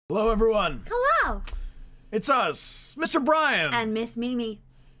Hello, everyone. Hello. It's us, Mr. Bryan. And Miss Mimi.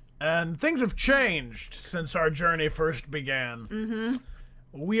 And things have changed since our journey first began. Mm-hmm.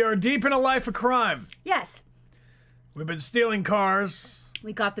 We are deep in a life of crime. Yes. We've been stealing cars.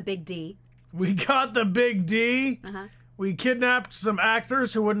 We got the big D. We got the big D. Uh-huh. We kidnapped some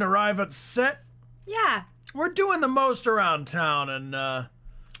actors who wouldn't arrive at set. Yeah. We're doing the most around town, and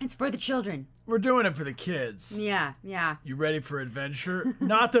It's for the children. we're doing it for the kids. Yeah, yeah. You ready for adventure?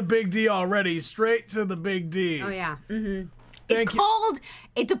 Not the big D already, straight to the big D. Oh, yeah. Mm-hmm. Thank It's you. called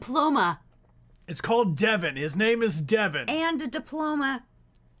a diploma. It's called Devin. His name is Devin. And a diploma.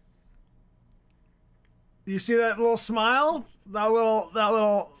 You see that little smile? That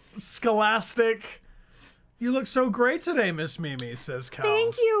little scholastic. You look so great today, Miss Mimi, says Cal.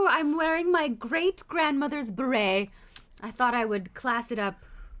 Thank you. I'm wearing my great-grandmother's beret. I thought I would class it up.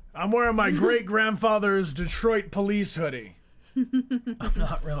 I'm wearing my great-grandfather's Detroit police hoodie. I'm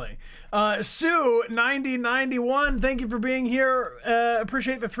not really. Sue, 9091, thank you for being here.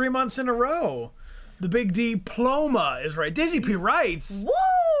 Appreciate the 3 months in a row. The big diploma is right. Daisy P. writes.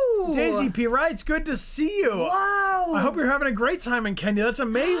 Woo! Daisy P. writes, good to see you. Wow. I hope you're having a great time in Kenya. That's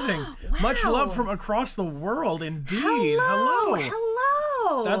amazing. Wow. Much love from across the world, indeed. Hello. Hello. Hello.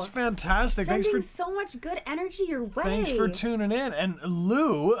 That's fantastic. Sending so much good energy your way. Thanks for tuning in. And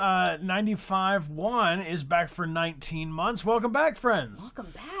Lou, 95-1, is back for 19 months. Welcome back, friends.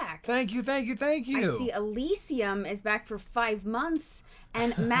 Welcome back. Thank you, thank you, thank you. I see Elysium is back for 5 months.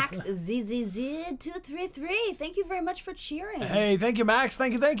 And Max ZZZ233, thank you very much for cheering. Hey, thank you, Max.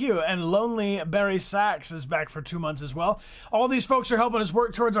 Thank you, thank you. And Lonely Barry Sachs is back for 2 months as well. All these folks are helping us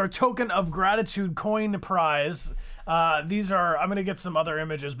work towards our Token of Gratitude coin prize. These are, I'm going to get some other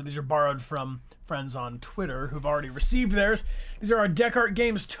images, but these are borrowed from friends on Twitter who've already received theirs. These are our Dechart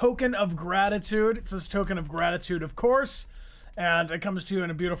Games Token of Gratitude. It says Token of Gratitude, of course. And it comes to you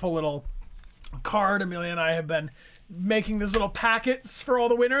in a beautiful little card. Amelia and I have been making these little packets for all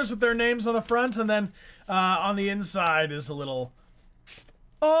the winners with their names on the front, and then on the inside is a little,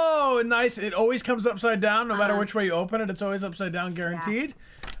 oh, nice. It always comes upside down no matter which way you open it. It's always upside down, guaranteed.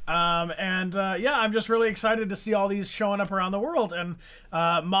 Yeah. Yeah, I'm just really excited to see all these showing up around the world, and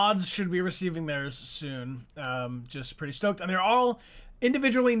mods should be receiving theirs soon. Just pretty stoked, and they're all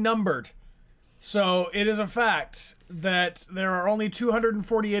individually numbered. So it is a fact that there are only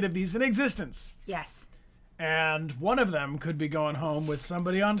 248 of these in existence. Yes. And one of them could be going home with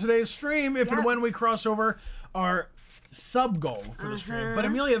somebody on today's stream if and when we cross over our sub goal for the stream. But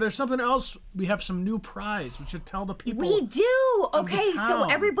Amelia, there's something else. We have some new prize. We should tell the people. We do. of the Okay, so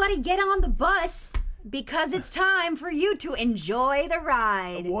town. everybody get on the bus because it's time for you to enjoy the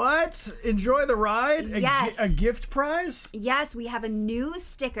ride. What? Enjoy the ride? Yes. A gift prize? Yes, we have a new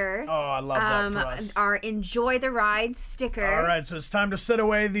sticker. Oh, I love that for us. Our Enjoy the Ride sticker. All right, so it's time to set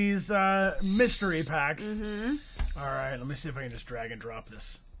away these mystery packs. All right, let me see if I can just drag and drop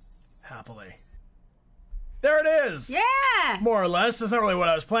this happily. There it is. Yeah. More or less. That's not really what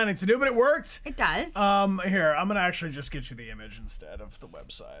I was planning to do, but it worked. It does. Here, I'm gonna actually just get you the image instead of the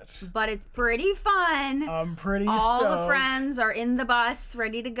website. But it's pretty fun. I'm pretty All stoked. the friends are in the bus,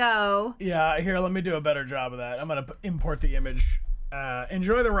 ready to go. Yeah, here, let me do a better job of that. I'm gonna import the image.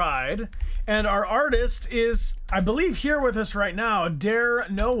 Enjoy the ride. And our artist is, I believe, here with us right now. Dare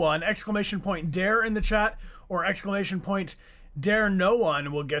No One! ! Dare in the chat, or ! Dare No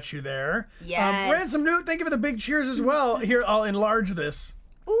One will get you there. Yes. Ransom Newt, thank you for the big cheers as well. Here, I'll enlarge this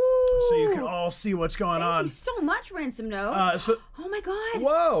Ooh. so you can all see what's going on. Thank you so much, Ransom Note. So, Oh my god.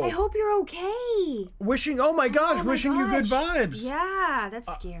 whoa. I hope you're okay. oh my gosh, Oh my wishing you good gosh. vibes. Yeah,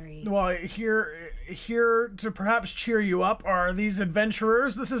 that's scary. Well, here to perhaps cheer you up are these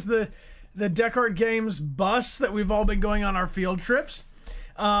adventurers. This is the Dechart Games bus that we've all been going on our field trips.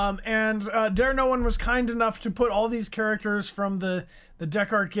 Dare No One was kind enough to put all these characters from the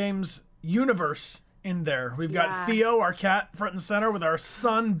Dechart Games universe in there. We've got Theo, our cat, front and center, with our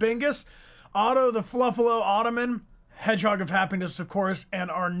son, Bingus, Otto, the Fluffalo Ottoman, Hedgehog of Happiness, of course, and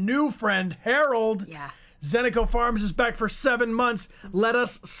our new friend, Harold. Yeah. Zenico Farms is back for 7 months. Let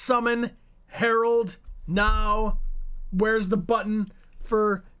us summon Harold now. Where's the button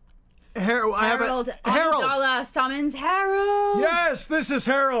for Harold? Harold. Amidala summons Harold. Yes, this is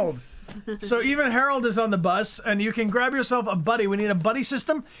Harold. So even Harold is on the bus, and you can grab yourself a buddy. We need a buddy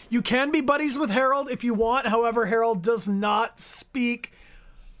system. You can be buddies with Harold if you want. However, Harold does not speak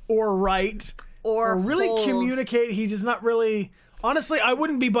or write or really communicate. He does not really... Honestly, I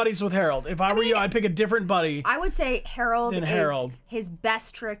wouldn't be buddies with Harold. If I were you, I'd pick a different buddy. I would say Harold than is Harold. His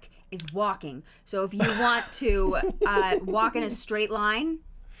best trick is walking. So if you want to walk in a straight line,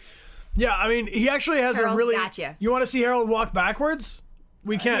 Yeah, I mean, he actually has Harold's a really... got ya. You want to see Harold walk backwards?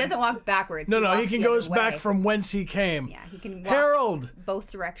 We can't. He doesn't walk backwards. No, he walks goes the other back way. from whence he came. Yeah, he can walk Harold.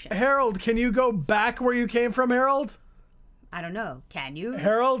 both directions. Harold, can you go back where you came from, Harold? I don't know. Can you?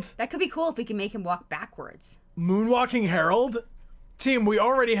 Harold? That could be cool if we can make him walk backwards. Moonwalking Harold? Team, we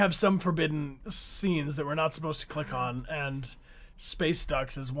already have some forbidden scenes that we're not supposed to click on, and Space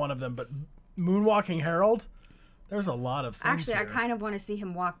Ducks is one of them, but Moonwalking Harold? There's a lot of things Actually, here. I kind of want to see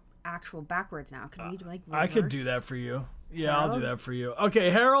him walk actual backwards now. Can we like reverse? I could do that for you. Yeah, Harold? I'll do that for you.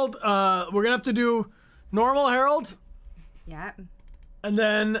 Okay, Harold, we're gonna have to do normal Harold, Yeah. and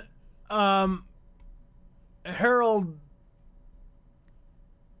then Harold.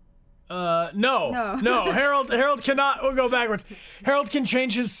 No. Harold cannot. We'll go backwards. Harold can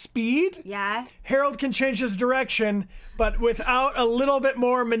change his speed. Yeah. Harold can change his direction, but without a little bit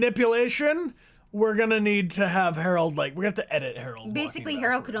more manipulation, we're gonna need to have Harold we have to edit Harold. Basically, walking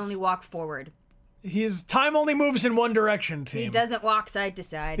Harold could backwards. only walk forward. Time only moves in one direction, team. He doesn't walk side to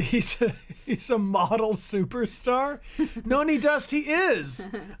side. He's a model superstar. No, he does. He is.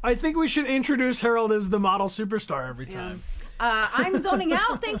 I think we should introduce Harold as the model superstar every time. I'm zoning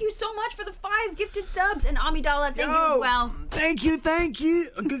out. Thank you so much for the 5 gifted subs, and Amidala, thank you as well. Thank you.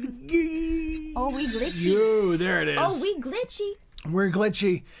 Oh, we glitchy. You, there it is. Oh, we glitchy. We're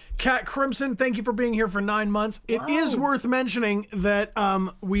glitchy. Cat Crimson, thank you for being here for 9 months. It is worth mentioning that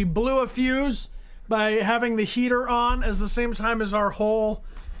we blew a fuse by having the heater on at the same time as our whole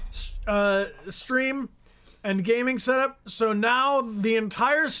stream and gaming setup. So now the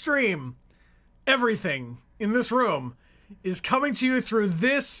entire stream, everything in this room, is coming to you through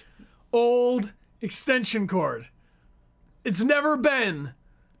this old extension cord. It's never been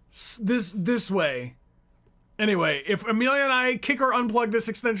this way. Anyway, if Amelia and I kick or unplug this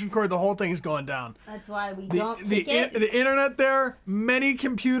extension cord, the whole thing's going down. That's why we don't kick it. The internet there, many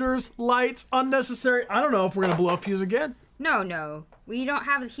computers, lights, unnecessary. I don't know if we're going to blow a fuse again. No. We don't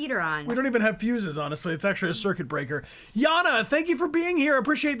have the heater on. We don't even have fuses, honestly. It's actually a circuit breaker. Yana, thank you for being here.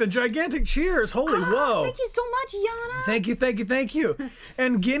 Appreciate the gigantic cheers. Holy whoa. Thank you so much, Yana. Thank you.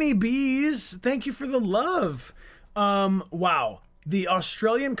 And Guinea Bees, thank you for the love. Wow. The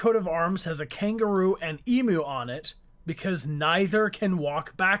Australian coat of arms has a kangaroo and emu on it because neither can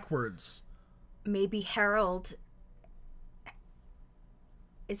walk backwards. Maybe Harold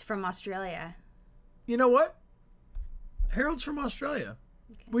is from Australia. You know what? Harold's from Australia.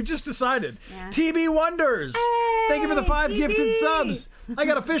 Okay. We just decided. Yeah. TB Wonders. Hey, thank you for the 5 TB. gifted subs. I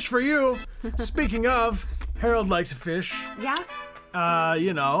got a fish for you. Speaking of, Harold likes a fish. Yeah?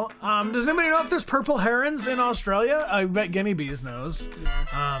 Does anybody know if there's purple herons in Australia? I bet Guinea Bees knows.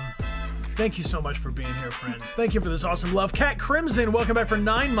 Thank you so much for being here, friends. Thank you for this awesome love. Cat Crimson, welcome back for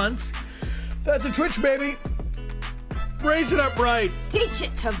 9 months. That's a Twitch, baby. Raise it up right. Teach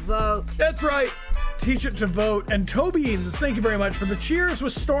it to vote. That's right. Teach it to vote. And Tobeans, thank you very much for the cheers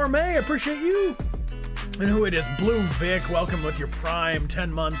with Storm A. Appreciate you. And who it is, Blue Vic, welcome with your Prime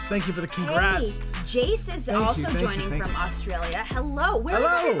 10 months. Thank you for the congrats. Hey, Jace is also joining from Australia. Hello. Where is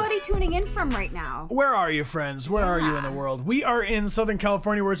everybody tuning in from right now? Where are you, friends? Where are you in the world? We are in Southern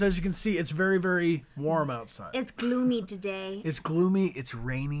California, where, as you can see, it's very, very warm outside. It's gloomy today. It's gloomy. It's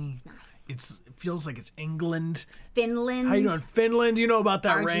rainy. It's nice. It feels like it's England. Finland. How you doing? Finland, you know about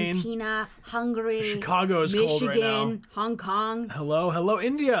that rain. Argentina, Hungary. Chicago is Michigan, cold right now. Hong Kong. Hello,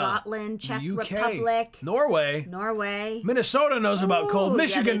 India. Scotland, Czech UK, Republic. Norway. Minnesota knows about cold.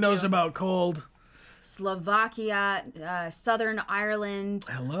 Michigan knows about cold. Slovakia, Southern Ireland.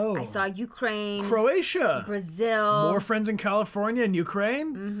 Hello. I saw Ukraine. Croatia. Brazil. More friends in California and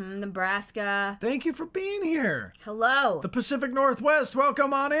Ukraine. Nebraska. Thank you for being here. Hello. The Pacific Northwest,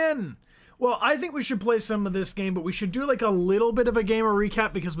 welcome on in. Well, I think we should play some of this game, but we should do like a little bit of a gamer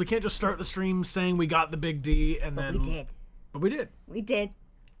recap because we can't just start the stream saying we got the big D and then... we did. But we did. We did.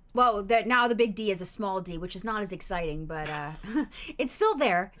 Well, now the big D is a small D, which is not as exciting, but it's still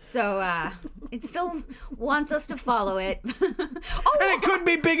there. So it still wants us to follow it. And it could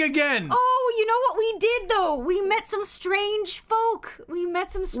be big again. Oh, you know what we did, though? We met some strange folk. We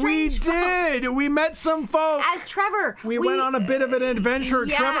met some folk. As Trevor. We went on a bit of an adventure.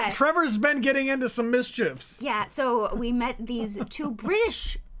 Yeah. Trevor's been getting into some mischiefs. Yeah, so we met these two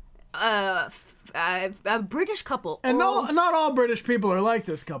British a British couple. And not all British people are like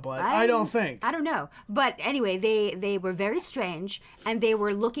this couple, I don't think. I don't know. But anyway, they were very strange, and they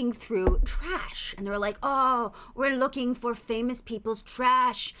were looking through trash. And they were like, oh, we're looking for famous people's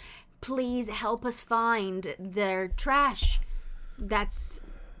trash. Please help us find their trash. That's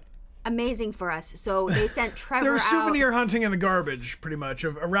amazing for us. So they sent Trevor They're out. souvenir hunting in the garbage, pretty much,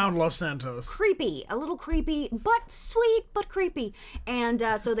 around Los Santos. Creepy, a little creepy, but sweet, but creepy. And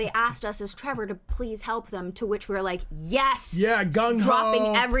so they asked us as Trevor to please help them, to which we were like, yes! Yeah, gung-ho.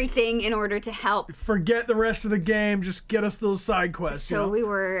 Dropping everything in order to help. Forget the rest of the game, just get us those side quests. So we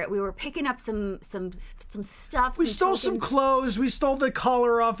were picking up some stuff. We stole some clothes. We stole the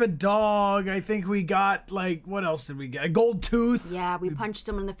collar off a dog. I think we got, like, what else did we get? A gold tooth. Yeah, we punched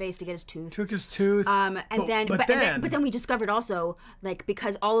someone in the face to get his tooth. Took his tooth. But then we discovered also, like,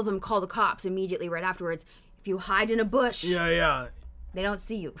 because all of them call the cops immediately right afterwards, if you hide in a bush, Yeah. they don't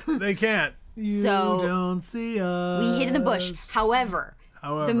see you. They can't. You don't see us. We hid in the bush. However,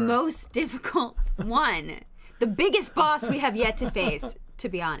 the most difficult one, the biggest boss we have yet to face, to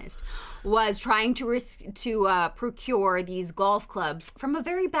be honest, was trying to procure these golf clubs from a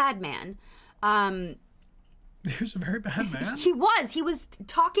very bad man. He was a very bad man. He was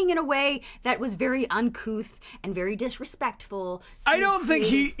talking in a way that was very uncouth and very disrespectful. I don't think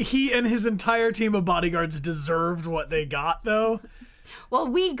he and his entire team of bodyguards deserved what they got, though. Well,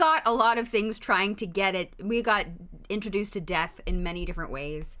 we got a lot of things trying to get it. We got introduced to death in many different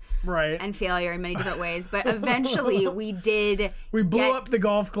ways. Right. And failure in many different ways. But eventually we did. We blew up the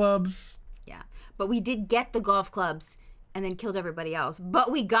golf clubs. Yeah. But we did get the golf clubs and then killed everybody else. But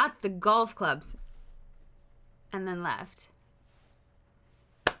we got the golf clubs and then left.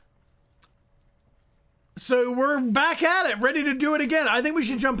 So we're back at it, ready to do it again. I think we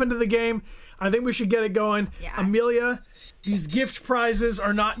should jump into the game. I think we should get it going. Yeah. Amelia, these gift prizes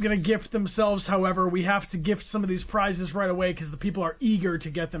are not going to gift themselves. However, we have to gift some of these prizes right away because the people are eager to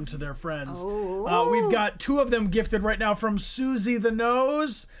get them to their friends. Oh. We've got 2 of them gifted right now from Susie the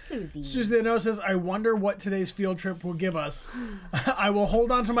Nose. Susie the Nose says, I wonder what today's field trip will give us. I will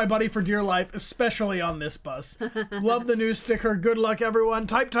hold on to my buddy for dear life, especially on this bus. Love the new sticker. Good luck, everyone.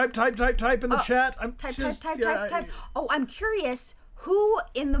 Type in the chat. Type. Oh, I'm curious. Who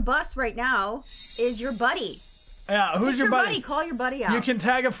in the bus right now is your buddy? Yeah, who's your buddy? Call your buddy out. You can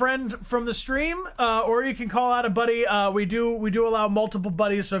tag a friend from the stream, or you can call out a buddy. We do allow multiple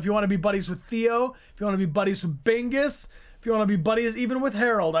buddies, so if you want to be buddies with Theo, if you want to be buddies with Bingus, if you want to be buddies even with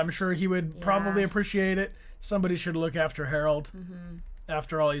Harold, I'm sure he would probably appreciate it. Somebody should look after Harold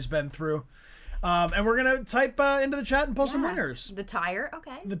after all he's been through. And we're going to type into the chat and post some winners. The tire,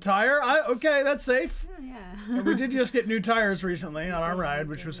 okay. The tire? Okay, that's safe. Oh, yeah. We did just get new tires recently on our ride,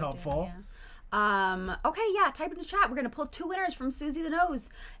 which was helpful. Okay, type in the chat. We're going to pull 2 winners from Susie the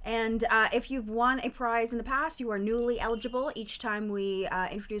Nose. And if you've won a prize in the past, you are newly eligible. Each time we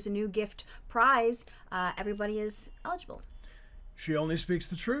introduce a new gift prize, everybody is eligible. She only speaks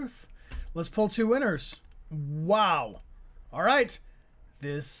the truth. Let's pull 2 winners. Wow. All right.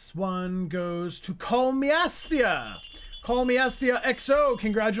 This one goes to Colmiastia. Colmiastia XO,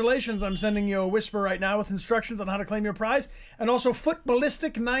 congratulations. I'm sending you a whisper right now with instructions on how to claim your prize. And also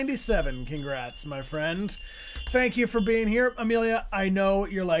Footballistic 97. Congrats, my friend. Thank you for being here. Amelia, I know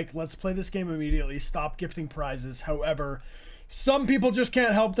you're like, let's play this game immediately. Stop gifting prizes. However, some people just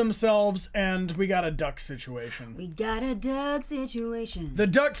can't help themselves, and we got a duck situation. We got a duck situation. The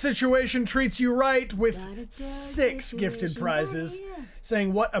duck situation treats you right with 6 gifted prizes,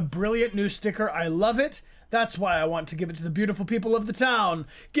 saying, what a brilliant new sticker. I love it. That's why I want to give it to the beautiful people of the town.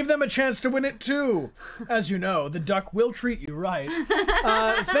 Give them a chance to win it too. As you know, the duck will treat you right.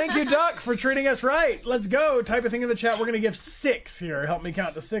 Thank you, duck, for treating us right. Let's go. Type a thing in the chat. We're going to give 6 here. Help me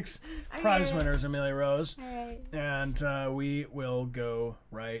count the 6 prize winners, Amelia Rose. And we will go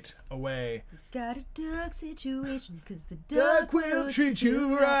right away. Got a duck situation because the Duck will treat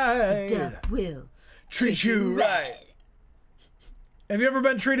you right. The duck will treat you right. Have you ever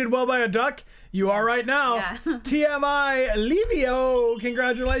been treated well by a duck? You are right now. Yeah. TMI Livio.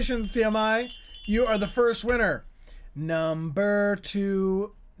 Congratulations, TMI. You are the first winner. Number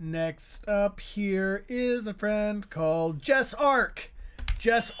 2. Next up here is a friend called Jess Ark.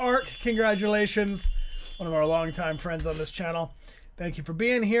 Jess Ark, congratulations. One of our longtime friends on this channel. Thank you for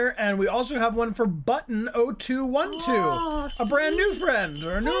being here. And we also have one for Button0212. Oh, a brand new friend,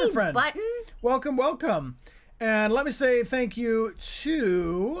 or a newer friend. Button. Welcome, welcome. And let me say thank you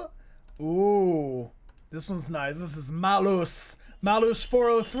to... Ooh, this one's nice. This is Malus.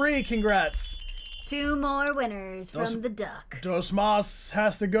 Malus403, congrats. 2 more winners from the duck. Dos Mas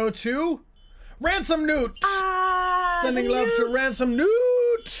has to go to Ransom Newt. Sending the love Newt. to Ransom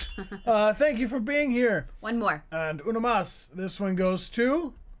Newt. Thank you for being here. One more. And uno mas. This one goes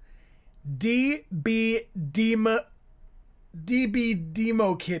to DB Demo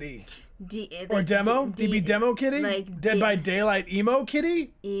Kitty. Or demo? DB Demo Kitty? Like Dead by Daylight Emo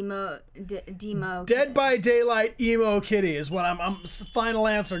Kitty? Demo. Dead by Daylight Emo Kitty is what I'm final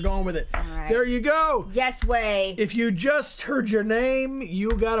answer, going with it. Right. There you go. Yes way. If you just heard your name,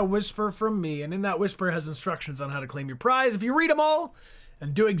 you got a whisper from me, and in that whisper has instructions on how to claim your prize. If you read them all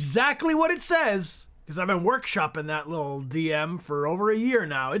and do exactly what it says, because I've been workshopping that little DM for over a year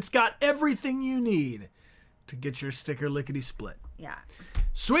now, it's got everything you need to get your sticker lickety split. Yeah.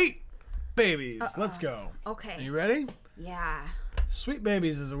 Sweet babies, let's go. Okay. Are you ready? Yeah. Sweet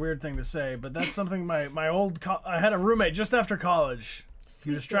babies is a weird thing to say, but that's something my old I had a roommate just after college.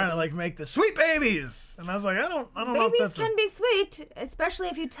 He was trying to like make the sweet babies, and I was like, I don't know if that's babies can be sweet, especially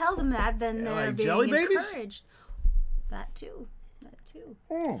if you tell them that. Then they're like being jelly babies? encouraged. That too.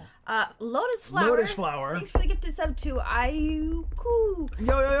 Oh. Lotus Flower. Lotus Flower. Thanks for the gifted sub to Ayuku.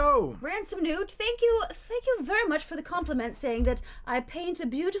 Yo. Ransom Newt, thank you very much for the compliment, saying that I paint a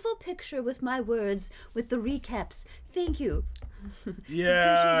beautiful picture with my words, with the recaps. Thank you.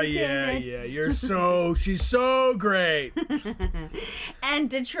 Yeah. She's so great. And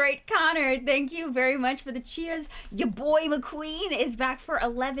Detroit Connor, thank you very much for the cheers. Your boy McQueen is back for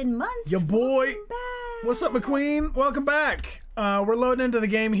 11 months. Your boy. Welcome back. What's up, McQueen? Welcome back. We're loading into the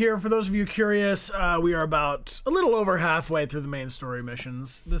game here. For those of you curious, we are about a little over halfway through the main story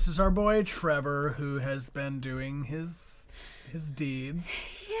missions. This is our boy Trevor, who has been doing his deeds.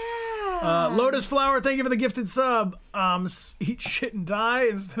 Yeah. Lotus Flower, thank you for the gifted sub. Eat shit and die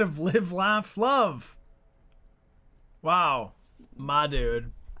instead of live, laugh, love. Wow. My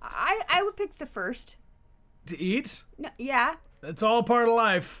dude. I would pick the first. To eat? No, yeah. That's all part of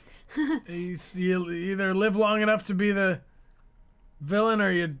life. You either live long enough to be the villain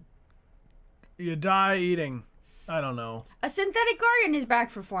or you die eating. I don't know. A Synthetic Guardian is back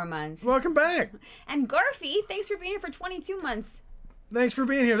for 4 months. Welcome back. And Garfy, thanks for being here for 22 months. Thanks for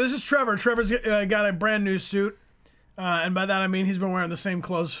being here. This is Trevor. Trevor's got a brand new suit. And by that I mean he's been wearing the same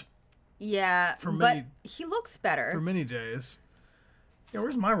clothes. Yeah, but he looks better. For many days. Yeah,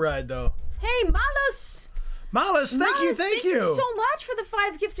 where's my ride though? Hey, Malus! Malus, thank you. Thank you so much for the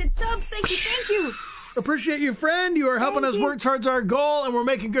 5 gifted subs. Thank you. Appreciate you, friend. You are helping us work towards our goal, and we're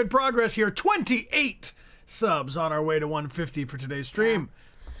making good progress here. 28 subs on our way to 150 for today's stream.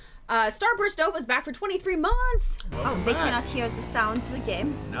 Starburst Nova's back for 23 months. Welcome they back. cannot hear the sounds of the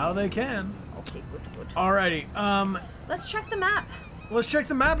game. Now they can. Okay, good. Alrighty. Let's check the map. Let's check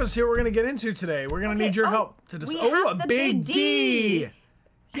the map and see what we're gonna get into today. We're gonna need your help to decide. Oh, a big D.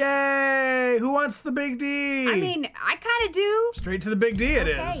 Yay! Who wants the big D? I mean, I kind of do. Straight to the big D it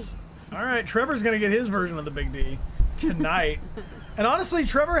is. All right, Trevor's gonna get his version of the big D tonight. And honestly,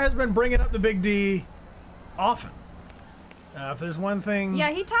 Trevor has been bringing up the big D often. If there's one thing...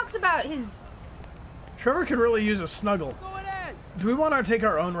 Yeah, he talks about his... Trevor could really use a snuggle. Do we want to take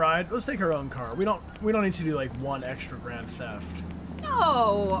our own ride? Let's take our own car. We don't need to do like one extra grand theft.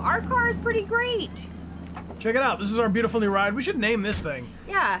 No, our car is pretty great. Check it out. This is our beautiful new ride. We should name this thing.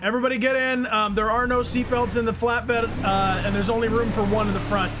 Yeah. Everybody get in. There are no seatbelts in the flatbed, and there's only room for one in the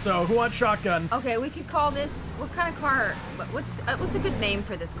front. So who wants shotgun? Okay, we could call this... What kind of car? What's a good name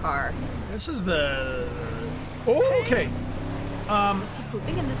for this car? This is the... Oh, okay. Is he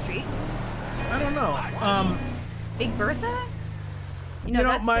pooping in the street? I don't know. Big Bertha? You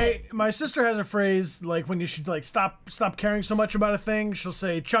know, my sister has a phrase, like when you should like stop caring so much about a thing, she'll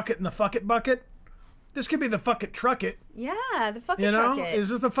say, chuck it in the fuck it bucket. This could be the fuck it truck it. Yeah, the fuck it truck it. Is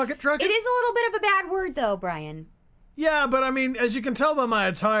this the fuck it truck it? It is a little bit of a bad word though, Brian. Yeah, but I mean, as you can tell by my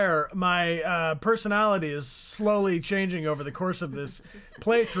attire, my personality is slowly changing over the course of this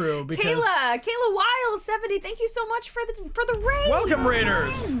playthrough. Because Kayla Wiles 70, thank you so much for the raid. Welcome,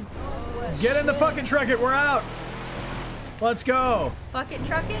 Raiders. Get in the fucking truck it. We're out. Let's go. Fuck it,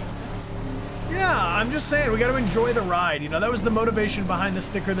 truck it. Yeah, I'm just saying, we got to enjoy the ride. You know, that was the motivation behind the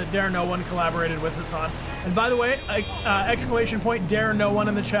sticker that Dare No One collaborated with us on. And by the way, exclamation point Dare No One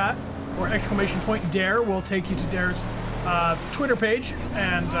in the chat, or exclamation point Dare will take you to Dare's Twitter page,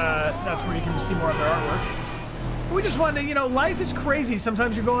 and that's where you can see more of their artwork. We just wanted to, you know, life is crazy.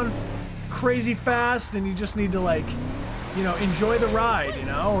 Sometimes you're going crazy fast, and you just need to, like, you know, enjoy the ride, you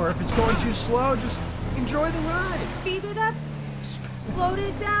know? Or if it's going too slow, just enjoy the ride. Speed it up. Slow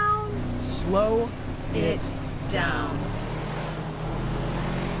it down. Slow it down.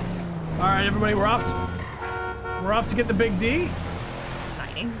 All right, everybody, we're off to get the big D.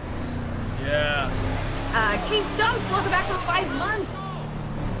 Exciting. Yeah. K Stumps, welcome back for 5 months.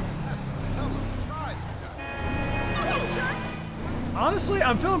 Honestly,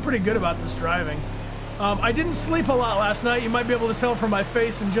 I'm feeling pretty good about this driving. I didn't sleep a lot last night. You might be able to tell from my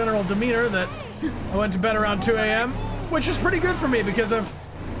face and general demeanor that I went to bed around 2 a.m., which is pretty good for me because I've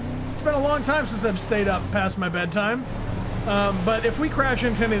It's been a long time since I've stayed up past my bedtime. But if we crash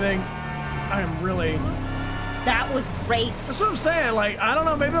into anything, I am really... That was great. That's what I'm saying. Like, I don't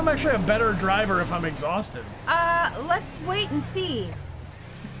know. Maybe I'm actually a better driver if I'm exhausted. Let's wait and see.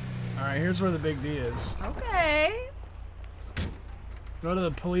 All right, here's where the big D is. Okay. Go to the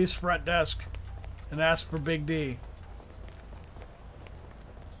police front desk and ask for Big D.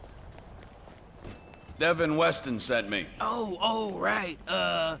 Devin Weston sent me. Oh, right.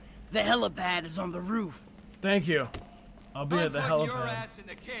 The helipad is on the roof. Thank you. I'll be at the Putting your helipad. ass in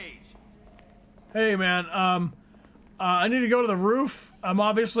the cage. Hey, man. I need to go to the roof. I'm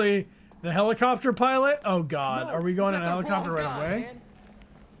obviously the helicopter pilot. Oh, God. Are we going in a helicopter right away? Man.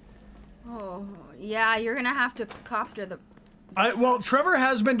 Oh, yeah, you're gonna have to copter the... Well, Trevor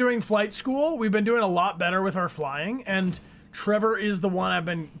has been doing flight school. We've been doing a lot better with our flying, and Trevor is the one I've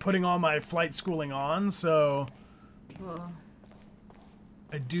been putting all my flight schooling on, so...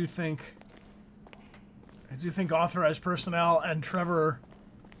 I do think authorized personnel and Trevor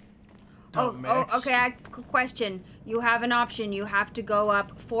don't mix. Okay, I have a question. You have an option. You have to go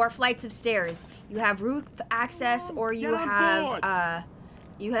up 4 flights of stairs. You have roof access, or you have,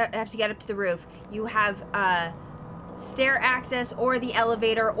 you have to get up to the roof. You have, stair access, or the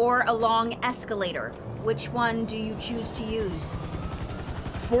elevator, or a long escalator. Which one do you choose to use?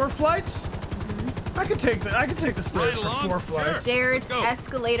 4 flights? I could take the stairs for 4 flights. Stairs,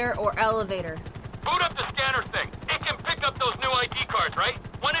 escalator, or elevator? Boot up the scanner thing. It can pick up those new ID cards, right?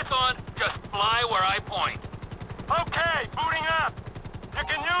 When it's on, just fly where I point. Okay, booting up. You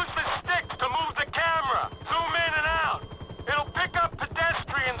can use the sticks to move the camera. Zoom in and out. It'll pick up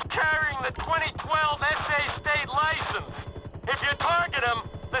pedestrians carrying the 2012 SA state license. If you target them,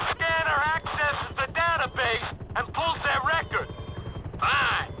 the scanner accesses the database and pulls their record.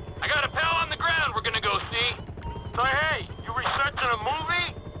 Fine. I got a pal on the ground we're gonna go see. So hey, you researching a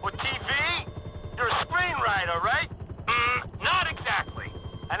movie? Or TV? You're a screenwriter, right? Not exactly.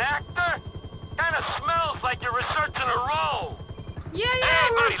 An actor? Kinda smells like you're researching a role. Yeah. Hey,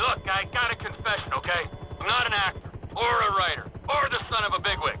 buddy, look, I got a confession, okay? I'm not an actor, or a writer, or the son of a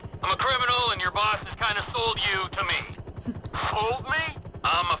bigwig. I'm a criminal, and your boss has kinda sold you to me. Sold me?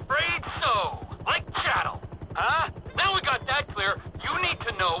 I'm afraid so. Like chattel. Huh? Now we got that clear, you need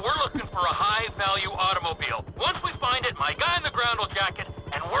to know we're looking for a high-value automobile. Once we find it, my guy in the ground will jack it,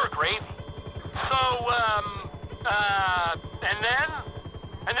 and we're gravy. So,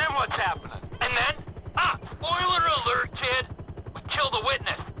 and then what's happening? And then? Spoiler alert, kid. We kill the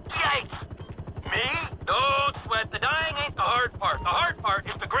witness. Yikes. Me? Don't sweat. The dying ain't the hard part. The hard part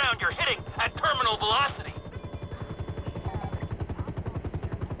is the ground you're hitting at terminal velocity.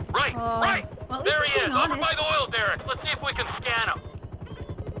 Right, right. Well, at least there he's he being is, over honest. by the oil derricks. Let's see if we can scan him.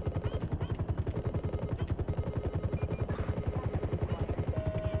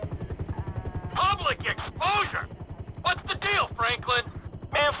 Public exposure? What's the deal, Franklin?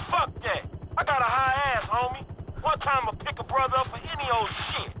 Man, fuck that. I got a high ass, homie. One time I'll pick a brother up for any old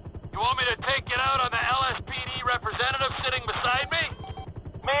shit. You want me to take it out on the LSPD representative sitting beside me?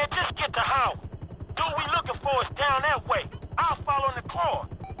 Man, just get to Howard. Dude we looking for is down that way. I'll follow in the car.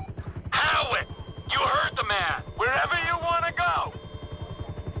 Howard, you heard the man. Wherever you want to go.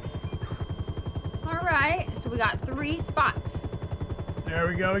 All right, so we got 3 spots. There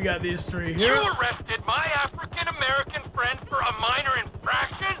we go. We got these 3 You here. arrested my African-American friend for a minor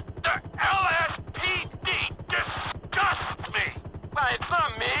infraction? The LSPD disgusts me. It's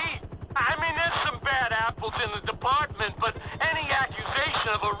not me. I mean, there's some bad apples in the department, but any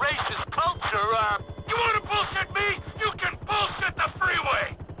accusation of a racist culture, you want to bullshit me? You can bullshit the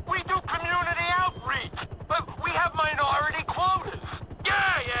freeway. We do community outreach, but we have minority quotas.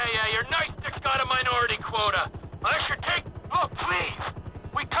 Yeah, your nice dick's got a minority quota. I should take... Look, please.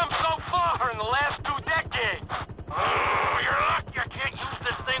 We come so far in the last 2 decades. Oh, you're lucky I can't use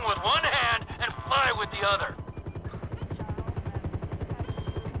this thing with one hand and fly with the other.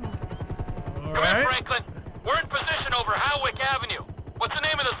 All Come here, right. Franklin. We're in position over Howick Avenue. What's the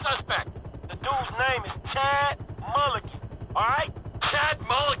name of the suspect? The dude's name is Chad Mulligan. All right? Chad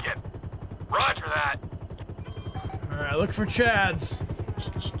Mulligan. Roger that. All right, look for Chads.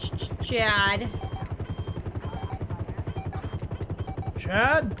 Chad.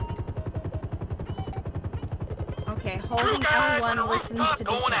 Chad? Okay, holding L1 listens to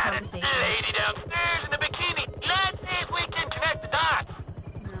distant conversations. Lady downstairs in the bikini. Let's see if we can connect the dots.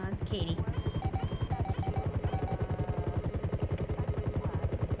 No, it's Katie.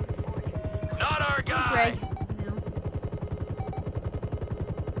 Not our guy. Greg. No.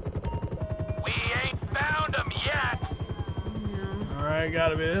 We ain't found him yet. No. All right,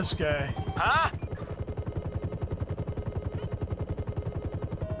 gotta be this guy. Huh?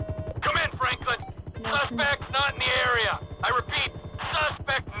 Suspect's not in the area. I repeat,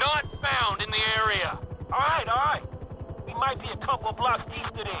 suspect not found in the area. All right. We might be a couple blocks east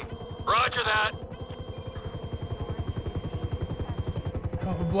of there. Roger that.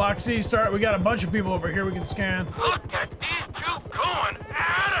 Couple blocks east. All right, we got a bunch of people over here we can scan. Look at these two going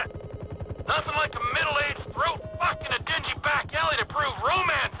at it. Nothing like a middle-aged throat fuck in a dingy back alley to prove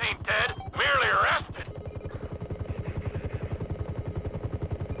romance ain't dead, merely arrested.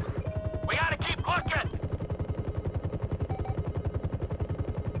 We gotta keep looking.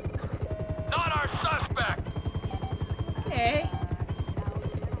 Not our suspect. Okay.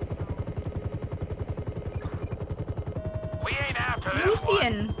 We ain't after that one.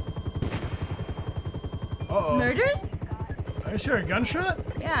 Lucian. Uh-oh. Murders? Are you sure a gunshot?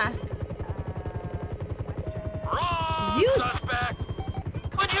 Yeah. Wrong Zeus. suspect.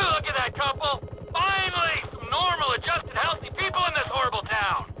 Would you look at that couple? Finally, some normal, adjusted, healthy people in this horrible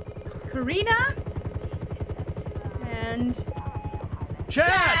town. Karina? And...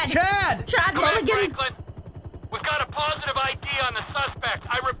 Chad! Chad Come in, Mulligan? Franklin. We've got a positive ID on the suspect.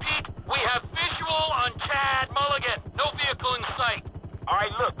 I repeat, we have visual on Chad Mulligan. No vehicle in sight. All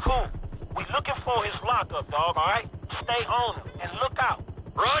right, look, cool. We looking for his lockup, dog, all right? Stay on him and look out.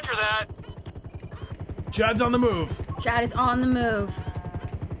 Roger that. Chad's on the move. Chad is on the move.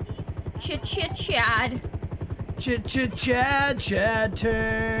 Chad. Chad,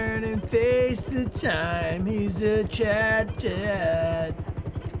 turn and face the time. He's a Chad.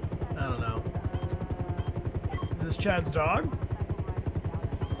 I don't know. Is this Chad's dog?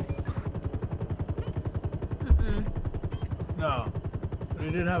 No. But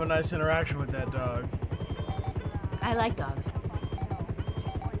he did have a nice interaction with that dog. I like dogs.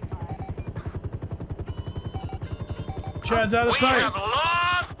 Chad's out of We sight. have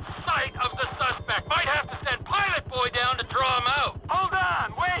lost sight of the suspect. Might have to send Pilot Boy down to draw him out. Hold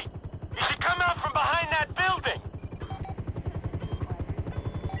on, wait. He should come out from behind that building.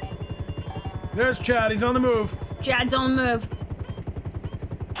 There's Chad. He's on the move. Chad's on the move.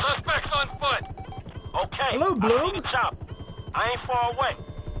 Suspect's on foot. Okay. Hello, I Bloom. see the chop. I ain't far away.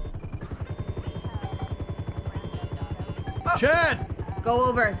 Chad! Go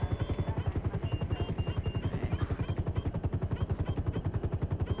over.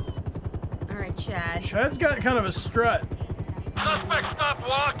 Alright, Chad. Chad's got kind of a strut. Suspect stopped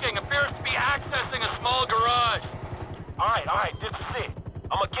walking. Appears to be accessing a small garage. All right, this is it.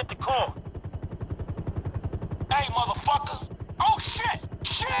 I'm gonna get the call. Hey, motherfucker! Oh, shit!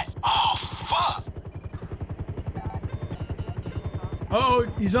 Oh, fuck! Uh-oh,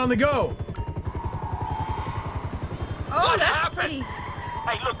 he's on the go. Oh, that's happened? pretty.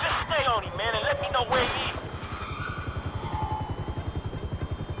 Hey, look, just stay on him, man, and let me know where he is.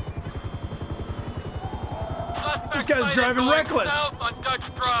 Suspect This guy's sighted driving going reckless. South on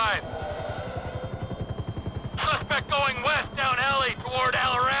Dutch Drive. Suspect going west down alley toward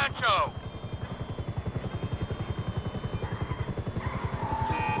El Rancho.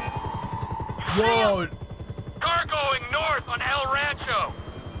 Whoa. Car going north on El Rancho.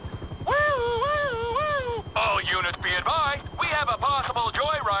 Woo, woo, woo. All units be advised, we have a possible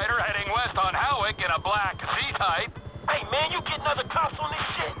joyrider heading west on Howick in a black Z-Type. Hey, man, you getting other cops on this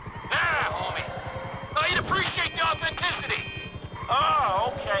shit? Nah, homie. I'd appreciate the authenticity.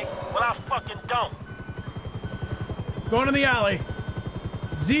 Oh, okay. Well, I fucking don't. Going to the alley.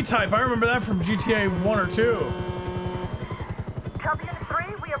 Z-Type, I remember that from GTA 1 or 2. Copy Unit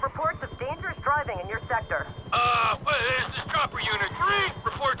 3, we have reports of dangerous driving in your sector. This is Chopper Unit 3.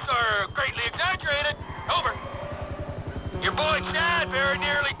 Reports are greatly exaggerated. Over. Your boy Chad very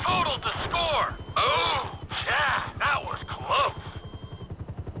nearly totaled the score. Oh, Chad, that was close.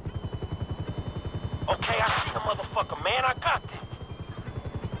 Okay, I see the motherfucker, man. I got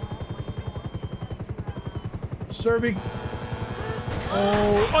this. Serby.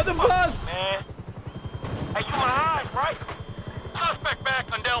 Oh, on the bus! Man. Hey, you my eyes, right? Suspect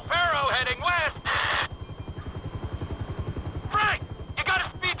back on Del Perro heading west. Frank, you gotta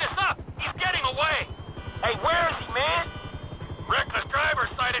speed this up. He's getting away. Hey, where is he, man? Reckless driver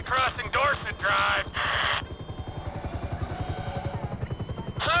sighted crossing Dorset Drive.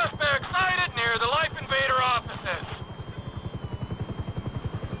 Suspect sighted near the Life Invader offices.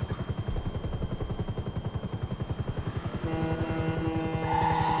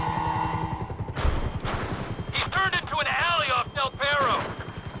 He's turned into an alley off Del Perro.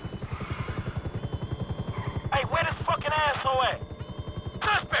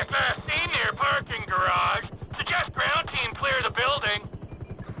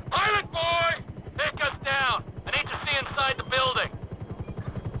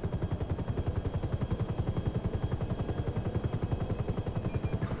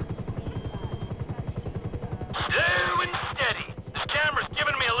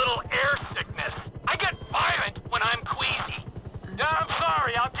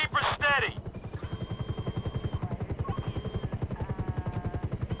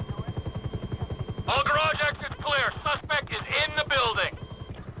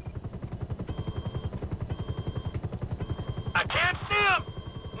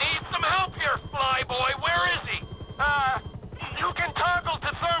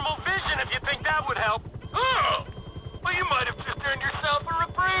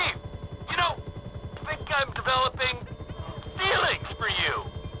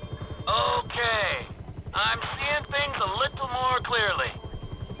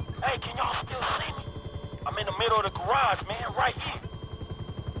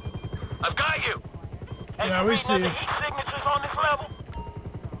 Yeah, we reading see. other heat signatures on this level?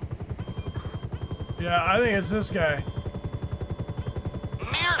 Yeah, I think it's this guy.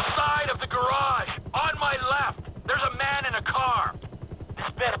 Near side of the garage, on my left. There's a man in a car. This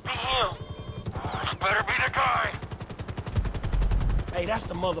better be him. This better be the guy. Hey, that's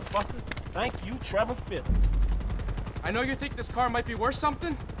the motherfucker. Thank you, Trevor Phillips. I know you think this car might be worth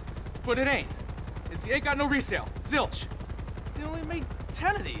something, but it ain't. It ain't got no resale. Zilch. They only made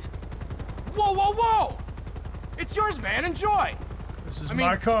 10 of these. Whoa, whoa, whoa! It's yours, man. Enjoy. This is I mean,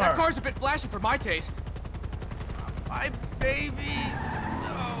 my car. that car's a bit flashy for my taste. My baby.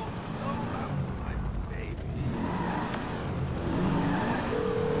 No, my baby.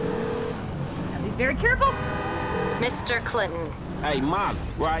 Now be very careful. Mr. Clinton, Hey, Molly,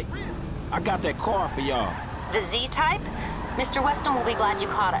 right? I got that car for y'all. the Z-Type? Mr. Weston will be glad you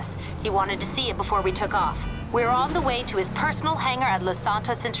caught us. He wanted to see it before we took off. We're on the way to his personal hangar at Los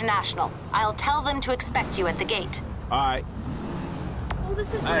Santos International. I'll tell them to expect you at the gate. All right. Oh,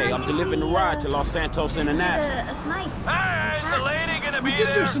 this is Hey, I'm delivering the ride to Los Santos International. A snipe. Hey, is the lady gonna be We did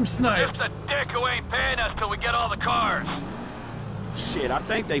there? do some snipes. Just a dick who ain't paying us till we get all the cars. Shit, I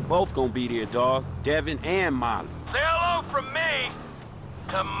think they both gonna be there, dog. Devin and Molly. Say hello from me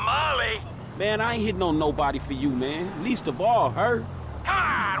to Molly. Man, I ain't hitting on nobody for you, man. Least of all, her. Come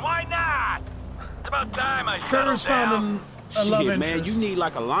on, why not? It's about time I Trevor's settled down. found a love Shit, man, interest. you need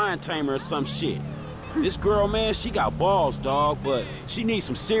like a lion tamer or some shit. This girl, man, she got balls, dog, but she needs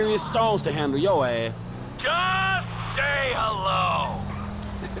some serious stones to handle your ass. Just say hello.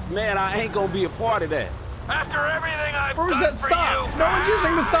 Man, I ain't gonna be a part of that. After everything I've Where was done that for stop? you, No one's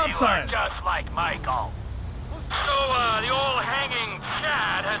using the stop you sign. are just like Michael. So, the old hanging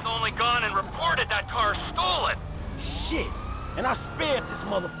Chad has only gone and reported that car stolen. Shit, and I spared this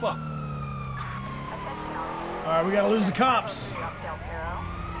motherfucker. All right, we gotta lose the cops.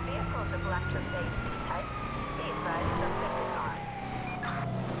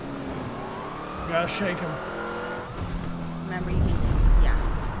 Gotta shake him. Remember, you can.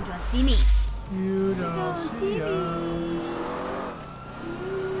 Yeah, you don't see me. You don't see us.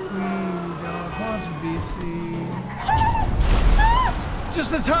 We don't want to be seen.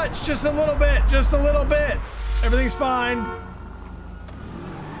 Just a touch, just a little bit, just a little bit. Everything's fine.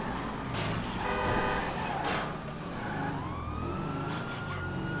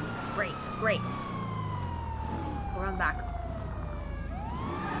 It's great. It's great. Go around the back.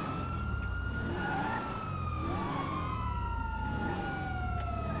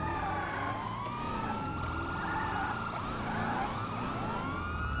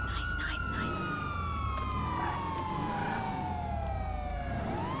 Nice, nice, nice.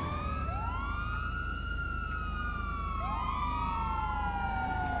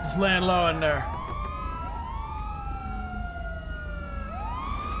 Just laying low in there.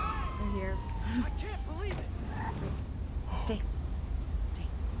 They're here. I can't believe it. Stay. Stay.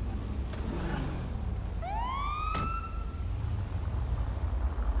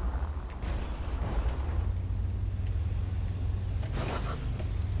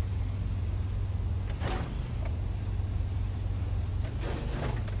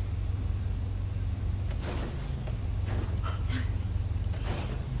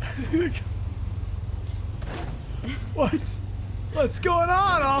 What's going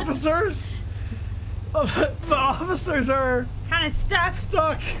on, officers? The officers are Kind of stuck.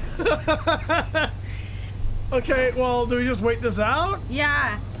 stuck. Okay, well, do we just wait this out?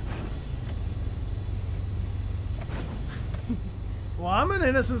 Yeah. Well, I'm an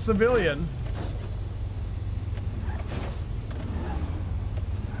innocent civilian.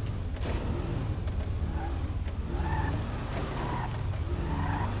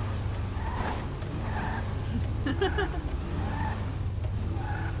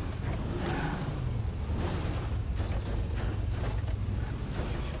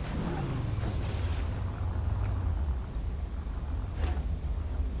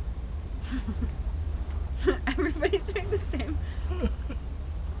 Everybody's doing the same.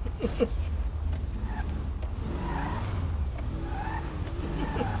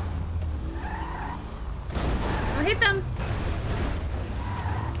 Go hit them.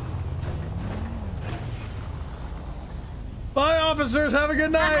 Bye, officers. Have a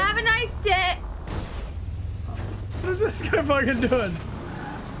good night. Have a nice day. What is this guy fucking doing?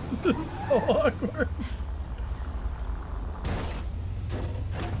 This is so awkward.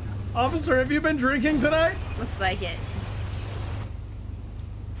 Officer, have you been drinking tonight? Looks like it.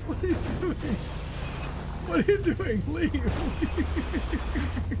 What are you doing? What are you doing? Leave.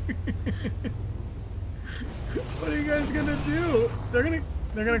 What are you guys gonna do?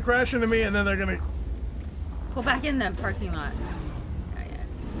 They're gonna crash into me and then they're gonna. Pull back in the parking lot. Oh, yeah.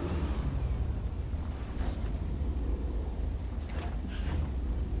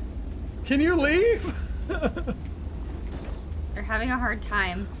 Can you leave? They're having a hard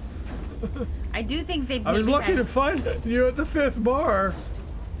time. I do think they've. I was lucky to find you at the 5th bar.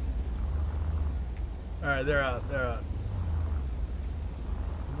 All right, they're out. They're out.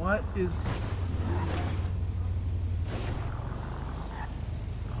 What is?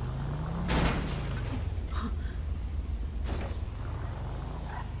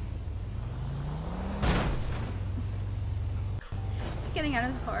 He's getting out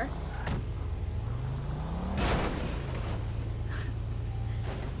of his car.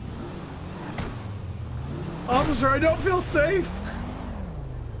 Officer, I don't feel safe.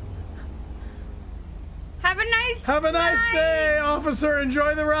 Have a nice. Have a nice day, officer.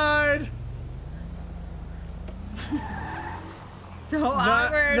 Enjoy the ride. So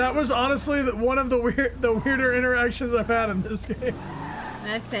awkward. That was honestly one of the weirder interactions I've had in this game.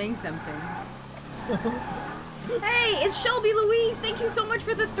 That's saying something. Hey, it's Shelby Louise. Thank you so much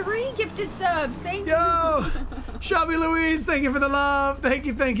for the 3 gifted subs. Thank you. Yo, Shelby Louise, thank you for the love. Thank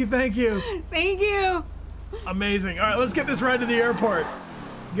you, thank you, thank you. Thank you. Amazing. All right, let's get this ride to the airport.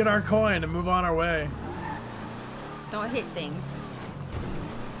 Get our coin and move on our way. Don't hit things.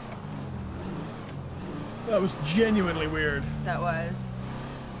 That was genuinely weird. That was.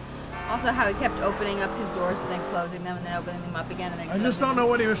 Also how he kept opening up his doors but then closing them and then opening them up again and then I just don't know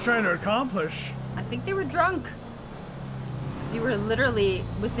what he was trying to accomplish. I think they were drunk. Because you were literally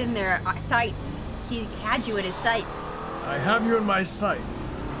within their sights. He had you in his sights. I have you in my sights.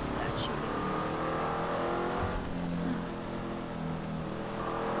 Got you in his sights.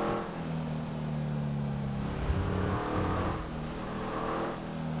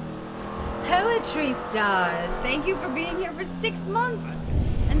 Poetry Stars, thank you for being here for 6 months.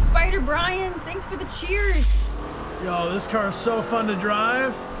 And Spider Bryans, thanks for the cheers. Yo, this car is so fun to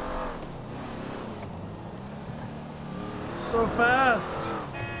drive. So fast.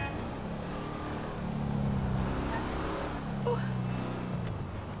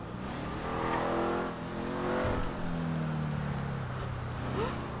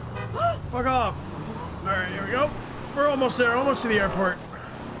 Fuck off. All right, here we go. We're almost there, almost to the airport.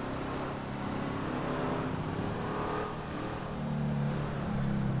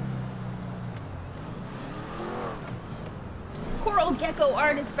 Coral Gecko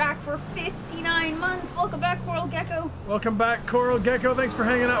Art is back for 59 months. Welcome back, Coral Gecko. Welcome back, Coral Gecko. Thanks for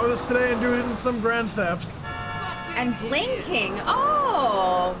hanging out with us today and doing some grand thefts. And Blinking.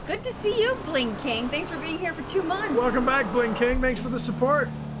 Oh, good to see you, Blinking. Thanks for being here for 2 months. Welcome back, Blinking. Thanks for the support.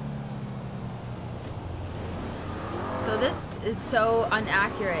 So this is so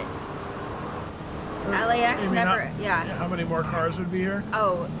inaccurate. LAX never, yeah. How many more cars would be here?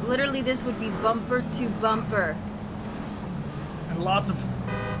 Oh, literally this would be bumper to bumper. And lots of...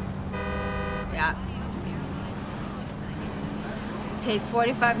 Yeah. Take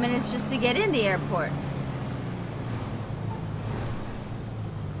 45 minutes just to get in the airport.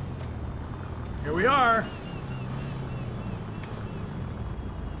 Here we are.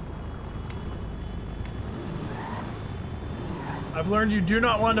 I've learned you do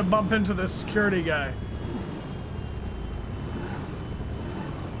not want to bump into this security guy.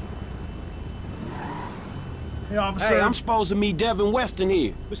 Hey, officer. Hey, I'm supposed to meet Devin Weston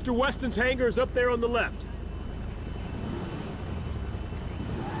here. Mr. Weston's hangar is up there on the left.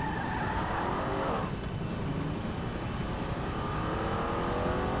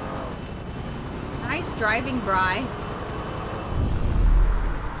 Nice driving, Bri.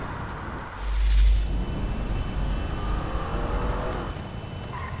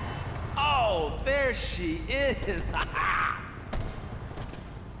 Oh, there she is.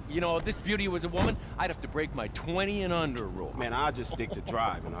 You know, if this beauty was a woman, I'd have to break my 20 and under rule. Man, I'll just stick to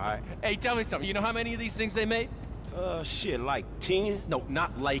driving, all right? Hey, tell me something. You know how many of these things they made? Shit, like 10? No,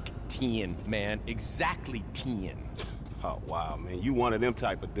 not like 10, man. Exactly 10. Oh, wow, man. You one of them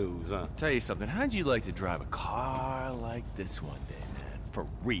type of dudes, huh? Tell you something. How'd you like to drive a car like this one day, man? For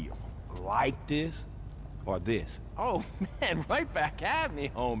real. Like this? Or this? Oh, man, right back at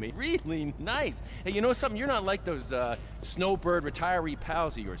me, homie. Really nice. Hey, you know something? You're not like those snowbird retiree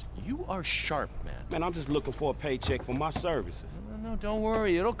pals of yours. You are sharp, man. Man, I'm just looking for a paycheck for my services. No, don't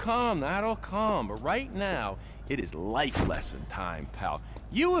worry. It'll come. That'll come. But right now, it is life lesson time, pal.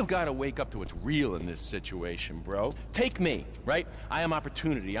 You have got to wake up to what's real in this situation, bro. Take me, right? I am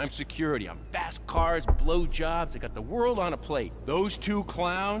opportunity. I'm security. I'm fast cars, blow jobs. I got the world on a plate. Those two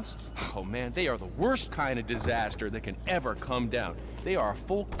clowns, oh man, they are the worst kind of disaster that can ever come down. They are a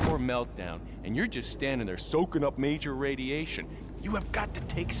full core meltdown, and you're just standing there soaking up major radiation. You have got to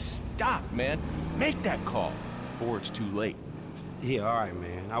take stock, man. Make that call before it's too late. Yeah, all right,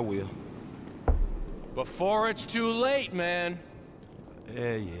 man. I will. Before it's too late, man.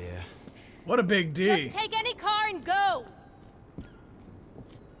 Yeah. What a big D. Just take any car and go.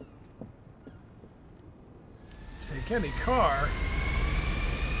 Take any car.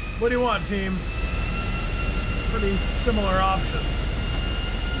 What do you want, team? Pretty similar options.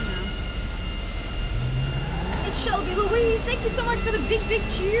 It's Shelby Louise. Thank you so much for the big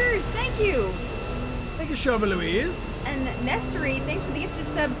cheers. Thank you. Thank you, Shelby Louise. And Nestory, thanks for the gifted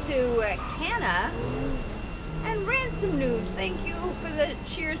sub to Canna. And Ransom Nude, thank you for the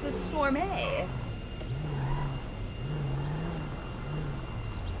cheers with Storm A.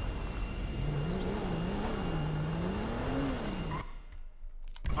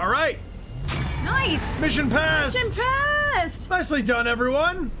 All right. Nice. Mission passed. Mission passed. Nicely done,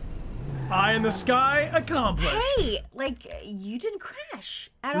 everyone. Eye in the sky accomplished. Hey, like, you didn't crash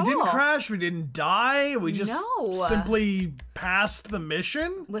at all. We didn't crash. We didn't die. We just No. simply passed the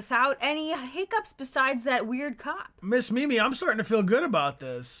mission. Without any hiccups besides that weird cop. Miss Mimi, I'm starting to feel good about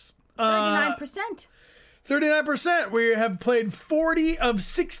this. 39%. 39%. We have played 40 of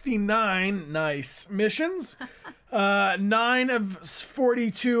 69 nice missions. 9 of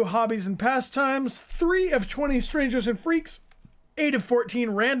 42 hobbies and pastimes. 3 of 20 strangers and freaks. 8 of 14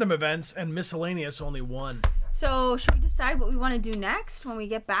 random events, and miscellaneous only 1. So, should we decide what we want to do next when we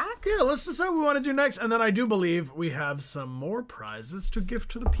get back? Yeah, let's decide what we want to do next, and then I do believe we have some more prizes to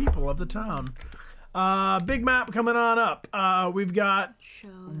gift to the people of the town. Big map coming on up. We've got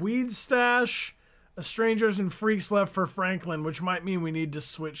Weed Stash, Strangers and Freaks left for Franklin, which might mean we need to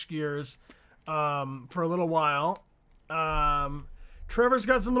switch gears for a little while. Trevor's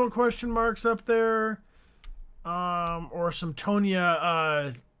got some little question marks up there. Or some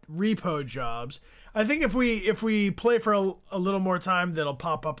Tonya repo jobs. I think if we play for a little more time, that'll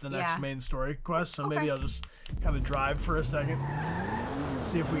pop up the next main story quest. So maybe I'll just kind of drive for a second,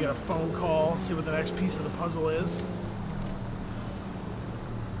 see if we get a phone call, see what the next piece of the puzzle is.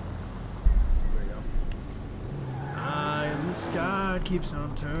 There we go. Eye in the sky keeps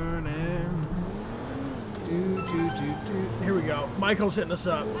on turning. Here we go. Michael's hitting us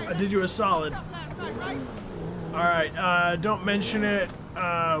up. I did you a solid. Alright, don't mention it.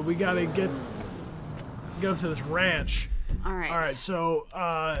 We gotta get up to this ranch. Alright, so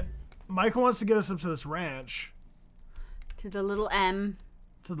Michael wants to get us up to this ranch. To the little M.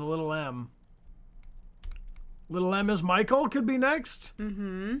 To the little M. Little M is Michael, could be next.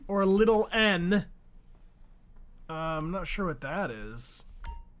 Mm-hmm. Or little N. I'm not sure what that is.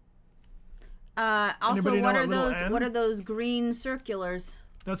 Also, what are those green circulars?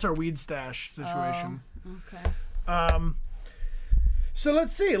 That's our weed stash situation. Oh, okay. So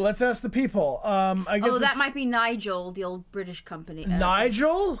let's see. Let's ask the people. I guess that might be Nigel, the old British company.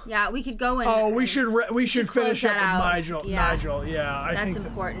 Nigel? Yeah, we could go in. Oh, we should finish up with Nigel. Yeah. Nigel, yeah. That's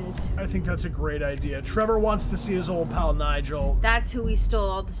important. I think that's a great idea. Trevor wants to see his old pal Nigel. That's who we stole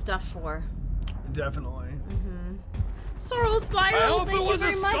all the stuff for. Definitely. Mm-hmm. Sorrel Spiral, I hope thank it was you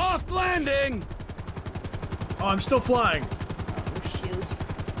very a much. soft landing. Oh, I'm still flying. Oh, shoot.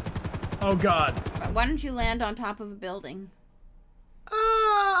 Oh, God. Why don't you land on top of a building?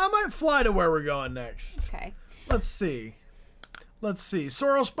 I might fly to where we're going next. Okay. Let's see.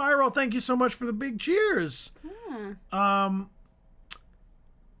 Sorrel Spiral, thank you so much for the big cheers. You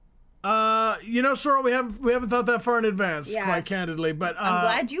know, Sorrel, we haven't thought that far in advance, quite candidly, but I'm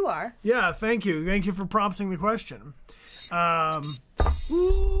glad you are. Yeah, thank you. Thank you for prompting the question.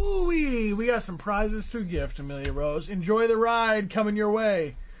 We got some prizes to gift, Amelia Rose. Enjoy the ride coming your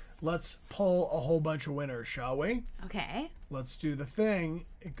way. Let's pull a whole bunch of winners, shall we? Okay. Let's do the thing.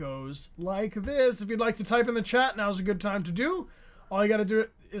 It goes like this. If you'd like to type in the chat, now's a good time to do. All you got to do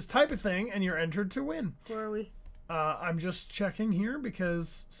is type a thing, and you're entered to win. Where are we? I'm just checking here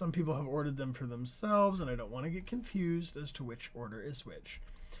because some people have ordered them for themselves, and I don't want to get confused as to which order is which.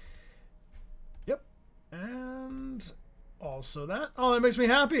 Yep. And also that. Oh, that makes me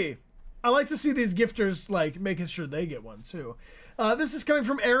happy. I like to see these gifters, like, making sure they get one, too. This is coming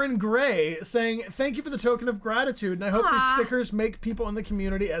from Aaron Gray, saying, thank you for the token of gratitude, and I hope these stickers make people in the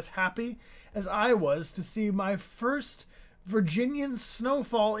community as happy as I was to see my first Virginian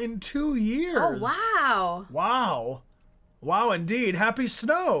snowfall in 2 years. Oh, wow. Wow, indeed. Happy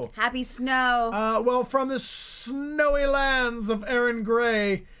snow. Happy snow. Well, from the snowy lands of Aaron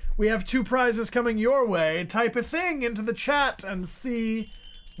Gray, we have 2 prizes coming your way. Type a thing into the chat and see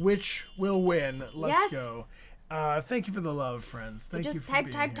which will win. Let's go. Thank you for the love, friends. Thank you for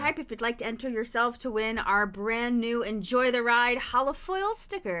type if you'd like to enter yourself to win our brand new Enjoy the Ride holofoil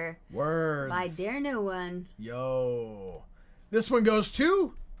sticker. Words. By Dare No One. Yo. This one goes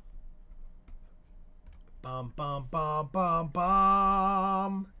to... Bum, bum, bum, bum,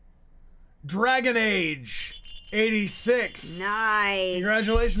 bum. Dragon Age 86. Nice.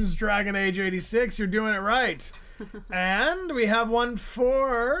 Congratulations, Dragon Age 86. You're doing it right. And we have one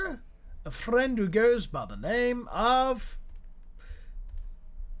for a friend who goes by the name of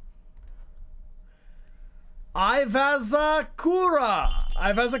Ivazakura.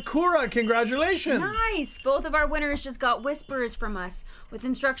 Ivazakura, congratulations. Nice. Both of our winners just got whispers from us with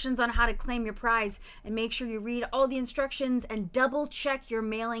instructions on how to claim your prize. And make sure you read all the instructions and double check your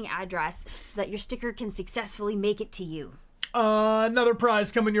mailing address so that your sticker can successfully make it to you. Another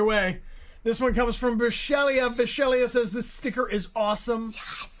prize coming your way. This one comes from Vishelia. Vishelia says this sticker is awesome.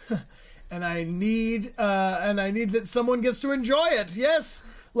 Yes. and I need that someone gets to enjoy it. Yes.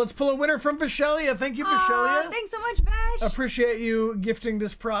 Let's pull a winner from Vishelia. Thank you, Vishelia. Thanks so much, Vash. Appreciate you gifting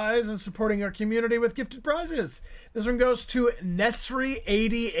this prize and supporting our community with gifted prizes. This one goes to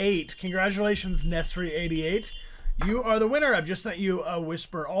Nesri88. Congratulations, Nesri88. You are the winner. I've just sent you a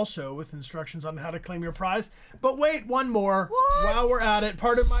whisper also with instructions on how to claim your prize. But wait, one more. What? While we're at it,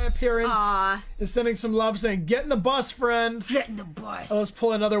 part of my appearance is sending some love saying, get in the bus, friend. Get in the bus. Let's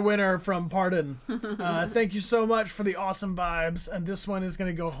pull another winner from Pardon. Thank you so much for the awesome vibes. And this one is going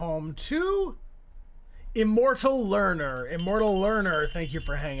to go home to Immortal Learner. Immortal Learner, thank you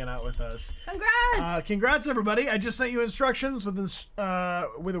for hanging out with us. Congrats! Congrats, everybody. I just sent you instructions with a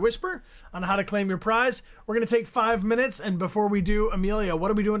whisper on how to claim your prize. We're going to take 5 minutes, and before we do, Amelia,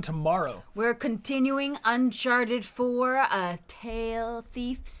 what are we doing tomorrow? We're continuing Uncharted 4, Tale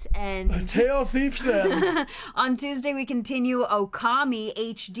Thief's End. Tale Thief's End. On Tuesday, we continue Okami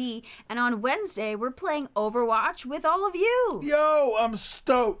HD, and on Wednesday, we're playing Overwatch with all of you. Yo, I'm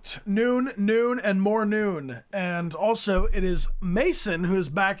stoked. Noon, and more noon. And also, it is Mason who is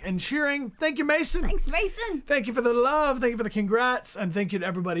back and cheering. Thank you, Mason. Thanks, Mason. Thank you for the love. Thank you for the congrats. And thank you to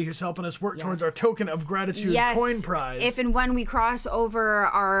everybody who's helping us work towards our token of gratitude coin prize. If and when we cross over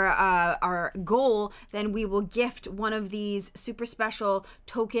our goal, then we will gift one of these super special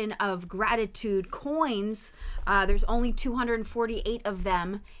token of gratitude coins. There's only 248 of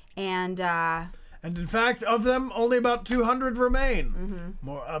them, and in fact, of them, only about 200 remain.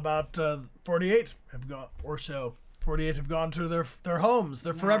 More about 48 have gone, or so. 48 have gone to their homes,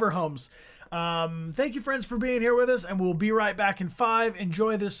 their forever homes. Thank you, friends, for being here with us, and we'll be right back in 5.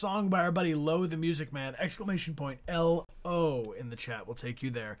 Enjoy this song by our buddy Lo the Music Man! !Lo in the chat will take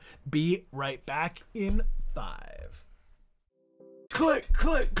you there. Be right back in 5. Click,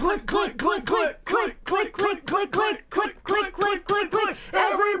 click, click, click, click, click, click, click, click, click, click, click, click, click, click, click.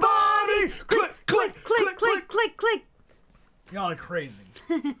 Everybody, click, click, click, click, click, click. Y'all are crazy.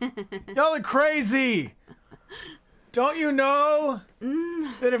 Y'all are crazy. Don't you know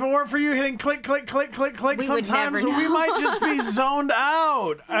that if it weren't for you hitting click, click, click, click, click, sometimes we might just be zoned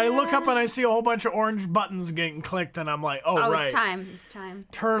out. Yeah. I look up and I see a whole bunch of orange buttons getting clicked, and I'm like, oh right. It's time. It's time.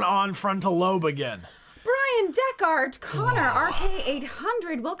 Turn on frontal lobe again. Bryan Dechart, Connor,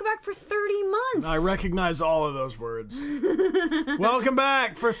 RK800, welcome back for 30 months. I recognize all of those words. Welcome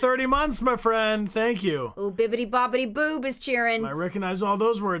back for 30 months, my friend. Thank you. Oh, Bibbidi Bobbidi Boob is cheering. I recognize all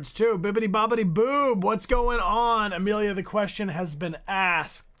those words, too. Bibbidi Bobbidi Boob. What's going on? Amelia, the question has been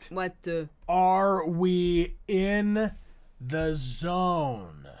asked. What the? Are we in the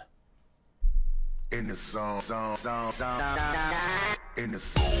zone? In the zone. In the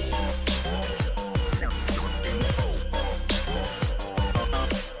zone.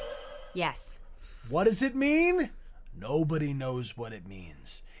 Yes. What does it mean? Nobody knows what it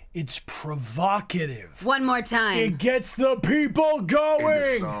means. It's provocative. One more time. It gets the people going.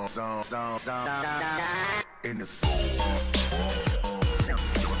 In the zone.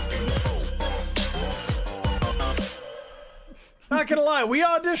 Not gonna lie, we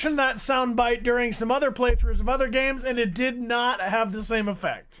auditioned that soundbite during some other playthroughs of other games, and it did not have the same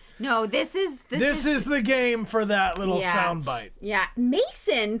effect. No, this is the game for that little soundbite. Yeah,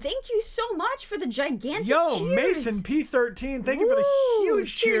 Mason, thank you so much for the gigantic cheers. Mason P13, thank you for the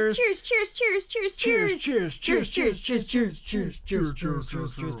huge cheers. Cheers.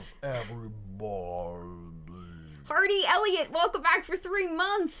 Everybody. Hardy Elliott, welcome back for 3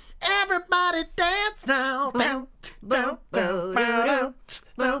 months. Everybody dance now.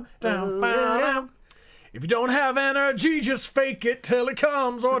 If you don't have energy, just fake it till it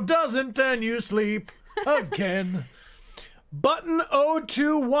comes or doesn't, and you sleep again. Button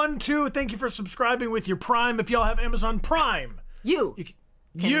 0212, thank you for subscribing with your Prime. If y'all have Amazon Prime, you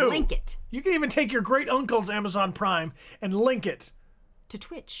can link it. You can even take your great uncle's Amazon Prime and link it to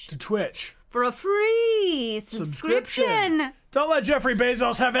Twitch. For a free subscription. Don't let Jeffrey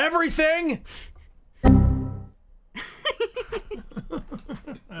Bezos have everything.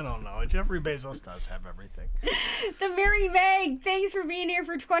 I don't know. Jeffrey Bezos does have everything. The Mary Meg, thanks for being here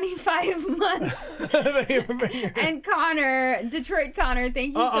for 25 months. Thank you for being here. And Connor, Detroit Connor,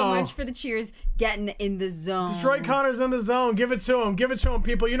 thank you so much for the cheers. Getting in the zone. Detroit Connor's in the zone. Give it to him. Give it to him,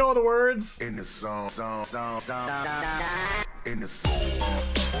 people. You know the words. In the zone. In the zone.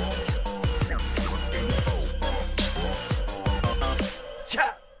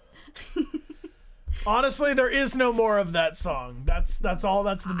 Honestly, there is no more of that song. That's all.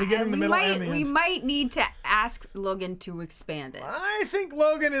 That's the beginning, the middle, and the end. We might need to ask Logan to expand it. I think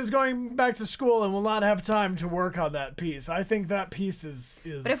Logan is going back to school and will not have time to work on that piece. I think that piece is...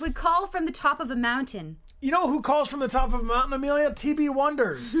 But if we call from the top of a mountain... You know who calls from the top of a mountain, Amelia? TB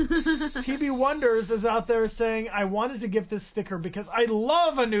Wonders. TB Wonders is out there saying, I wanted to gift this sticker because I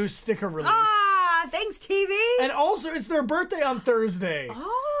love a new sticker release. Ah, thanks, TV. And also, it's their birthday on Thursday.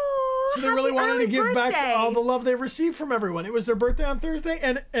 Oh. So they really wanted to give back to all the love they've received from everyone. It was their birthday on Thursday,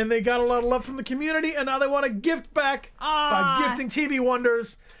 and they got a lot of love from the community, and now they want to gift back by gifting TB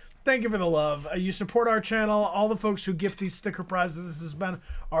Wonders. Thank you for the love. You support our channel. All the folks who gift these sticker prizes. This has been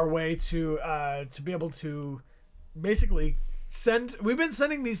our way to be able to basically send. We've been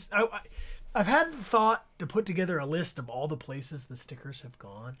sending these. I've had the thought to put together a list of all the places the stickers have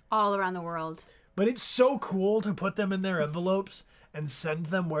gone. All around the world. But it's so cool to put them in their envelopes and send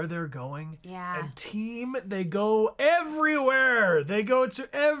them where they're going. Yeah. And team, they go everywhere. They go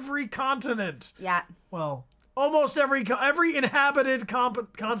to every continent. Yeah. Well, almost every inhabited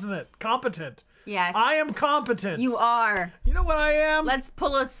continent. Competent. Yes. I am competent. You are. You know what I am? Let's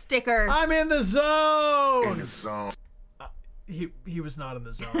pull a sticker. I'm in the zone. In the zone. He was not in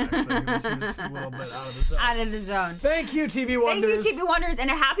the zone, actually. He was a little bit out of the zone. Out of the zone. Thank you, TV Wonders. Thank you, TV Wonders,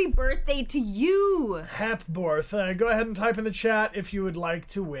 and a happy birthday to you. Happy birthday. Go ahead and type in the chat if you would like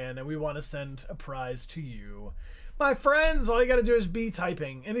to win, and we want to send a prize to you. My friends, all you got to do is be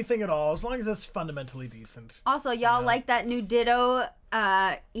typing. Anything at all, as long as it's fundamentally decent. Also, y'all like that new Ditto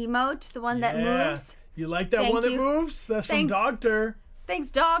emote, the one that moves? You like that one that moves? That's from Doctor.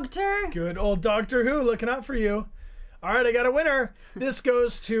 Thanks, Doctor. Good old Doctor Who looking out for you. All right, I got a winner. This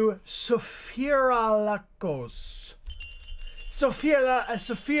goes to Sophia Lakos. Sophia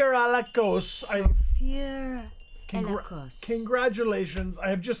Lakos. Congratulations. I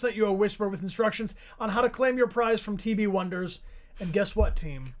have just sent you a whisper with instructions on how to claim your prize from TB Wonders. And guess what,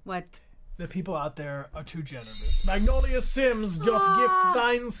 team? What? The people out there are too generous. Magnolia Sims doth gift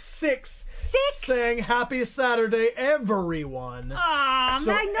thine six, saying happy Saturday, everyone. So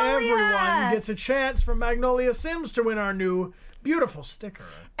Magnolia! Everyone gets a chance from Magnolia Sims to win our new beautiful sticker.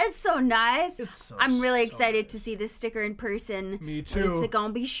 It's so nice. I'm really excited nice to see this sticker in person. Me too. It's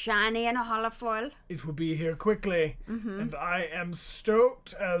gonna be shiny and holofoil. It will be here quickly. And I am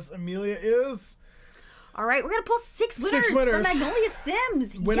stoked, as Amelia is. All right, we're going to pull six winners from Magnolia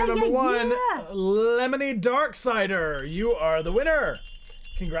Sims. Winner number one, Lemony Darksider. You are the winner.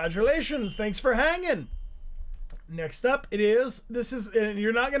 Congratulations. Thanks for hanging. Next up,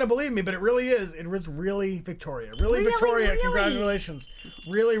 you're not going to believe me, but it really is. It was really Victoria. Really, Victoria. Really? Congratulations.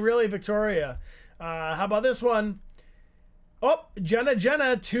 Really, Victoria. How about this one? Oh, Jenna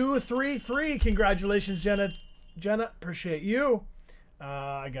 233. Congratulations, Jenna. Appreciate you.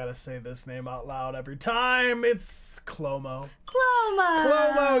 I gotta say this name out loud every time. It's Clomo.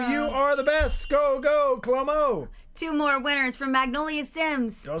 Clomo, you are the best. Go, Clomo. Two more winners from Magnolia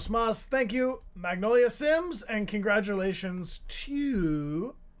Sims. Dos mas. Thank you, Magnolia Sims, and congratulations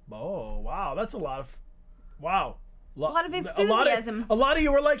to... Oh, wow, that's a lot of... Wow. A lot of enthusiasm. A lot of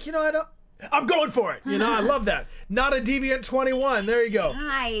you were like, I'm going for it. I love that. Not a Deviant 21. There you go.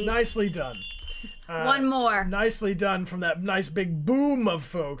 Nice. Nicely done. One more. Nicely done from that nice big boom of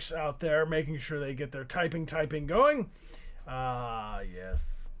folks out there, making sure they get their typing going.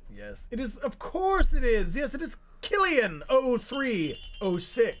 Yes. It is, of course it is. Yes, it is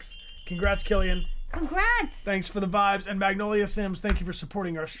Killian0306. Congrats, Killian. Congrats. Thanks for the vibes. And Magnolia Sims, thank you for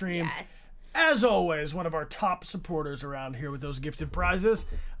supporting our stream. Yes. As always, one of our top supporters around here with those gifted prizes.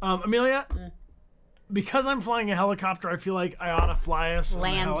 Amelia, because I'm flying a helicopter, I feel like I ought to fly us on a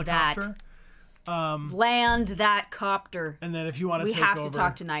helicopter. Land that copter. And then if you want to take over... We have to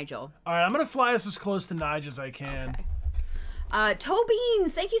talk to Nigel. All right, I'm going to fly us as close to Nige as I can. Okay. Toe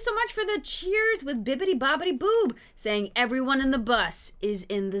Beans, thank you so much for the cheers with Bibbidi Bobbidi Boob, saying everyone in the bus is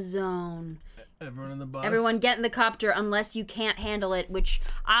in the zone. Everyone in the bus? Everyone get in the copter unless you can't handle it, which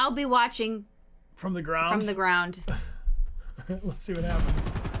I'll be watching... From the ground? From the ground. Let's see what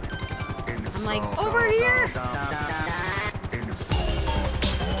happens. I'm like, over here!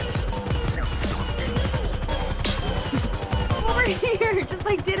 Over here, just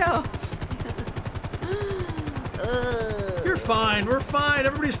like Ditto. You're fine. We're fine.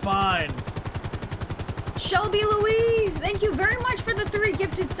 Everybody's fine. Shelby Louise, thank you very much for the 3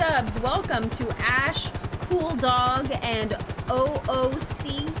 gifted subs. Welcome to Ash, Cool Dog, and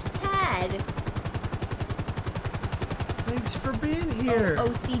OOC Tad. Thanks for being here.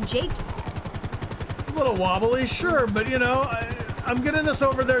 OOC Jake. A little wobbly, sure, but you know, I'm getting us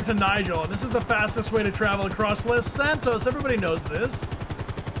over there to Nigel, and this is the fastest way to travel across Los Santos. Everybody knows this.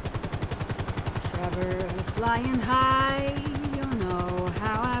 Trevor, flying high, you know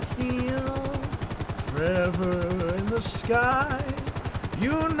how I feel. Trevor in the sky,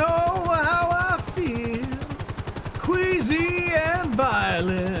 you know how I feel. Queasy and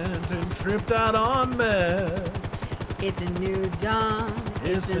violent and tripped out on meth. It's a new dawn,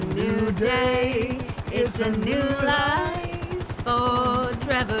 it's a new day, it's a new life for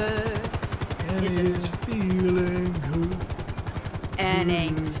Trevor. And he's feeling good. And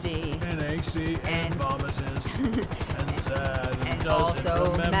angsty. And angsty and vomitous. And sad and doesn't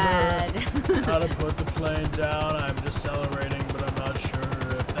also remember mad. how to put the plane down. I'm decelerating, but I'm not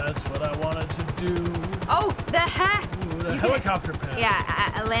sure if that's what I wanted to do. Oh, the hat! The helicopter pad. Yeah,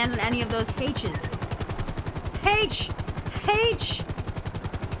 I land on any of those H's. H! H!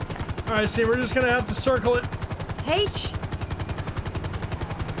 Alright, see, we're just gonna have to circle it. H!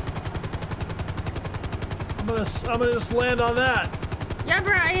 I'm gonna just land on that. Yeah,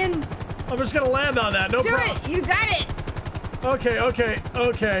 Brian! I'm just gonna land on that, no problem. Do it! You got it!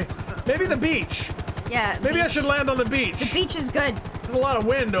 Okay. Maybe the beach. Yeah, Maybe I beach. should land on the beach. The beach is good. There's a lot of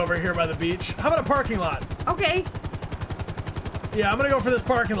wind over here by the beach. How about a parking lot? Okay. Yeah, I'm gonna go for this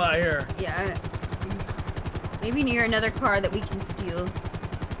parking lot here. Yeah. Maybe near another car that we can steal.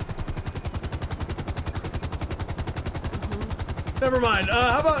 Never mind.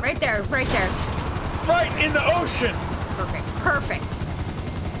 How about... Right there, right there. Right in the ocean! Perfect.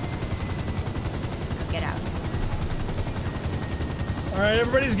 Get out. Alright,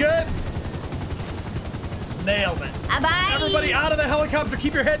 everybody's good? Nailed it. Bye-bye! Everybody out of the helicopter.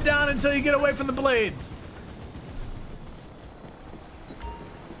 Keep your head down until you get away from the blades.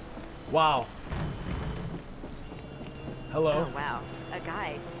 Wow. Hello. Oh, wow. A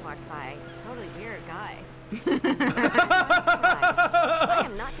guy just walked by. Totally weird guy. I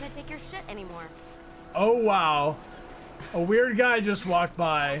am not going to take your shit anymore. Oh, wow. A weird guy just walked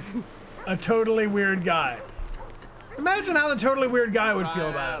by. A totally weird guy. Imagine how the totally weird guy would feel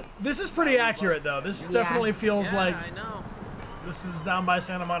about it. This is pretty accurate, though. This definitely feels like... I know. This is down by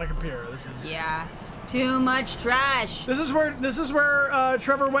Santa Monica Pier. This is... Yeah. Too much trash. This is where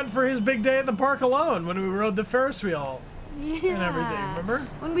Trevor went for his big day at the park alone when we rode the Ferris wheel and everything. Remember?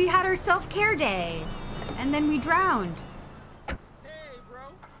 When we had our self-care day, and then we drowned.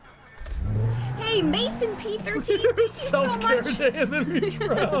 Hey, Mason P13, thank you so Self-care much. day and then we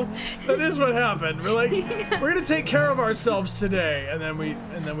drowned. That is what happened. We're like, we're gonna take care of ourselves today, and then we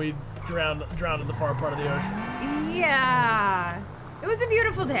drowned in the far part of the ocean. Yeah, it was a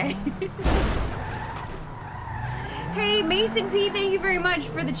beautiful day. Hey, Mason P, thank you very much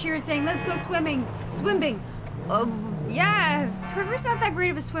for the cheers saying, let's go swimming. Yeah, Trevor's not that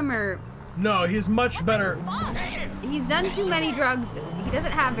great of a swimmer. No, he's much better. He's done too many drugs. He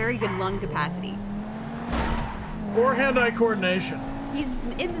doesn't have very good lung capacity. Or hand-eye coordination. He's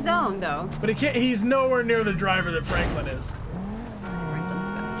in the zone, though. But he's nowhere near the driver that Franklin is. Franklin's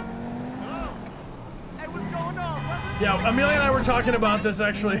the best. Hey, what's going on, brother? Yeah, Amelia and I were talking about this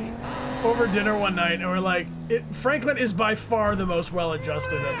actually over dinner one night, and we're like, Franklin is by far the most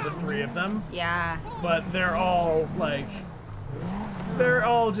well-adjusted of the 3 of them. Yeah. But they're all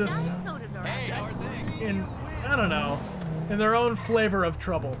just in, I don't know, in their own flavor of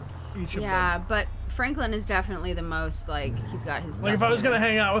trouble, each of them. Yeah, but Franklin is definitely the most, like, he's got his stuff. Like, if I was together. gonna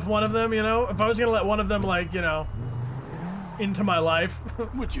hang out with one of them, you know, if I was gonna let one of them, like, you know, into my life.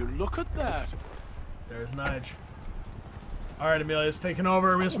 Would you look at that? There's Nige. All right, Amelia's taking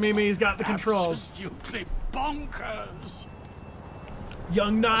over. Miss Mimi's got the controls. Absolutely bonkers.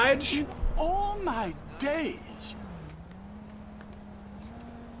 Young Nige. All my days.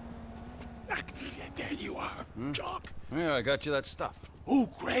 There you are, Jock. Yeah, I got you that stuff. Oh,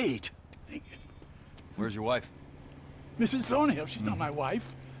 great. Where's your wife? Mrs. Thornhill, she's not my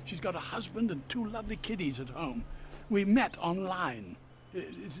wife. She's got a husband and 2 lovely kiddies at home. We met online.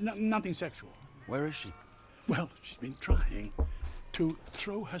 It's nothing sexual. Where is she? Well, she's been trying to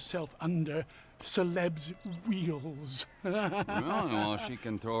throw herself under celebs' wheels. Well, she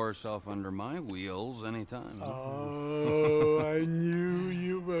can throw herself under my wheels anytime. Oh, I knew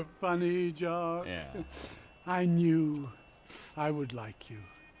you were funny, Jock. Yeah. I knew I would like you.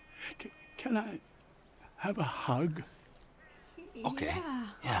 Can I have a hug? Okay. Yeah.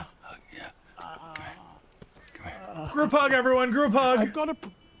 Yeah. Hug, yeah. Come here. Group hug, everyone. Group hug. I've got a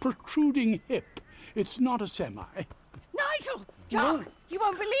protruding hip. It's not a semi. Nigel! John! You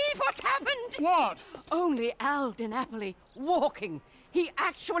won't believe what's happened! What? Only Al Napoli walking. He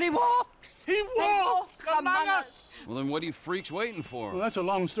actually walks! He walks among us! Well, then what are you freaks waiting for? Well, that's a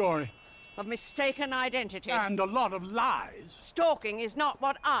long story. Of mistaken identity. And a lot of lies. Stalking is not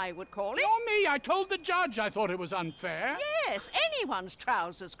what I would call it. Nor me. I told the judge I thought it was unfair. Yes, anyone's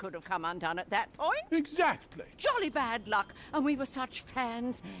trousers could have come undone at that point. Exactly. Jolly bad luck, and we were such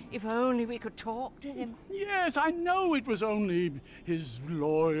fans. If only we could talk to him. Yes, I know it was only his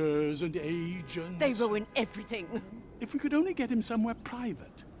lawyers and agents. They ruin everything. If we could only get him somewhere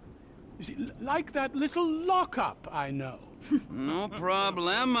private. You see, like that little lockup I know. No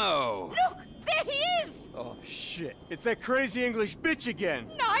problemo. Look, there he is! Oh, shit. It's that crazy English bitch again.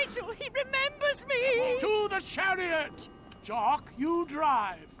 Nigel, he remembers me! To the chariot! Jock, you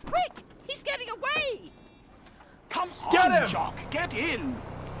drive. Quick, he's getting away! Come on, Get him! Jock, get in!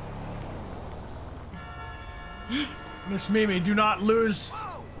 Miss Mimi, do not lose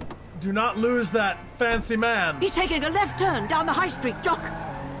that fancy man. He's taking a left turn down the high street, Jock.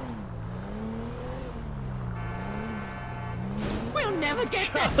 We'll never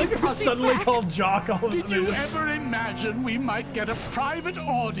get that Look at her deposit suddenly back. called Jock all of a Did sudden. you ever imagine we might get a private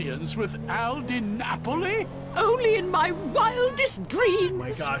audience with Al Napoli? Only in my wildest dreams. Oh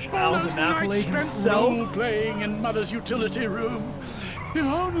my gosh, All Al those Napoli nights spent himself. role-playing in Mother's utility room. If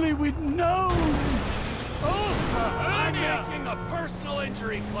only we'd known. Oh, I'm making a personal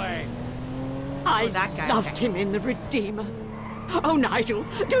injury claim. I that guy, loved okay. him in The Redeemer. Oh, Nigel,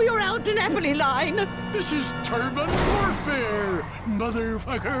 do your Al Napoli line. This is turban warfare,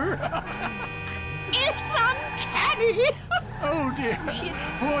 motherfucker. It's uncanny. Oh dear.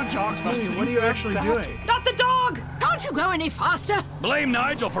 Poor Jock must What are you actually doing? Not the dog. Can't you go any faster? Blame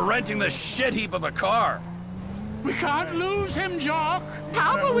Nigel for renting this shit heap of a car. We can't lose him, Jock.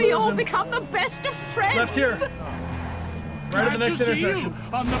 How will we all become the best of friends? Left here. Right at the Glad next to see intersection.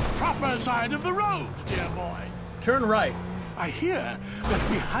 you on the proper side of the road, dear boy. Turn right. I hear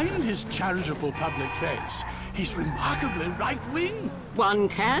that behind his charitable public face, he's remarkably right-wing. One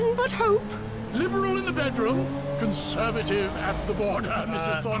can but hope. Liberal in the bedroom, conservative at the border,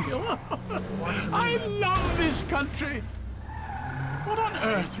 Mrs. Thornhill. I love this country. What on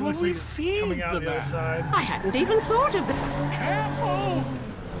earth will we feed Coming out the the other man? side. I hadn't even thought of that. Careful!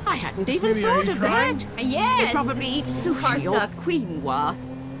 I hadn't even Maybe, are thought you of trying? that. Yes. He probably eats This car sushi or sucks. quinoa.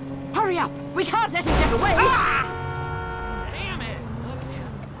 Hurry up! We can't let him get away. Damn it!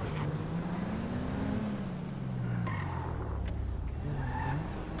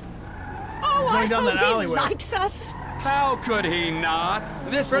 Oh, I going down hope that he alleyway. likes us. How could he not?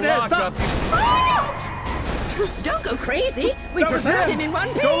 This Right ahead, lockup. Don't go crazy. We That was preserve him. him in one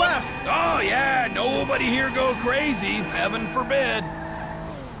piece. Go left. Oh yeah, nobody here go crazy. Heaven forbid.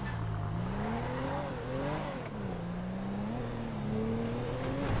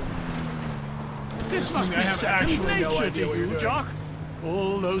 This must I be have second actually no nature idea to what you're you, doing. Jock.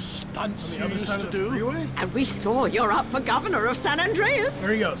 All those stunts you Other used side to of the do. freeway? And we saw you're up for governor of San Andreas.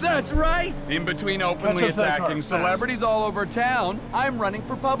 There he goes. That's right. In between openly Watch out for that car, attacking fast. celebrities all over town, I'm running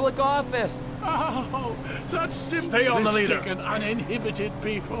for public office. Oh, such Stay on the leader. simplistic and uninhibited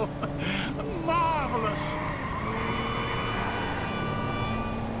people. Marvelous.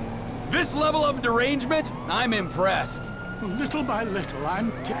 This level of derangement, I'm impressed. Little by little,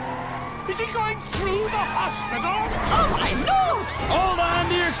 Is he going through the hospital? Oh, my Lord! Hold on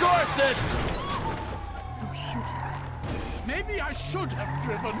to your corsets! Oh, shoot. Maybe I should have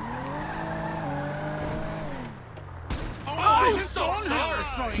driven. Oh, I'm Mrs. so Thornhill sorry. was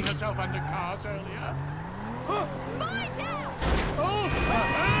throwing herself under cars earlier. Oh,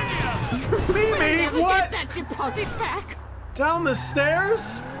 Mimi, Never what? get that deposit back. Down the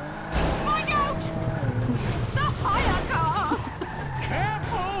stairs? Find out! The hire car!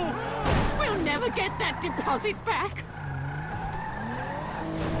 careful! We'll never get that deposit back.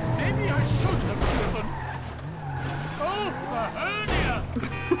 Maybe I should have driven. Oh, the hernia!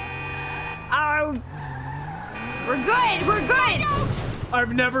 Oh. We're good. We're good.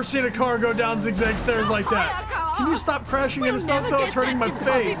 I've never seen a car go down zigzag stairs like that. Can you stop crashing into stuff though? It's hurting my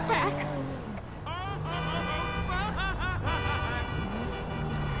face. Back.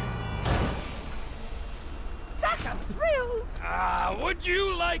 Such a thrill. Would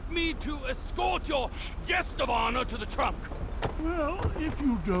you like me to escort your guest of honor to the trunk? Well, if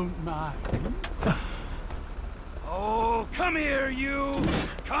you don't mind. Oh, come here, you!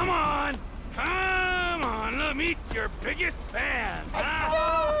 Come on! Come on, let me meet your biggest fan!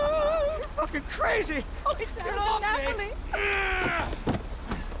 Huh? You're fucking crazy! Oh, it's Al Napoli.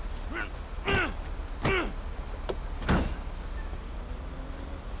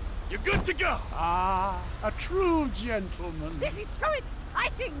 good to go. Ah, a true gentleman. This is so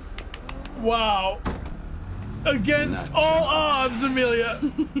exciting. Wow. Against all odds, Amelia.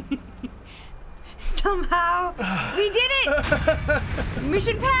 Somehow, we did it!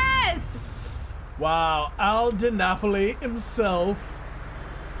 Mission passed! Wow, Al Di Napoli himself.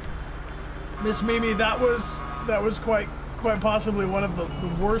 Miss Mimi, that was quite possibly one of the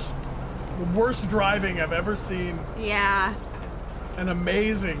worst driving I've ever seen. Yeah. And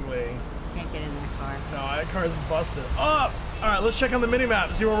amazingly. Can't get in that car. No, that car's busted up. All right, let's check on the mini-map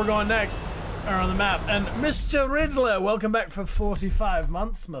and see where we're going next. Or on the map. And Mr. Riddler, welcome back for 45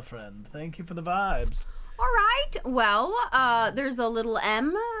 months, my friend. Thank you for the vibes. All right. Well, there's a little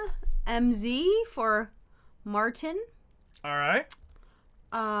MZ for Martin. All right.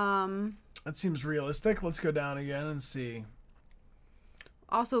 That seems realistic. Let's go down again and see.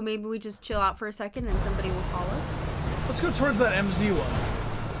 Also, maybe we just chill out for a second and somebody will call us. Let's go towards that MZ one.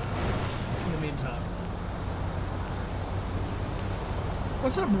 In the meantime.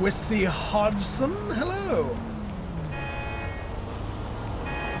 What's up, Wisty Hodgson? Hello.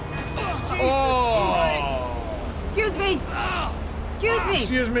 Oh! Excuse me. Excuse me.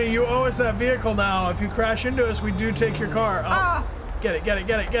 Excuse me. You owe us that vehicle now. If you crash into us, we do take your car. Oh. Get it.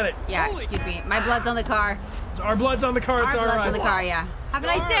 Yeah. Excuse me. My blood's on the car. Our blood's on the car. It's our blood's right. on the car. Yeah. Have a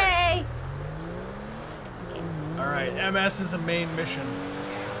nice day. Okay. All right. MS is a main mission.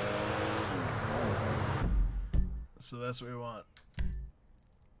 So that's what we want.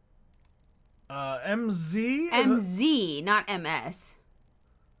 MZ? MZ, not MS.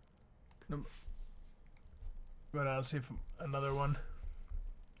 But I'll see if another one.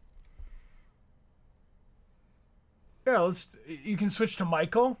 Yeah, you can switch to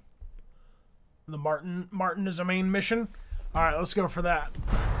Michael. The Martin is a main mission. All right, let's go for that.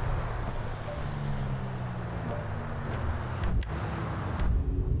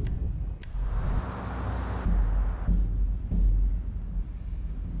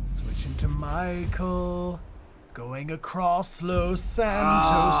 Switching to Michael. Going across Los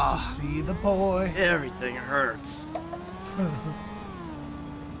Santos to see the boy. Everything hurts.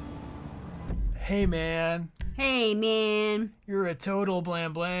 Hey, man. Hey, man. You're a total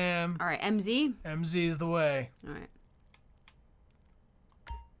blam blam. All right, MZ? MZ is the way. All right.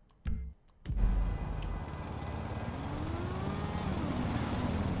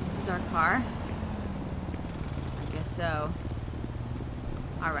 This is our car. I guess so.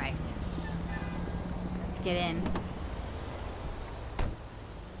 All right. Let's get in.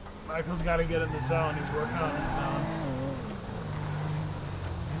 Michael's got to get in the zone. He's working on his zone.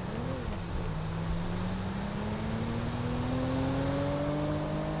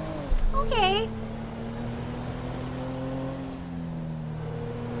 Okay.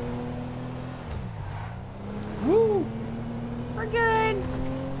 Woo! We're good.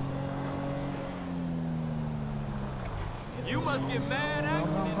 You must get mad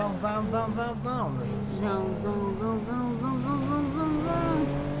at Zone. Zone.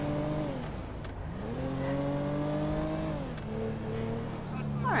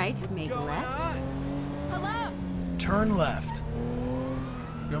 All right, make left. Hello. Turn left.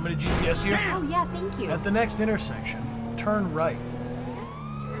 You want me to GPS here? Oh yeah, thank you. At the next intersection, turn right.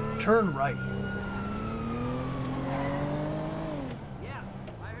 Turn right.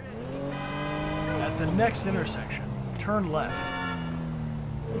 At the next intersection, turn left.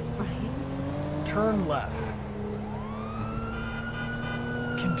 Yes, Brian. Turn left.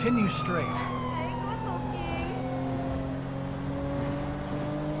 Continue straight.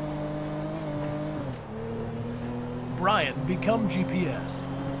 Brian, become GPS.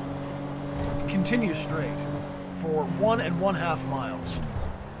 Continue straight for 1 1/2 miles.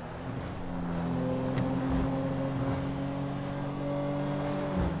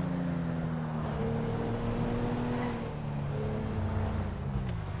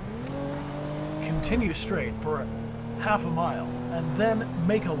 Continue straight for 1/2 mile and then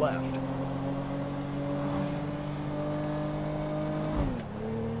make a left.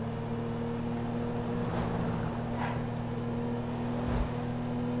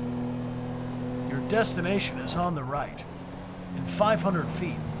 Your destination is on the right. In 500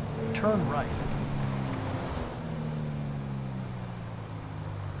 feet, turn right.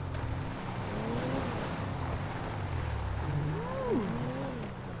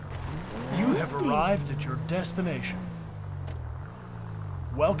 You have arrived at your destination.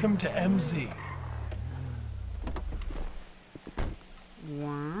 Welcome to MZ.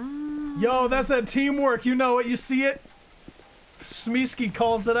 Wow. Yo, that's that teamwork. You know it. You see it. Smeesky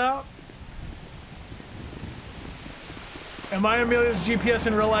calls it out. Am I Amelia's GPS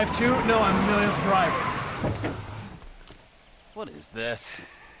in real life too? No, I'm Amelia's driver. What is this?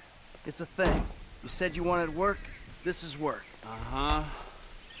 It's a thing. You said you wanted work. This is work. Uh-huh.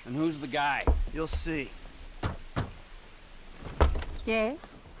 And who's the guy? You'll see.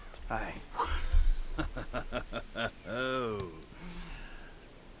 Yes? Hi. Oh.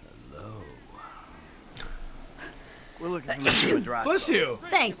 Hello. We're looking for Mr. Madrazo. Bless you.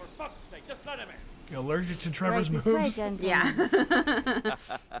 Thanks. You allergic to Trevor's Right this way, moves? gentlemen. Yeah.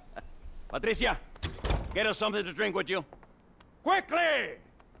 Patricia, get us something to drink with you. Quickly!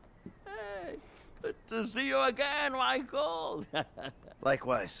 Hey, good to see you again, Michael.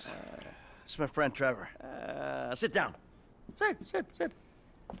 Likewise. It's my friend Trevor. Sit down. Sit.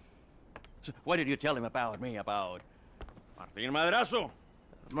 So, what did you tell him about me, about Martin Madrazo?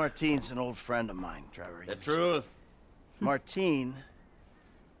 Martine's an old friend of mine, Trevor. The truth. Martine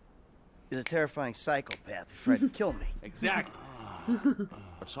is a terrifying psychopath who tried to kill me. Exactly.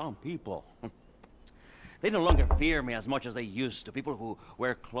 But some people, they no longer fear me as much as they used to. People who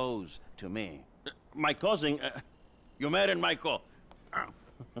wear clothes to me. My cousin, you met him, Michael.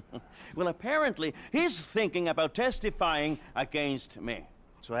 Well, apparently, he's thinking about testifying against me.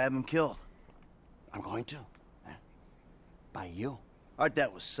 So I have him killed. I'm going to. By you. Our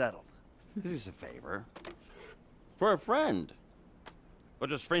debt was settled. This is a favor. For a friend. But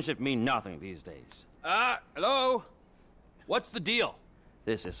does friendship mean nothing these days? Hello? What's the deal?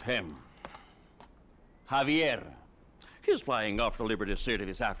 This is him. Javier. He's flying off to Liberty City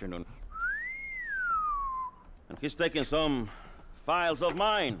this afternoon. And he's taking some files of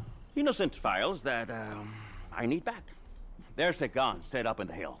mine. Innocent files that, I need back. There's a gun set up in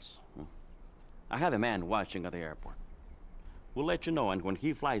the hills. I have a man watching at the airport. We'll let you know, and when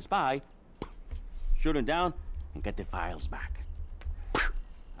he flies by, shoot him down and get the files back.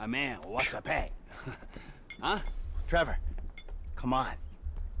 Man, what's the pay? Huh? Trevor, come on.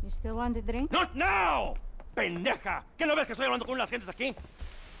 You still want the drink? Not now! Pendeja! ¿Qué no ves que estoy hablando con las gentes aquí?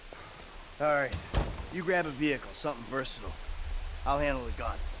 All right. You grab a vehicle, something versatile. I'll handle the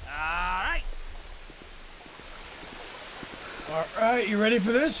gun. All right. All right, you ready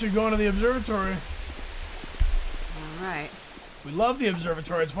for this? You're going to the observatory. All right. We love the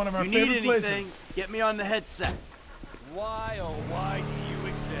observatory. It's one of our You favorite need anything, places. get me on the headset. Why, oh, why do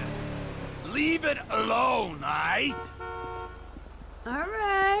you exist? Leave it alone, right? All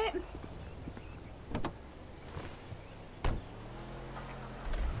right.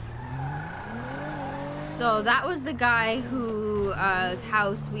 So that was the guy whose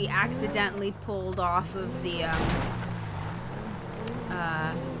house we accidentally pulled off of the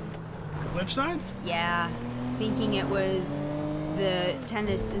cliffside? Yeah, thinking it was the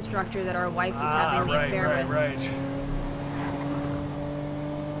tennis instructor that our wife was having the affair with. Right.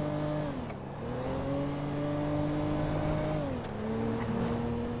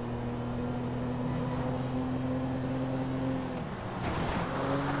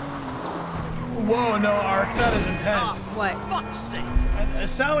 Whoa, no, Ark, that is intense. What? Fuck's sake.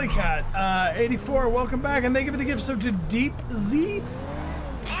 Sally Cat, 84, welcome back, and thank you for the gift sub to Deep Z.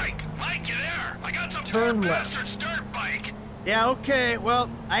 Mike, you there? I got some Turn poor left. bastard's dirt bike. Yeah, okay, well,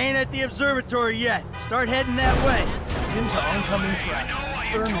 I ain't at the observatory yet. Start heading that way. Into oncoming traffic.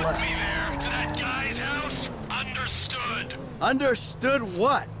 Turn left. Me there to that guy's house. Understood. Understood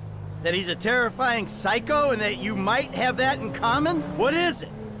what? That he's a terrifying psycho and that you might have that in common? What is it?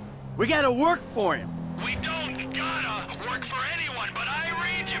 We gotta work for him. We don't gotta work for anyone, but I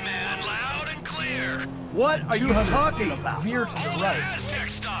read you, man, loud and clear. What are you 200 talking feet. about? Veer to the All right. that Aztec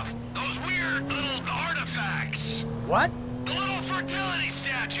stuff. Those weird little artifacts. What? The little fertility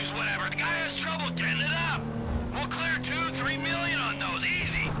statues, whatever. The guy has trouble getting it up. We'll clear 2-3 million on those,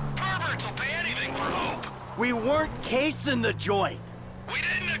 easy. Perverts will pay anything for hope. We weren't casing the joint. We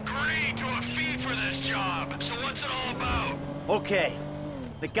didn't agree to a fee for this job, so what's it all about? Okay,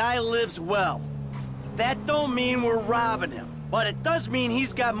 the guy lives well. That don't mean we're robbing him, but it does mean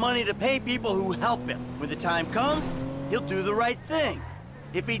he's got money to pay people who help him. When the time comes, he'll do the right thing.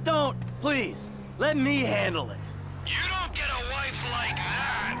 If he don't, please, let me handle it. You don't get a wife like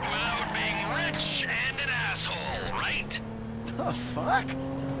that without being rich and an asshole, right? The fuck?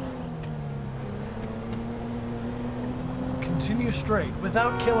 Continue straight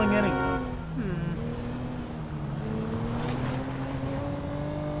without killing anyone.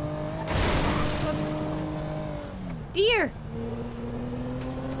 Deer.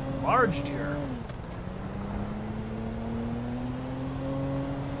 Large deer.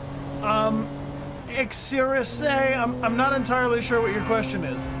 Exirase, I'm not entirely sure what your question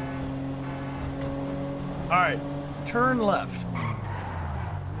is. All right, turn left.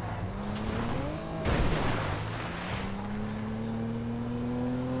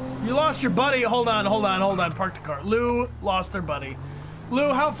 You lost your buddy. Hold on. Park the car. Lou lost their buddy.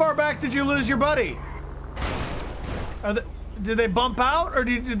 Lou, how far back did you lose your buddy? Did they bump out, or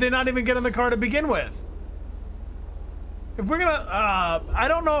did they not even get in the car to begin with? If we're gonna, I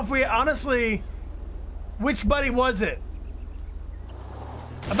don't know if we, honestly, which buddy was it?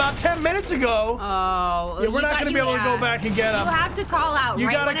 About 10 minutes ago. Oh. Yeah, we're not gonna be able to go back and get them. You have to call out You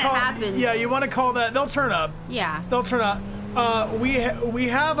right gotta when call, it happens. Yeah, you want to call that. They'll turn up. Yeah. They'll turn up. We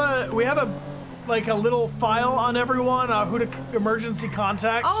have a like a little file on everyone who to emergency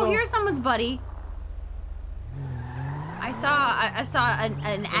contact. Oh, so here's someone's buddy. I saw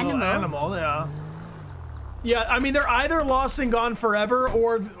an animal. Animal, yeah. Yeah, I mean they're either lost and gone forever,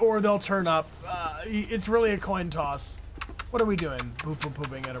 or they'll turn up. It's really a coin toss. What are we doing?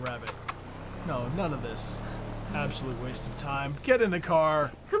 Pooping at a rabbit. No, none of this. Absolute waste of time. Get in the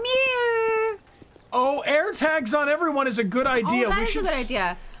car. Come here. Oh, air tags on everyone is a good idea. Oh, that is a good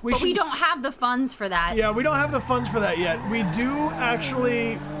idea. But we don't have the funds for that. Yeah, we don't have the funds for that yet. We do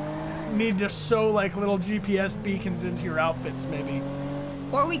actually need to sew like little GPS beacons into your outfits, maybe.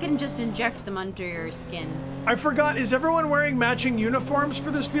 Or we can just inject them under your skin. I forgot, is everyone wearing matching uniforms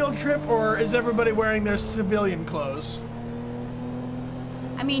for this field trip, or is everybody wearing their civilian clothes?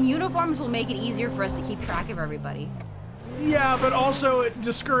 I mean, uniforms will make it easier for us to keep track of everybody. Yeah, but also it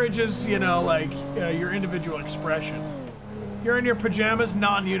discourages, you know, like, your individual expression. You're in your pajamas,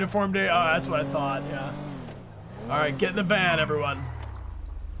 non-uniform day? Oh, that's what I thought, yeah. Alright, get in the van, everyone.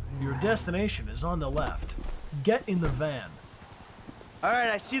 Your destination is on the left. Get in the van. Alright,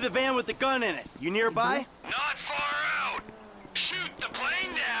 I see the van with the gun in it. You nearby? Not far out. Shoot the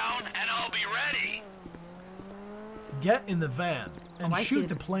plane down, and I'll be ready. Get in the van and I shoot see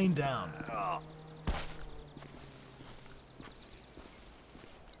the plane down.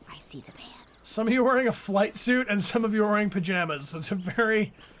 I see the van. Some of you are wearing a flight suit and some of you are wearing pajamas, so it's a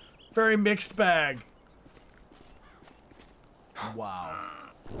very, very mixed bag. Wow.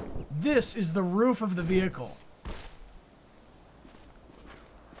 This is the roof of the vehicle.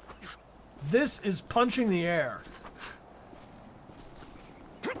 This is punching the air.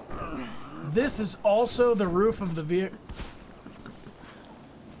 This is also the roof of the vehicle.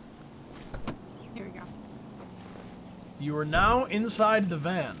 Here we go. You are now inside the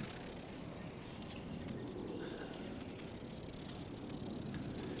van.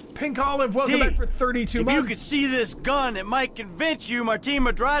 Pink Olive, welcome back for 32 months. If you could see this gun, it might convince you Martin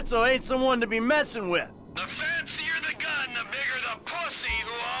Madrazo ain't someone to be messing with. The fancier the gun, the bigger the pussy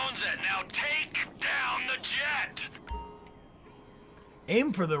who owns it. Now take down the jet.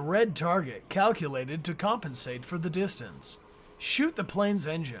 Aim for the red target, calculated to compensate for the distance. Shoot the plane's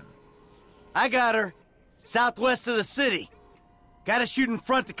engine. I got her. Southwest of the city. Gotta shoot in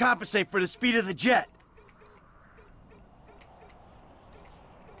front to compensate for the speed of the jet.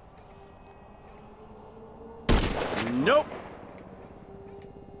 Nope.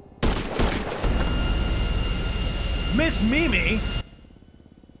 Miss Mimi.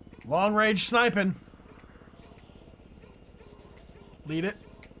 Long range sniping. Lead it.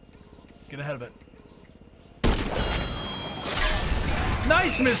 Get ahead of it.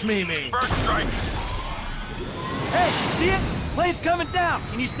 Nice, Miss Mimi. First strike. Hey, you see it? Plane's coming down.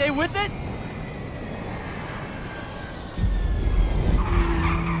 Can you stay with it?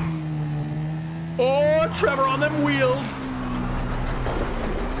 Oh, Trevor on them wheels.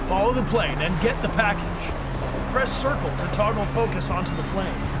 Follow the plane and get the package. Press circle to toggle focus onto the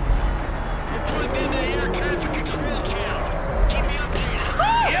plane. You're plugged into the air traffic control channel. Keep me updated.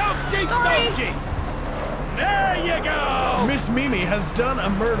 Okey-dokey. There you go. Miss Mimi has done a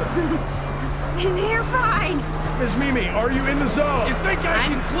murder. They're fine. Miss Mimi, are you in the zone? You think I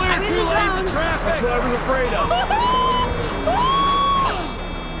can clear I'm in 2 the lanes zone. of traffic? That's what I was afraid of.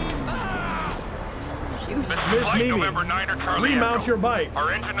 Miss Mimi, November 9 Charlie remount Echo. your bike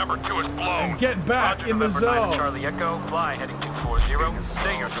Our engine number 2 is blown. and get back Roger, in the November 9 zone. Charlie Echo, fly heading 240.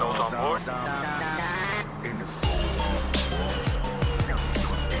 Stay yourselves on board.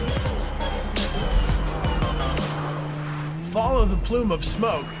 Follow the plume of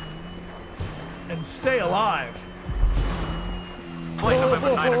smoke and stay alive. Plane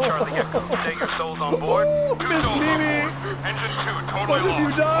November 9 Charlie Echo, stay your souls on board. Two Miss souls on Mimi, board. Engine 2 totally what have you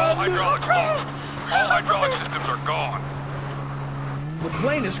lost. done? All hydraulics lost. All hydraulic systems are gone. The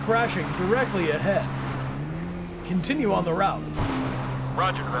plane is crashing directly ahead. Continue on the route.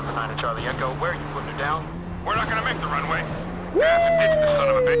 Roger, November 9 Charlie Echo, where are you putting her down? We're not gonna make the runway. We're gonna have to ditch the son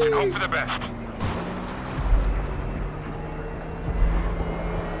of a bitch and hope for the best.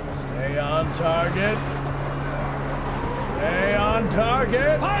 Stay on target. Stay on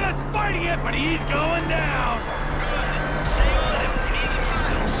target. Pilot's fighting it, but he's going down. Good. Stay on him. We need the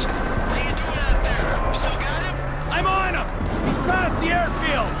files. How you doing out there? Still got him? I'm on him. He's past the air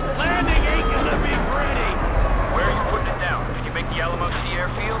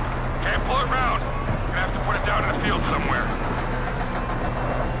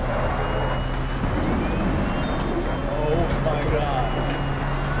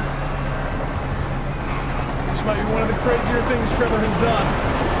crazier things Trevor has done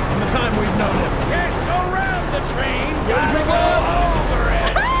in the time we've known him. Can't go round the train, gotta for go over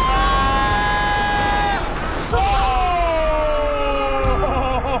it.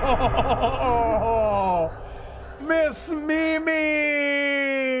 Oh, Miss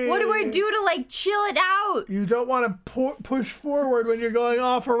Mimi! What do I do to, like, chill it out? You don't want to push forward when you're going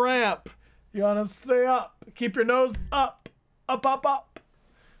off a ramp. You want to stay up. Keep your nose up. Up, up, up.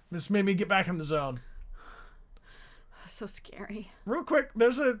 Miss Mimi, get back in the zone. So scary. Real quick,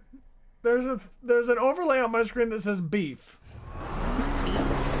 there's an overlay on my screen that says beef.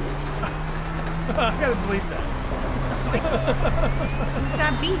 I gotta delete that. Who's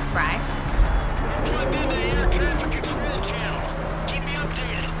got beef, Bri? Plugged into the air traffic control channel. Keep me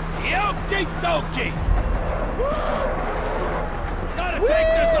updated. Okie dokie. Gotta take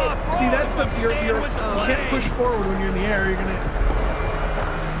this off. See, that's the you can't push forward when you're in the air. You're gonna.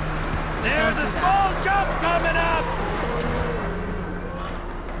 There's a small jump coming up.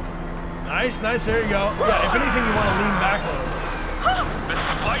 Nice. There you go. Yeah. If anything, you want to lean back a little. This is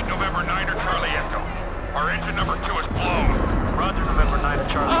Flight November 9 or Charlie Echo. Our engine number 2 is blown. Roger, November 9 or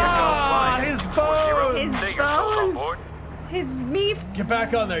Charlie Echo. His bones. His bones. His beef. Get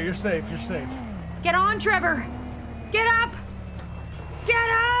back on there. You're safe. Get on, Trevor. Get up. Get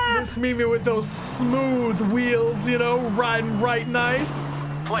up. Miss Mimi with those smooth wheels, you know, riding right nice.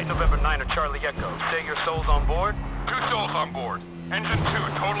 Flight November 9 or Charlie Echo. Say your souls on board? 2 souls on board. Engine 2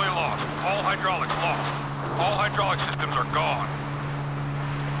 totally lost. All hydraulics lost. All hydraulic systems are gone.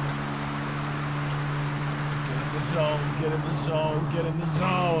 Get in the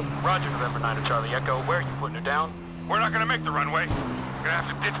zone. Roger, November 9 or Charlie Echo. Where are you putting her down? We're not gonna make the runway. We're gonna have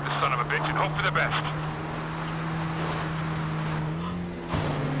to ditch this son of a bitch and hope for the best.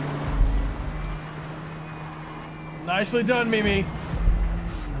 Nicely done, Mimi.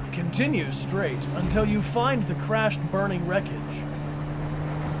 Continue straight until you find the crashed burning wreckage.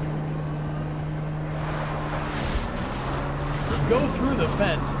 Go through the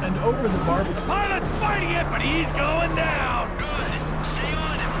fence and over the barbecue. The pilot's fighting it, but he's going down. Good. Stay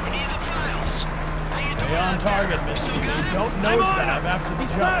on him. We need the files. Stay on target, Mr. Mimi. Don't nosedive after the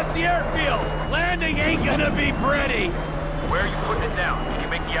He's jump. past the airfield. Landing ain't gonna be pretty. Where are you putting it down? Can you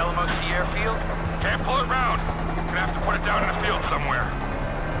make the Alamo Sea airfield? Can't pull it round. Gonna have to put it down in a field somewhere.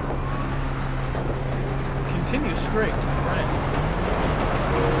 Continue straight to the right.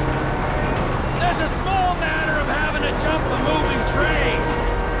 There's a small matter of having to jump a moving train.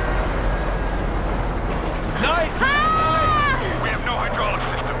 Nice! We have no hydraulic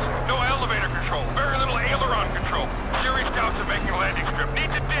systems, no elevator control, very little aileron control. Serious doubts of making a landing strip.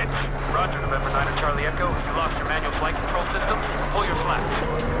 Need to ditch. Roger, November 9 or Charlie Echo. If you lost your manual flight control systems, pull your flaps.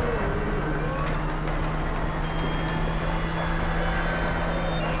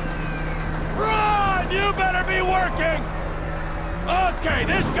 Run! You better be working! Okay,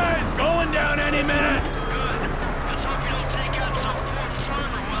 this guy's going down any minute. Good. Let's hope you don't take out some poor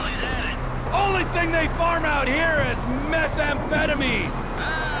farmer while he's at it. Only thing they farm out here is methamphetamine.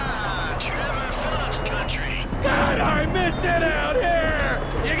 Ah, Trevor Phillips country. God, I miss it out here.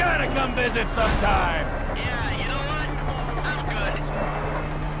 You gotta come visit sometime. Yeah, you know what? I'm good.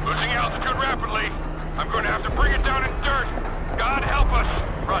 Losing altitude rapidly. I'm going to have to bring it down in dirt. God help us.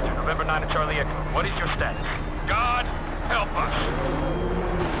 Roger, November 9 to Charlie Echo. What is your status? God help us.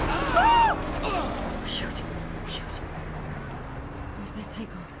 Shoot. Where's my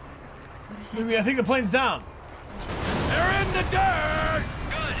cycle? Mimi, I think the plane's down. They're in the dirt.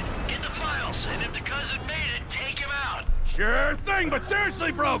 Good. Get the files, and if the cousin made it, take him out. Sure thing, but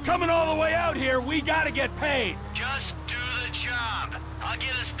seriously, bro, coming all the way out here, we gotta get paid. Just do the job. I'll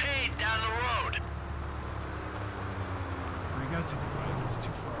get us paid down the road. We gotta take the ride. It's too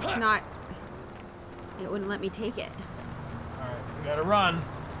far. It's not. It wouldn't let me take it. Alright, we gotta run.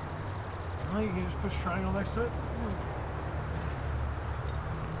 Well, you can just push triangle next to it.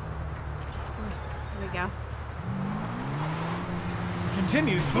 There we go.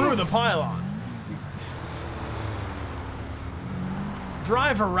 Continue through the pylon.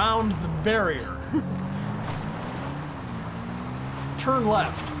 Drive around the barrier. Turn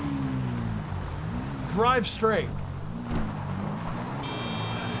left. Drive straight.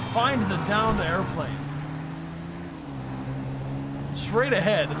 Find the downed airplane. Straight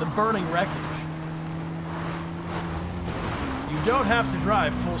ahead in the burning wreckage. You don't have to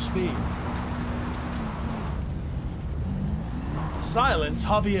drive full speed. Silence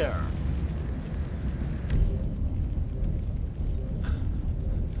Javier.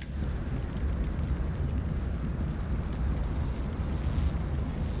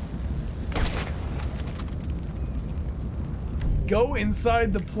 Go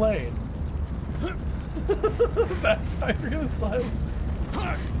inside the plane. That's how you're gonna silence.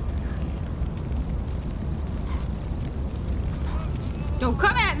 Don't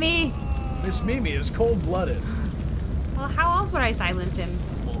come at me! Miss Mimi is cold-blooded. Well, how else would I silence him?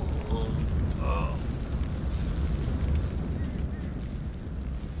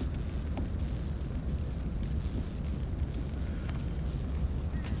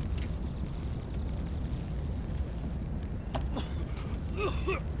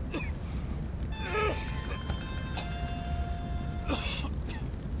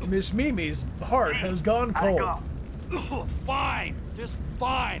 Miss Mimi's heart has gone cold. Fine, just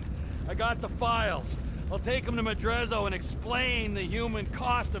fine. I got the files. I'll take them to Madrezzo and explain the human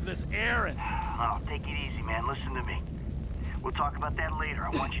cost of this errand. Oh, take it easy, man. Listen to me. We'll talk about that later. I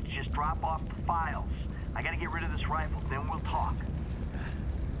want you to just drop off the files. I gotta get rid of this rifle, then we'll talk.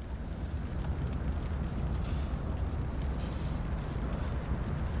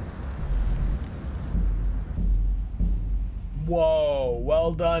 Whoa,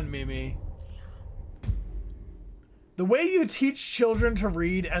 well done, Mimi. The way you teach children to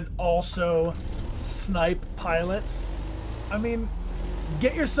read and also snipe pilots, I mean,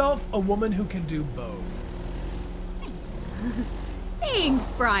 get yourself a woman who can do both.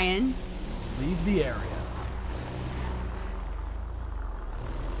 Thanks, Bryan. Leave the area.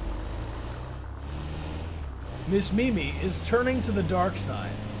 Miss Mimi is turning to the dark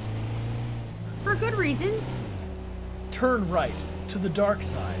side. For good reasons. Turn right to the dark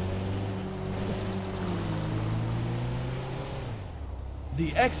side.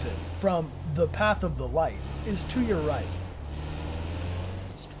 The exit from the path of the light is to your right.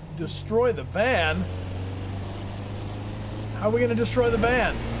 Destroy the van? How are we going to destroy the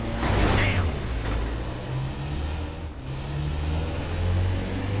van? Damn.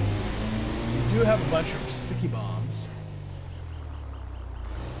 You do have a bunch of sticky bombs.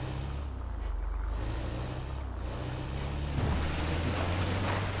 Sticky bomb.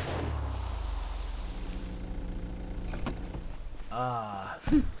 Ah,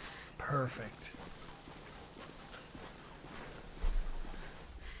 perfect.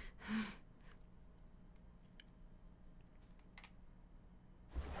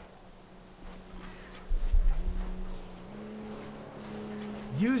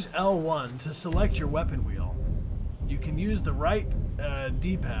 Use L1 to select your weapon wheel. You can use the right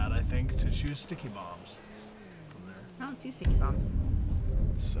D-pad, I think, to choose sticky bombs. From there. I don't see sticky bombs.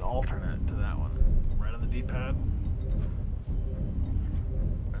 It's an alternate to that one. Right on the D-pad.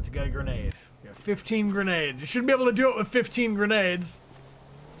 Right, you got a grenade. You got 15 grenades. You should be able to do it with 15 grenades.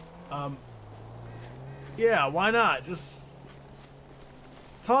 Yeah, why not? Just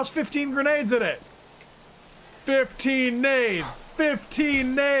toss 15 grenades at it. 15 nades!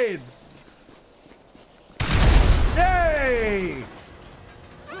 15 nades! Yay!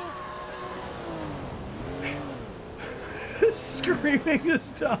 Screaming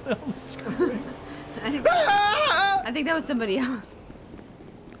is Donnell screaming. I think that was somebody else.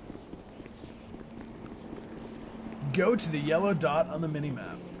 Go to the yellow dot on the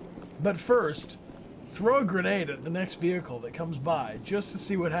minimap. But first, throw a grenade at the next vehicle that comes by just to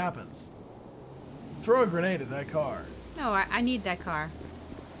see what happens. Throw a grenade at that car. No, I need that car.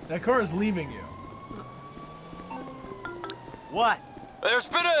 That car is leaving you. What? There's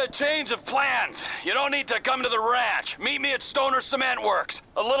been a change of plans. You don't need to come to the ranch. Meet me at Stoner Cement Works,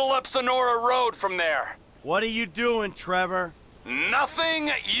 a little up Sonora Road from there. What are you doing, Trevor? Nothing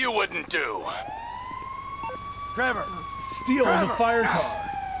you wouldn't do. Trevor! Steal Trevor! the fire car.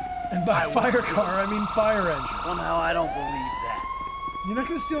 And by fire car, I mean fire engine. Somehow I don't believe that. You're not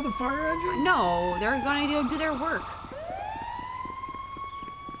going to steal the fire engine? No, they're going to do their work.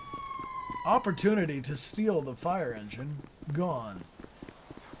 Opportunity to steal the fire engine gone.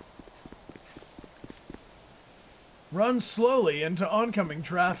 Run slowly into oncoming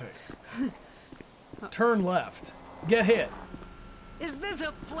traffic. Turn left. Get hit. Is this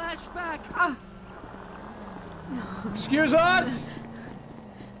a flashback? Excuse us!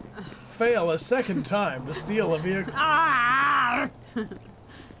 Fail a second time to steal a vehicle.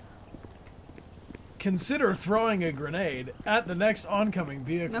 Consider throwing a grenade at the next oncoming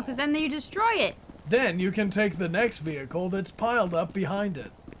vehicle. No, because then you destroy it. Then you can take the next vehicle that's piled up behind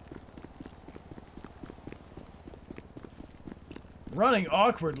it. Running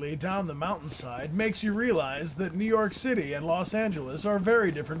awkwardly down the mountainside makes you realize that New York City and Los Angeles are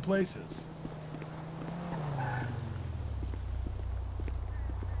very different places.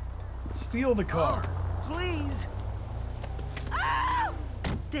 Steal the car. Oh, please. Ah!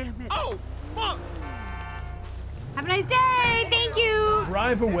 Damn it. Oh, fuck! Have a nice day. Thank you.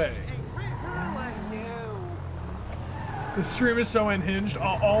 Drive away. The stream is so unhinged.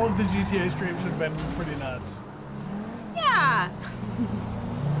 All of the GTA streams have been pretty nuts. Yeah.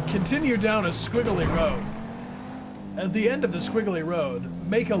 Continue down a squiggly road. At the end of the squiggly road,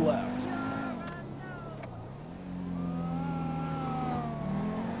 make a left.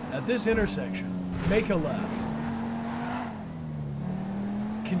 At this intersection, make a left.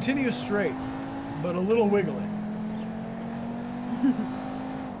 Continue straight, but a little wiggly.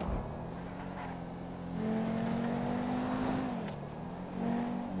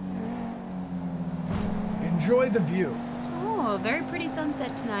 Enjoy the view. Oh, very pretty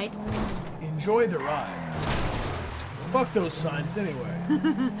sunset tonight. Enjoy the ride. Fuck those signs anyway.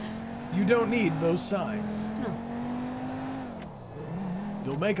 You don't need those signs. No.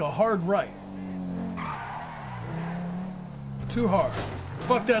 You'll make a hard right. Too hard.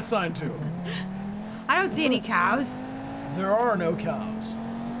 Fuck that sign too. I don't see any cows. There are no cows.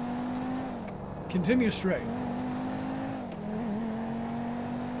 Continue straight.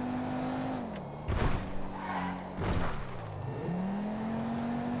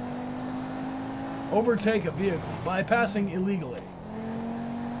 Overtake a vehicle by passing illegally.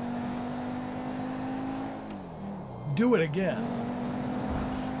 Do it again.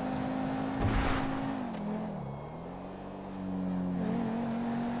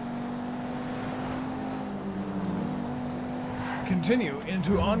 Continue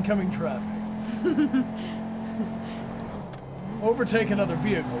into oncoming traffic. Overtake another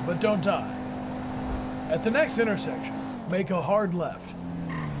vehicle, but don't die. At the next intersection, make a hard left.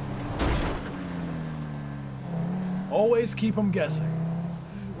 Always keep them guessing.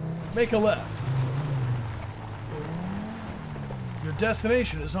 Make a left. Your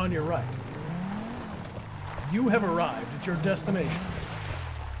destination is on your right. You have arrived at your destination.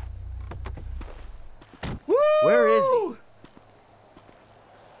 Woo! Where is he?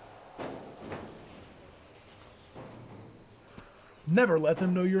 Never let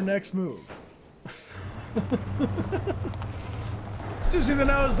them know your next move. Susie the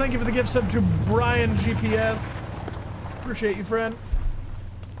Nose, thank you for the gift sub to Brian GPS. Appreciate you, friend.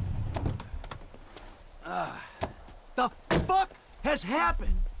 The fuck has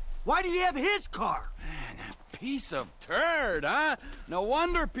happened? Why did he have his car? Man, that piece of turd, huh? No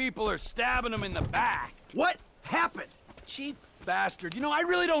wonder people are stabbing him in the back. What happened? Cheap bastard. You know, I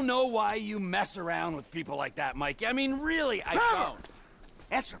really don't know why you mess around with people like that, Mikey. I mean, really, I don't.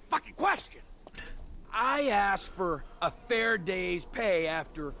 Answer the fucking question. I asked for a fair day's pay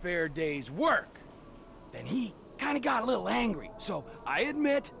after a fair day's work. Then he kind of got a little angry. So I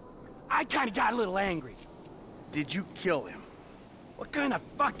admit, I kind of got a little angry. Did you kill him? What kind of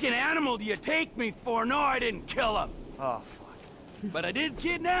fucking animal do you take me for? No, I didn't kill him. Oh, fuck. But I did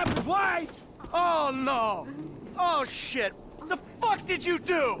kidnap his wife. Oh, no. Oh, shit. The fuck did you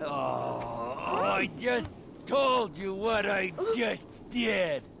do? Oh, I just told you what I just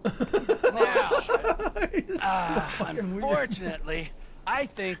did. Now, unfortunately, I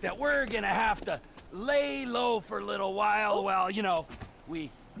think that we're gonna have to lay low for a little while while, you know,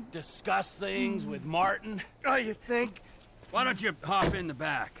 we discuss things with Martin. Oh, you think? Why don't you hop in the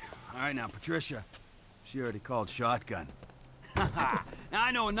back? All right, now, Patricia, she already called shotgun. Now,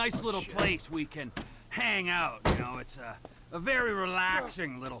 I know a nice little place we can hang out, you know, it's a very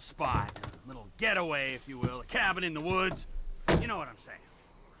relaxing little spot. A little getaway, if you will, a cabin in the woods. You know what I'm saying.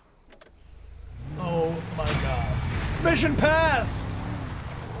 Oh my god. Mission passed!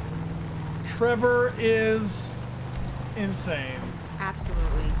 Trevor is insane.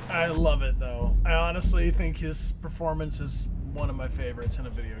 Absolutely. I love it though. I honestly think his performance is one of my favorites in a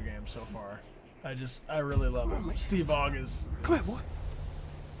video game so far. I really love him. Steve Ogg is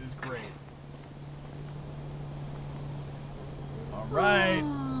great. All right,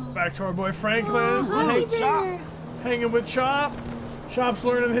 back to our boy Franklin. Hey, Chop. Hanging with Chop. Chop's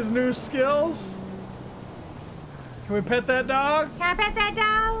learning his new skills. Can we pet that dog? Can I pet that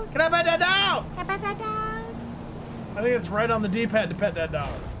dog? Can I pet that dog? Can I pet that dog? I think it's right on the D-pad to pet that dog.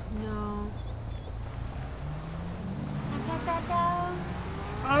 No. Can I pet that dog?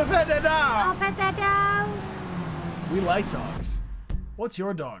 I want to pet that dog. I'll pet that dog. We like dogs. What's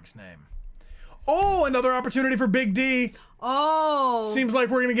your dog's name? Oh, another opportunity for Big D. Oh. Seems like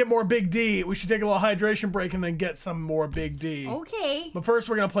we're going to get more Big D. We should take a little hydration break and then get some more Big D. Okay. But first,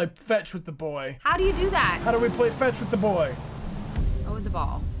 we're going to play Fetch with the Boy. How do you do that? How do we play Fetch with the Boy? Oh, with the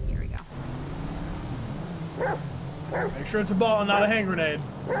ball. Here we go. Make sure it's a ball and not a hand grenade.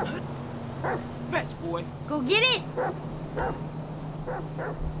 Fetch, boy. Go get it.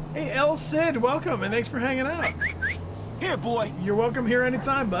 Hey, El Cid, welcome, and thanks for hanging out. Here, boy. You're welcome here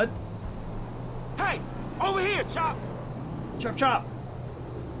anytime, bud. Hey, over here, Chop. Chop, chop.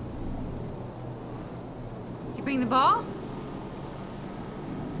 You bring the ball?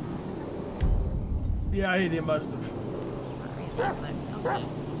 Yeah, he must have. Okay.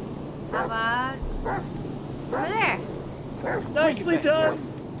 How about over there? Nicely done.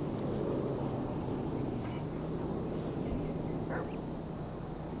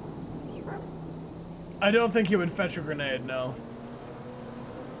 I don't think he would fetch a grenade, no.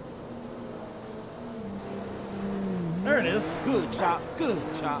 There it is. Good chop, good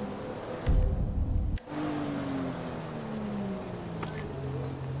chop.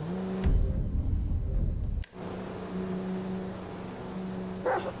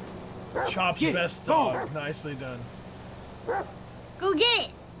 Chop's best dog. Nicely done. Go get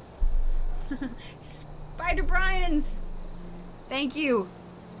it! Spider Bryans! Thank you.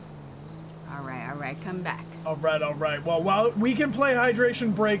 Alright, come back. Alright. Well, while we can play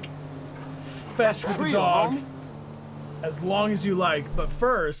hydration break fetch with the dog as long as you like, but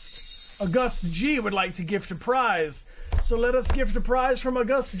first, August G would like to gift a prize. So let us gift a prize from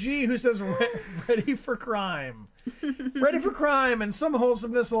August G, who says, ready for crime. Ready for crime and some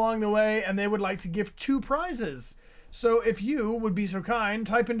wholesomeness along the way, and they would like to gift 2 prizes. So if you would be so kind,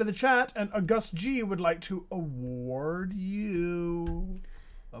 type into the chat, and August G would like to award you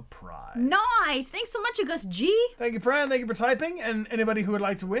a prize. Nice! Thanks so much, August G. Thank you, friend. Thank you for typing. And anybody who would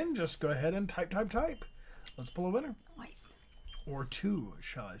like to win, just go ahead and type. Let's pull a winner. Nice. Or 2,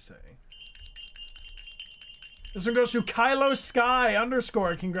 shall I say. This one goes to Kylo Sky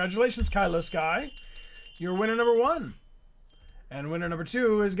 _. Congratulations, Kylo Sky. You're winner number 1. And winner number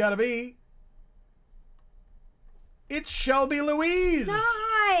 2 has got to be... It's Shelby Louise.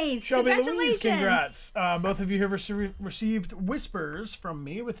 Nice. Shelby Louise, congrats. Both of you have received whispers from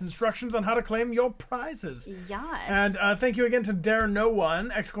me with instructions on how to claim your prizes. Yes. And thank you again to Dare No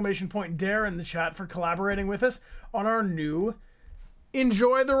One, ! Dare in the chat, for collaborating with us on our new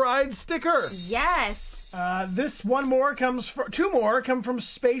Enjoy the Ride sticker. Yes. Two more come from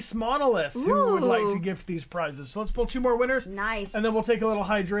Space Monolith, who would like to gift these prizes. So let's pull 2 more winners. Nice. And then we'll take a little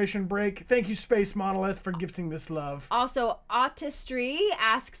hydration break. Thank you, Space Monolith, for gifting this love. Also, Autistry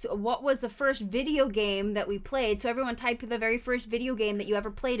asks, what was the first video game that we played? So everyone type the very first video game that you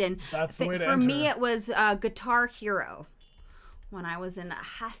ever played in. That's the way to For enter. me, it was Guitar Hero when I was in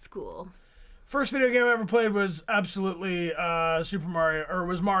high school. First video game I ever played was absolutely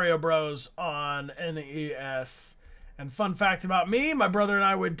Mario Bros. On NES. And fun fact about me, my brother and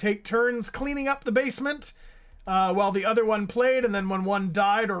I would take turns cleaning up the basement while the other one played, and then when one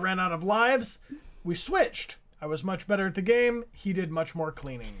died or ran out of lives, we switched. I was much better at the game. He did much more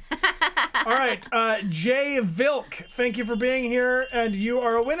cleaning. All right, Jay Vilk, thank you for being here, and you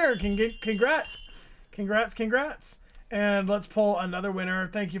are a winner. Congrats. Congrats. And let's pull another winner.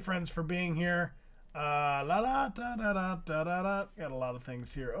 Thank you, friends, for being here. Got a lot of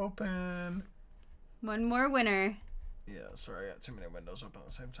things here open. One more winner. Yeah, sorry, I got too many windows open at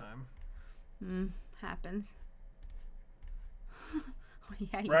the same time. Happens.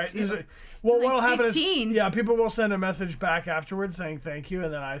 Yeah, you right? do. What'll happen is, 15. yeah, people will send a message back afterwards saying thank you,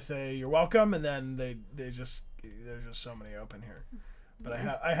 and then I say you're welcome, and then there's just so many open here. But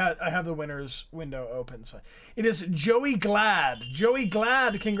I have the winner's window open. So it is Joey Glad. Joey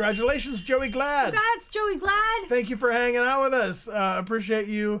Glad, congratulations, Joey Glad. Congrats, Joey Glad. Thank you for hanging out with us. Appreciate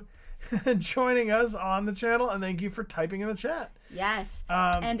you joining us on the channel, and thank you for typing in the chat. Yes.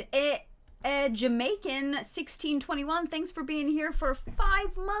 And Jamaican 1621, thanks for being here for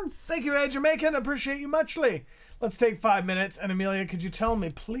 5 months. Thank you, Jamaican. Appreciate you muchly. Let's take 5 minutes, and Amelia, could you tell me,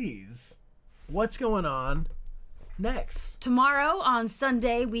 please, what's going on next? Tomorrow on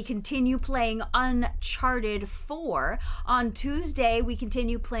Sunday, we continue playing Uncharted 4. On Tuesday, we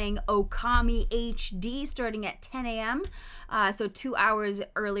continue playing Okami HD starting at 10 a.m. So 2 hours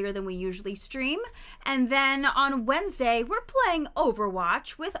earlier than we usually stream. And then on Wednesday, we're playing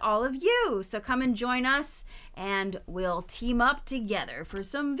Overwatch with all of you. So come and join us, and we'll team up together for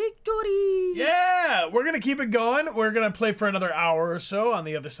some victories. Yeah, we're going to keep it going. We're going to play for another hour or so on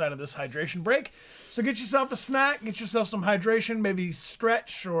the other side of this hydration break. So get yourself a snack, get yourself some hydration, maybe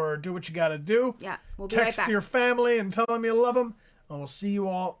stretch or do what you got to do. Yeah, we'll be Text right back. your family and tell them you love them. And we'll see you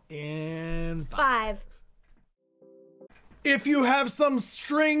all in 5. If you have some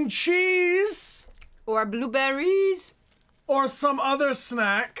string cheese or blueberries or some other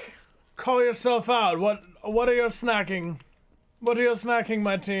snack, call yourself out. What are you snacking? What are you snacking,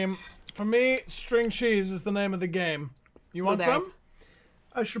 my team? For me, string cheese is the name of the game. You want some?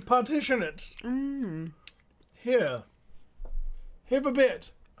 I should partition it. Here. Have a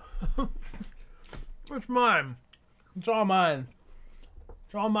bit. It's mine. It's all mine.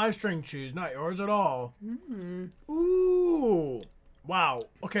 It's all my string cheese, not yours at all. Ooh. Wow.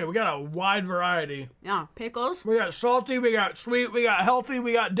 Okay, we got a wide variety. Yeah, pickles. We got salty, we got sweet, we got healthy,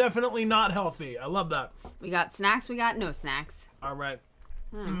 we got definitely not healthy. I love that. We got snacks, we got no snacks. All right.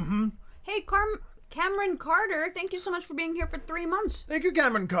 Hey, Cameron Carter, thank you so much for being here for 3 months. Thank you,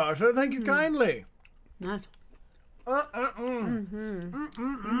 Cameron Carter. Thank you kindly. Not. Are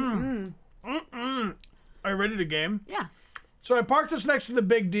you ready to game? Yeah. So I parked this next to the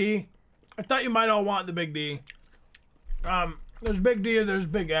Big D. I thought you might all want the Big D. There's Big D and there's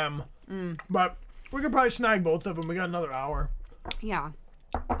Big M. But we could probably snag both of them. We got another hour. Yeah.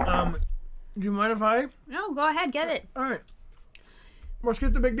 Do you mind if I? No, go ahead, get it. All right. Let's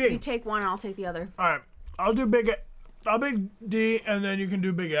get the Big D. You take one, I'll take the other. All right. I'll Big D, and then you can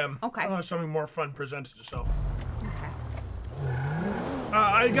do Big M. Okay. Unless something more fun presents itself.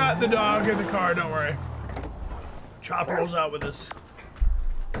 I got the dog in the car, don't worry. Chop rolls out with us.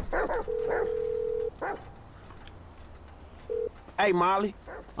 Hey, Molly.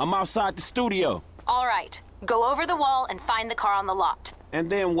 I'm outside the studio. All right. Go over the wall and find the car on the lot. And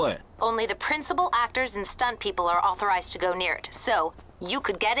then what? Only the principal actors and stunt people are authorized to go near it. So, you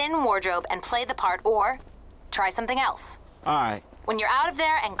could get in wardrobe and play the part or try something else. All right. When you're out of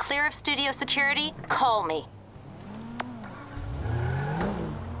there and clear of studio security, call me.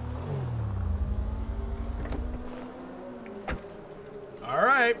 All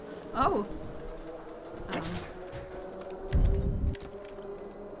right. Oh.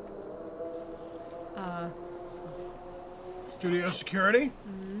 Studio security.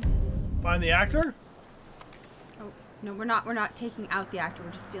 Find the actor. Oh no, we're not taking out the actor. We're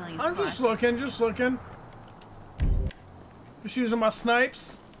just stealing his I'm car. just looking. Just using my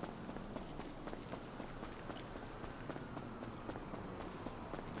snipes.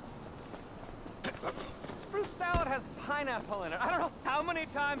 Fruit salad has pineapple in it. I don't know how many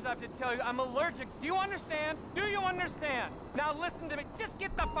times I have to tell you I'm allergic. Do you understand? Do you understand? Now listen to me. Just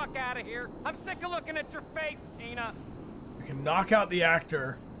get the fuck out of here. I'm sick of looking at your face, Tina. We can knock out the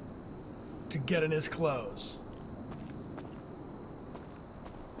actor to get in his clothes.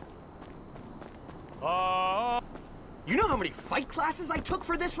 You know how many fight classes I took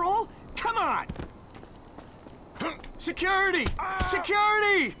for this role? Come on! Security!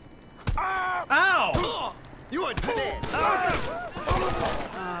 Security! Ow! You are dead!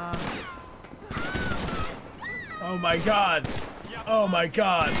 Oh my god. Oh my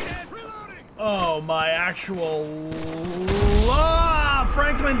god. Oh my actual...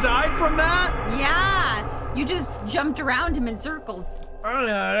 Franklin died from that? Yeah. You just jumped around him in circles. I don't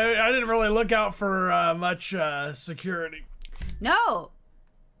know. I didn't really look out for much security. No. All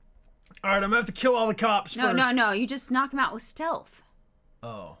right, I'm gonna have to kill all the cops first. No. You just knock him out with stealth.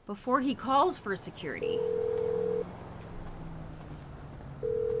 Oh. Before he calls for security.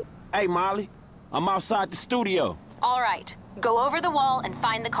 Hey, Molly. I'm outside the studio. All right. Go over the wall and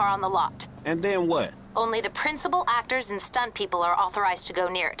find the car on the lot. And then what? Only the principal actors and stunt people are authorized to go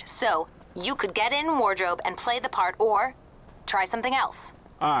near it. So, you could get in wardrobe and play the part or try something else.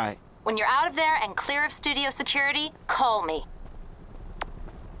 All right. When you're out of there and clear of studio security, call me.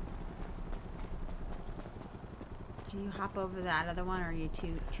 Can you hop over that other one, or are you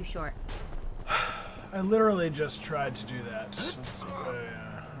too short? I literally just tried to do that. Let's see.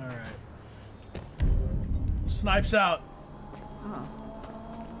 Yeah. All right. Snipes out. Oh.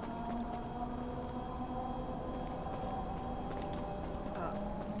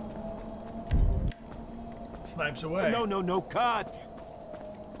 Snipes away. No, cut!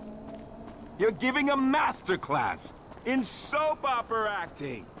 You're giving a master class in soap opera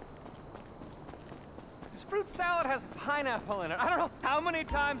acting! This fruit salad has pineapple in it. I don't know how many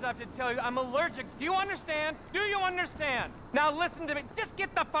times I have to tell you I'm allergic. Do you understand? Do you understand? Now listen to me. Just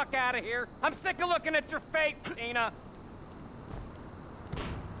get the fuck out of here. I'm sick of looking at your face, Tina.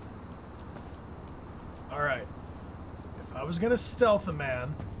 All right. If I was gonna stealth a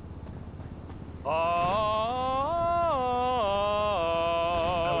man, I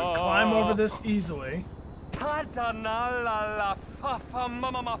would climb over this easily.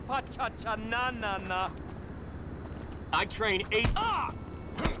 I train 8.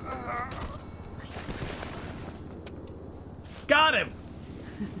 Got him.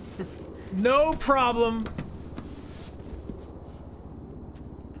 No problem.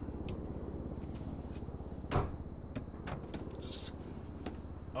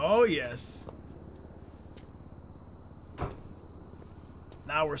 Oh yes.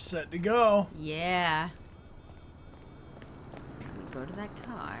 Now we're set to go. Yeah. We go to that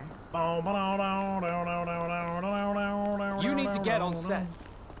car. You need to get on set.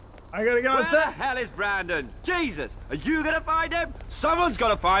 I gotta get on Where set. the hell is Brandon? Jesus! Are you gonna find him? Someone's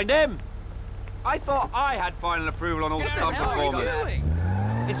gotta find him! I thought I had final approval on all stunt performers.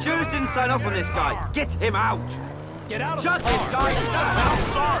 The jurors didn't sign off on this guy. Get him out. Get out of Shut the car. this guy down. I'm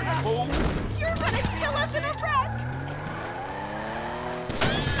sorry, fool. You're gonna kill us in a wreck!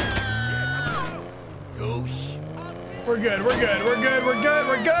 Goosh. We're good, we're good, we're good, we're good,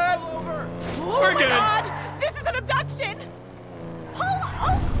 we're good! Oh We're my good. God! This is an abduction!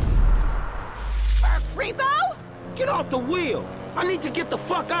 Oh! Creepo! Get off the wheel! I need to get the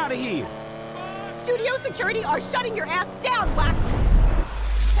fuck out of here! Studio security are shutting your ass down, Whack!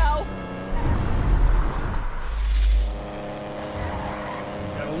 No.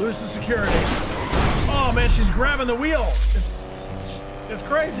 Gotta lose the security. Oh man, she's grabbing the wheel. It's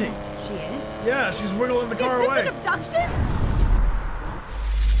crazy. She is? Yeah, she's wiggling the car away. Is this an abduction?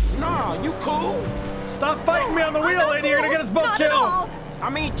 Nah, you cool? Stop fighting me on the wheel, lady. You're gonna get us both Not killed. at all. I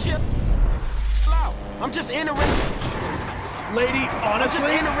mean, chill out. I'm just interested. Lady, I'm just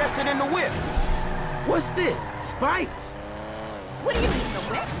honestly. interested in the whip. What's this? Spikes? What do you mean, the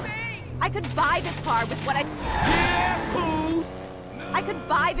whip? I could buy this car with what I... Yeah, fools! I could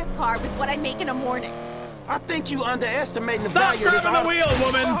buy this car with what I make in a morning. I think you underestimating the Stop value of this grabbing the wheel,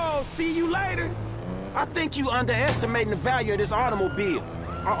 woman! Oh, see you later. I think you underestimating the value of this automobile.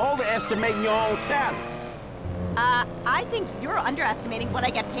 Or overestimating your own talent. I think you're underestimating what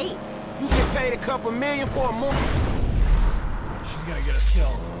I get paid. You get paid a couple million for a morning. She's gonna get us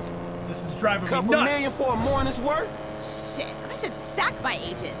killed. This is driving me nuts. Couple million for a morning's work? Shit, I should sack my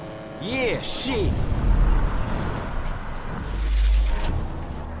agent. Yeah, shit.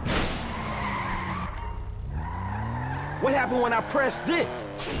 What happened when I pressed this?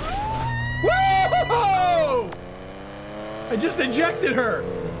 Woo! I just ejected her.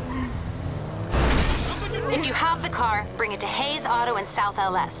 If you have the car, bring it to Hayes Auto in South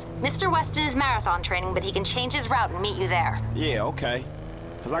LS. Mr. Weston is marathon training, but he can change his route and meet you there. Yeah, okay.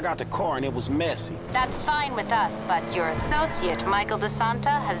 Because I got the car and it was messy. That's fine with us, but your associate, Michael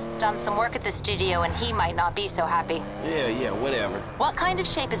DeSanta, has done some work at the studio and he might not be so happy. Yeah, whatever. What kind of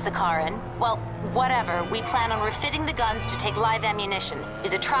shape is the car in? Well, whatever. We plan on refitting the guns to take live ammunition. Do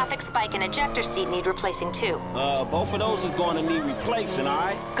the traffic spike and ejector seat need replacing too? Both of those is going to need replacing, all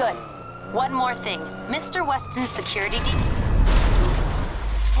right? Good. One more thing. Mr. Weston's security detail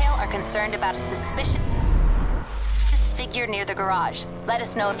are concerned about a suspicious figure near the garage. Let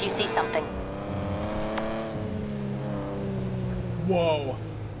us know if you see something. Whoa.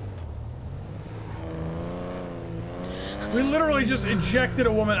 We literally just ejected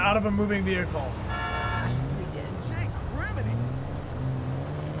a woman out of a moving vehicle.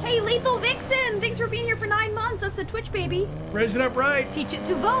 Hey, Lethal Vixen! Thanks for being here for 9 months. That's the Twitch, baby. Raise it up right. Teach it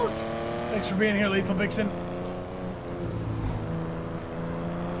to vote. Thanks for being here, Lethal Vixen.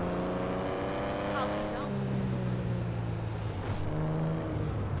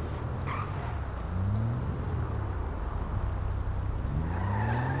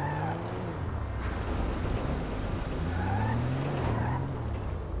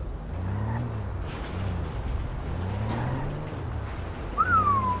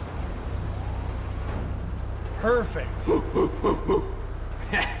 Perfect.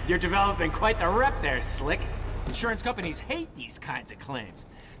 You're developing quite the rep there, Slick. Insurance companies hate these kinds of claims.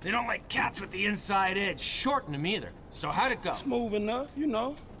 They don't like cats with the inside edge, shorten them either. So how'd it go? Smooth enough, you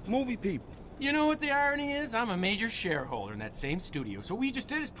know. Movie people. You know what the irony is? I'm a major shareholder in that same studio, so what we just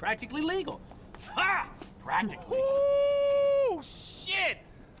did is practically legal. Ha! Practically. Ooh, shit!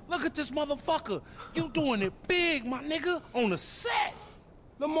 Look at this motherfucker. You doing it big, my nigga, on the set.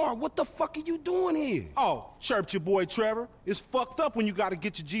 Lamar, what the fuck are you doing here? Oh, chirped your boy Trevor. It's fucked up when you gotta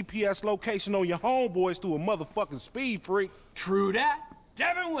get your GPS location on your homeboys through a motherfucking speed freak. True that.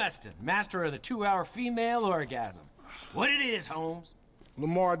 Devin Weston, master of the 2-hour female orgasm. What it is, Holmes?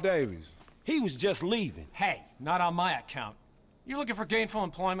 Lamar Davies. He was just leaving. Hey, not on my account. You looking for gainful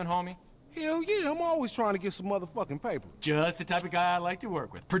employment, homie? Hell yeah, I'm always trying to get some motherfucking paper. Just the type of guy I like to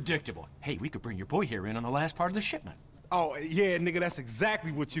work with. Predictable. Hey, we could bring your boy here in on the last part of the shipment. Oh, yeah, nigga, that's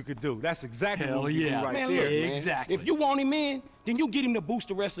exactly what you could do. That's exactly Hell what we yeah. do right Man, there. look, man. Exactly. If you want him in, then you get him to boost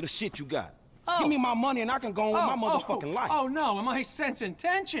the rest of the shit you got. Give me my money and I can go on with my motherfucking life. Oh, no, am I sensing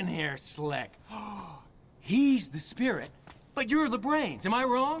tension here, Slick? He's the spirit, but you're the brains. Am I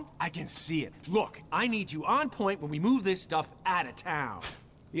wrong? I can see it. Look, I need you on point when we move this stuff out of town.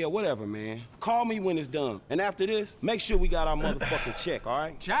 Yeah, whatever, man. Call me when it's done. And after this, make sure we got our motherfucking check, all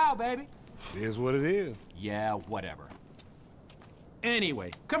right? Ciao, baby. It is what it is. Yeah, whatever. Anyway,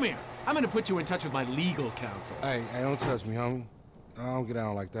 come here. I'm gonna put you in touch with my legal counsel. Hey, don't touch me, homie. I don't get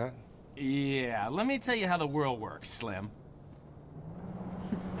down like that. Yeah, let me tell you how the world works, Slim.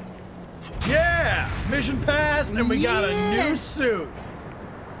 Yeah! Mission passed, and we got a new suit.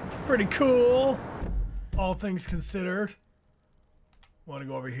 Pretty cool. All things considered. Want to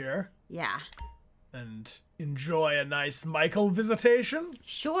go over here? Yeah. And enjoy a nice Michael visitation?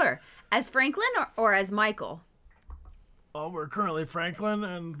 Sure. As Franklin or as Michael? Oh, we're currently Franklin,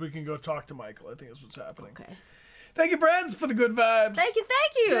 and we can go talk to Michael. I think that's what's happening. Okay. Thank you, friends, for the good vibes. Thank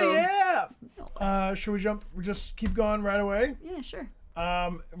you. Yeah. Should we jump? Just keep going right away? Yeah, sure.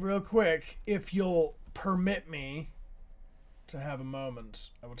 Real quick, if you'll permit me to have a moment,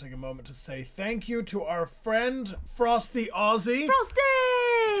 I will take a moment to say thank you to our friend Frosty Aussie. Frosty!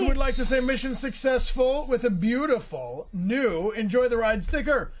 Who would like to say mission successful with a beautiful new Enjoy the Ride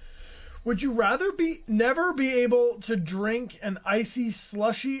sticker. Would you rather never be able to drink an icy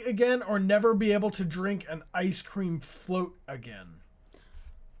slushy again, or never be able to drink an ice cream float again?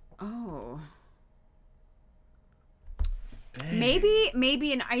 Oh. Dang.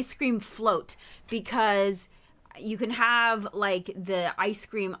 Maybe an ice cream float, because you can have like the ice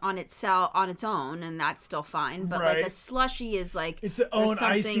cream on its own, and that's still fine. But like a slushy is like it's its own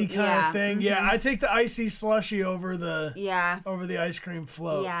icy kind of thing. Mm-hmm. Yeah, I take the icy slushy over the ice cream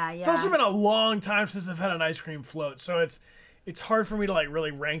float. Yeah. It's also been a long time since I've had an ice cream float, so it's hard for me to like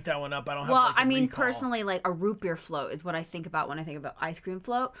really rank that one up. I don't have. Well, I mean, personally, like a root beer float is what I think about when I think about ice cream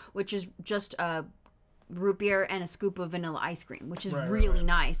float, which is just a root beer and a scoop of vanilla ice cream, which is really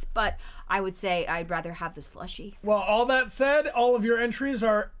nice. But I would say I'd rather have the slushy. Well, all that said, all of your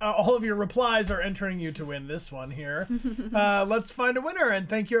replies are entering you to win this one here. Let's find a winner, and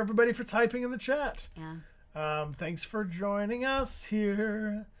thank you everybody for typing in the chat. Yeah. Thanks for joining us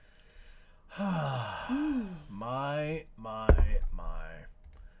here. My.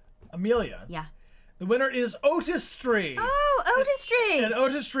 Amelia. Yeah. The winner is Otis3. Oh, Otis3. And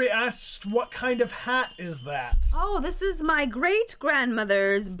Otis3 asks, what kind of hat is that? Oh, this is my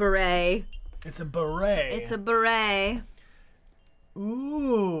great-grandmother's beret. It's a beret. It's a beret.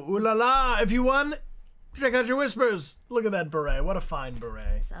 Ooh la la. If you won, check out your whispers. Look at that beret. What a fine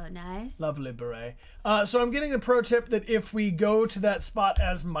beret. So nice. Lovely beret. So I'm getting the pro tip that if we go to that spot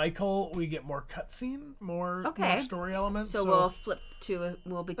as Michael, we get more cutscene, more story elements. So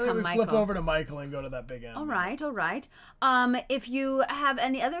we'll become Michael. Flip over to Michael and go to that big end. All right. If you have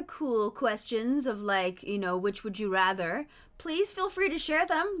any other cool questions of like, which would you rather, please feel free to share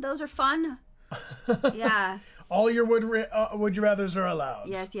them. Those are fun. Yeah. All your would you rathers are allowed.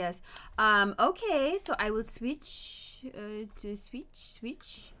 Yes. Okay, so I will switch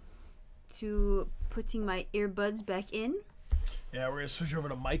to putting my earbuds back in. Yeah, we're gonna switch over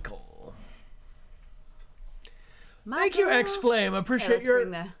to Michael. Thank you, X Flame. Appreciate your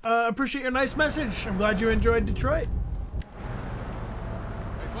nice message. I'm glad you enjoyed Detroit.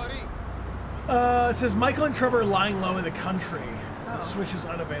 Hey, buddy. It says Michael and Trevor are lying low in the country. The switch is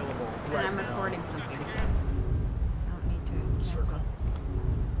unavailable right I'm now. recording something. I don't need to. Circle.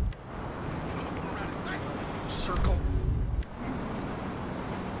 Circle.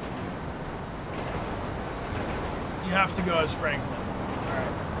 You have to go as Franklin.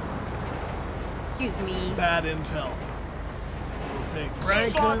 Alright. Excuse me. Bad intel. We'll take Franklin.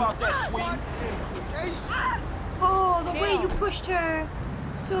 Sorry about that, sweet. Oh, the way you pushed her.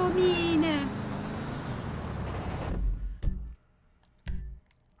 So mean.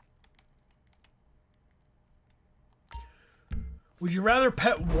 Would you rather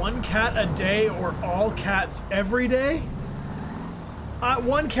pet one cat a day or all cats every day?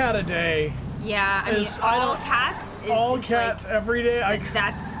 One cat a day. Yeah, I mean, all cats cats like, every day.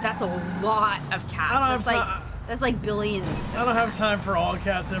 That's a lot of cats. That's like billions. I don't have time for all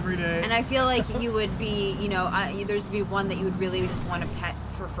cats every day. And I feel like you would be, there's be one that you would really just want to pet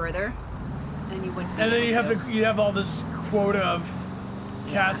for further, and you wouldn't. And then you have all this quota of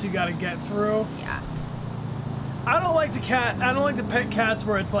cats you got to get through. Yeah. I don't like to pet cats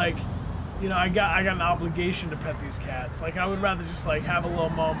where it's like, I got an obligation to pet these cats. Like I would rather just like have a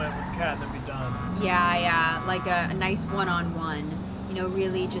little moment with the cat and then be done. Yeah, like a nice one-on-one.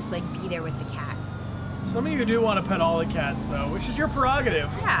 Really just like be there with the cat. Some of you do want to pet all the cats though, which is your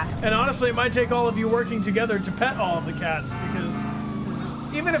prerogative. Yeah. And honestly, it might take all of you working together to pet all of the cats, because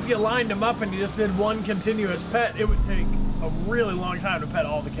even if you lined them up and you just did one continuous pet, it would take a really long time to pet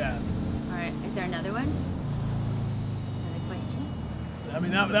all the cats. All right, is there another one? I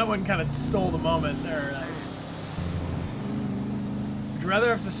mean, that one kind of stole the moment there. Would you rather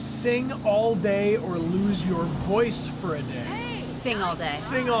have to sing all day or lose your voice for a day? Sing all day.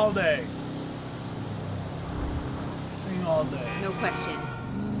 Sing all day. Sing all day. No question.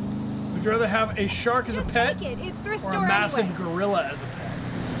 Would you rather have a shark as a pet or a massive gorilla as a pet?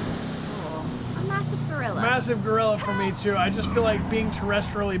 Oh, a massive gorilla. Massive gorilla for me too. I just feel like being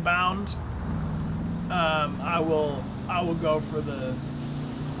terrestrially bound. I will go for the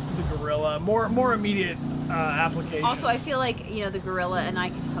the gorilla. More immediate application. Also, I feel like, you know, the gorilla and I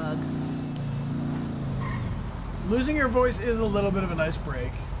can hug. Losing your voice is a little bit of a nice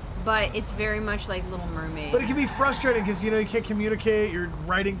break. But it's very much like Little Mermaid. But it can be frustrating because, you know, you can't communicate, you're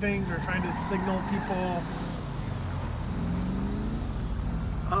writing things or trying to signal people.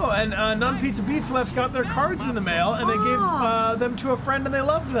 Oh, and Non-Pizza Beef Left got their cards in the mail, and they gave them to a friend, and they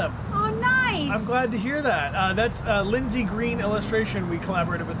loved them. Oh, nice! I'm glad to hear that. That's Lindsay Green illustration. We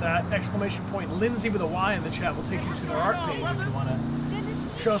collaborated with that. Exclamation point Lindsay with a Y in the chat will take you to their art page if you want to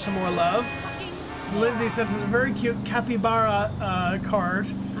show some more love. Lindsay sent us a very cute capybara card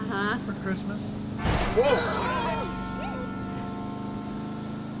for Christmas. Whoa!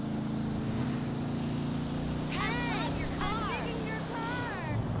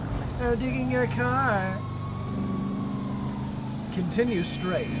 Oh, digging your car. Continue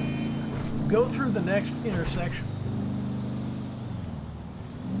straight. Go through the next intersection.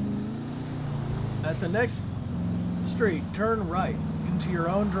 At the next street, turn right into your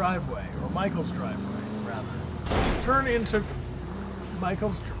own driveway, or Michael's driveway, rather. Turn into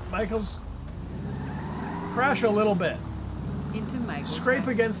Michael's. Crash a little bit. Into Michael's. Scrape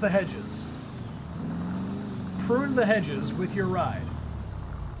against the hedges. Prune the hedges with your ride.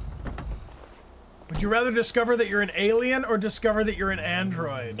 Would you rather discover that you're an alien or discover that you're an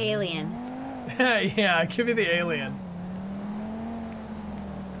android? Alien. Yeah, give me the alien.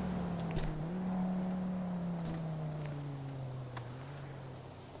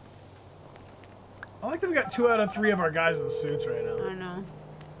 I like that we got 2 out of 3 of our guys in the suits right now. I know.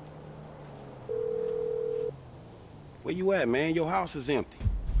 Where you at, man? Your house is empty.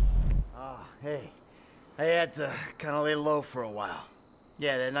 Oh, hey. I had to kind of lay low for a while.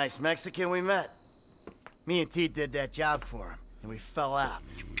 Yeah, that nice Mexican we met. Me and T did that job for him, and we fell out.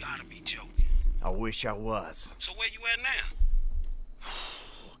 You gotta be joking. I wish I was. So where you at now?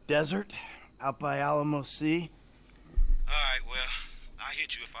 Desert, out by Alamo Sea. All right, well, I'll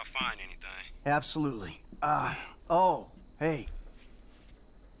hit you if I find anything. Absolutely. Oh, hey.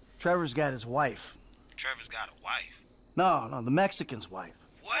 Trevor's got his wife. Trevor's got a wife? No, the Mexican's wife.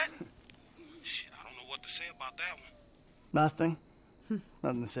 What? Shit, I don't know what to say about that one. Nothing.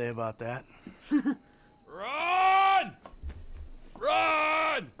 Nothing to say about that. Run!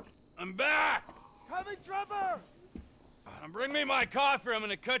 Run! I'm back! Coming, Trevor! Bring me my coffee, I'm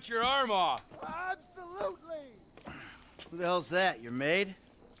gonna cut your arm off. Absolutely! Who the hell's that, your maid?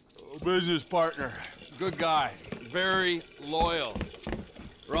 Business partner. Good guy. Very loyal.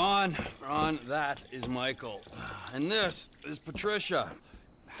 Ron, that is Michael. And this is Patricia.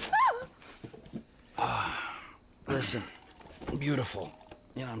 Listen, beautiful.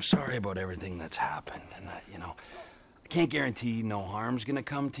 You know, I'm sorry about everything that's happened. And, you know, I can't guarantee no harm's gonna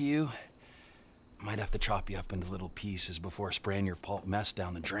come to you. I might have to chop you up into little pieces before spraying your pulp mess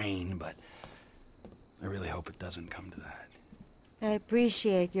down the drain, but I really hope it doesn't come to that. I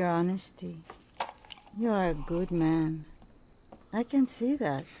appreciate your honesty. You are a good man. I can see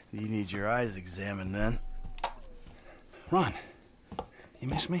that. You need your eyes examined, then. Ron, you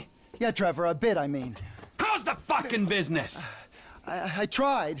miss me? Yeah, Trevor, a bit, I mean. How's the fucking business? I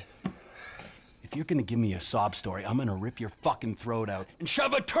tried. If you're gonna give me a sob story, I'm gonna rip your fucking throat out and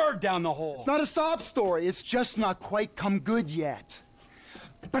shove a turd down the hole. It's not a sob story. It's just not quite come good yet.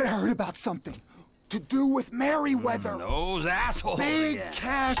 But I heard about something to do with Merryweather. Those assholes. Big again.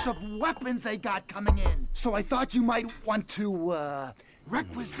 cache of weapons they got coming in. So I thought you might want to,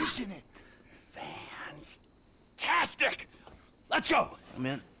 requisition it. Fantastic! Let's go! I'm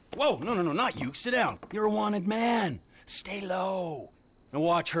in. Whoa, no, not you. Sit down. You're a wanted man. Stay low. Now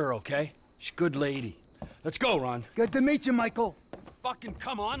watch her, okay? She's a good lady. Let's go, Ron. Good to meet you, Michael. Fucking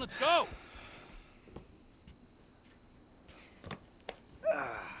come on, let's go!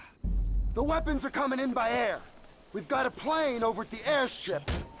 The weapons are coming in by air. We've got a plane over at the airstrip,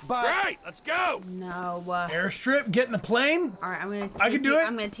 but... Right, let's go! No. Airstrip? Get in the plane? All right, I can do it?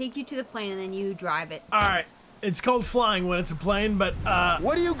 I'm gonna take you to the plane and then you drive it. All right. It's called flying when it's a plane, but,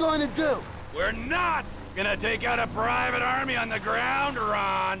 What are you going to do? We're not gonna take out a private army on the ground,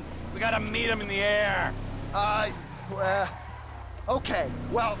 Ron. We gotta meet them in the air. Okay.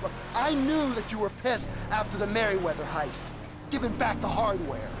 Well, look, I knew that you were pissed after the Merryweather heist. Giving back the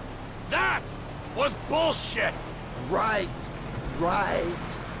hardware. That was bullshit! Right.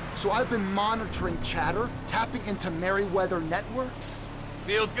 So I've been monitoring chatter, tapping into Merryweather networks.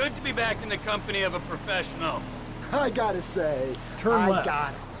 Feels good to be back in the company of a professional. I gotta say, Turn left. I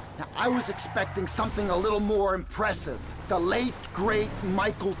got it. Now, I was expecting something a little more impressive. The late, great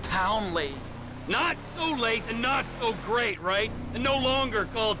Michael Townley. Not so late and not so great, right? And no longer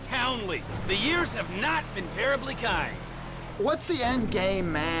called Townley. The years have not been terribly kind. What's the end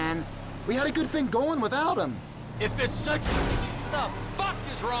game, man? We had a good thing going without him. If it's such the fuck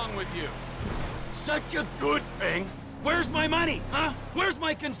is wrong with you? Such a good thing? Where's my money, huh? Where's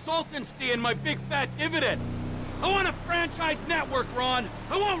my consultancy and my big fat dividend? I want a franchise network, Ron.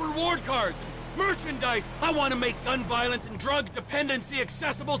 I want reward cards and merchandise. I want to make gun violence and drug dependency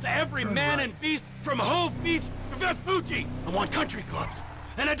accessible to every man and beast from Hove Beach to Vespucci. I want country clubs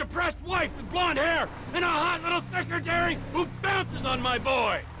and a depressed wife with blonde hair and a hot little secretary who bounces on my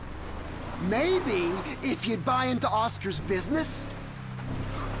boy. Maybe if you'd buy into Oscar's business.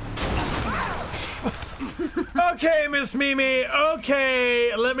 Okay, Miss Mimi.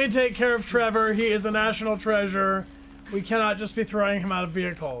 Okay, let me take care of Trevor. He is a national treasure. We cannot just be throwing him out of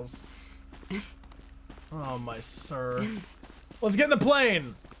vehicles. Oh, my sir. Let's get in the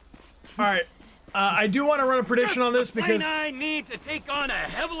plane. All right. I do want to run a prediction on this because I need to take on a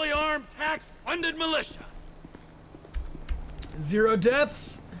heavily armed, tax-funded militia. 0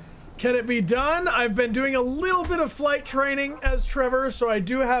 deaths. Can it be done? I've been doing a little bit of flight training as Trevor, so I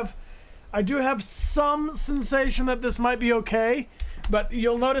do have some sensation that this might be okay. But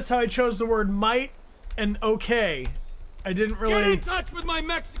you'll notice how I chose the word might and okay. I didn't really. Get in touch with my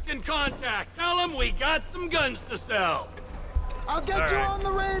Mexican contact. Tell him we got some guns to sell. I'll get you on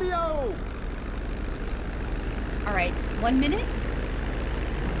the radio. All right, 1 minute.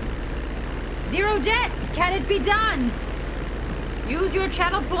 0 deaths. Can it be done? Use your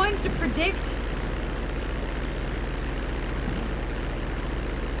channel points to predict.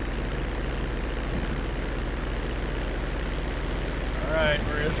 Alright,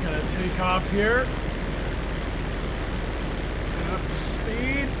 we're just gonna take off here. Get up to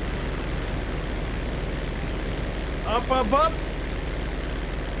speed. Up, up, up.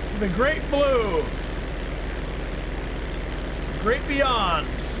 To the great blue. Great beyond.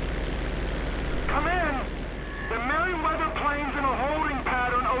 Come in! The Merryweather plane's in a holding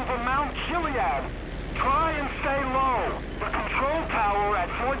pattern over Mount Gilead. Try and stay low. The control tower at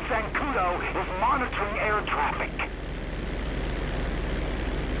Fort Zancudo is monitoring air traffic.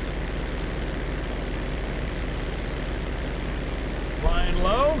 Flying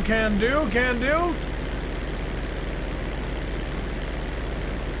low, can do, can do.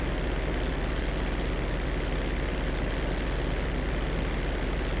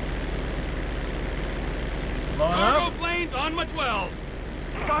 Cargo planes on my 12.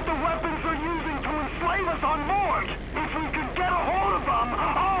 Got the weapons they're using to enslave us on board. If we could get a hold of them,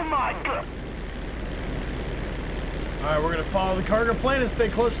 oh my god. Alright, we're gonna follow the cargo plane and stay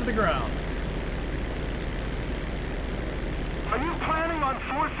close to the ground. Are you planning on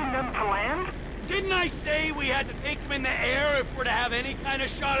forcing them to land? Didn't I say we had to take them in the air if we're to have any kind of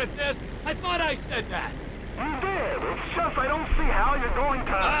shot at this? I thought I said that. You did. It's just I don't see how you're going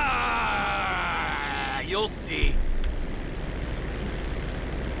to... You'll see.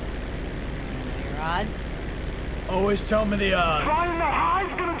 Your odds? Always tell me the odds. Flying the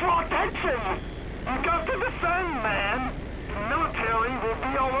high's gonna draw attention. You got to descend, man. The military will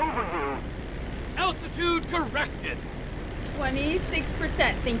be all over you. Altitude corrected.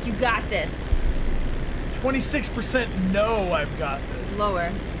 26% think you got this. 26% no, I've got this.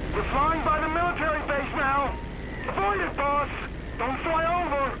 Lower. You're flying by the military base now. Avoid it, boss. Don't fly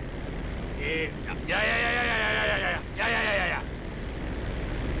over. Yeah.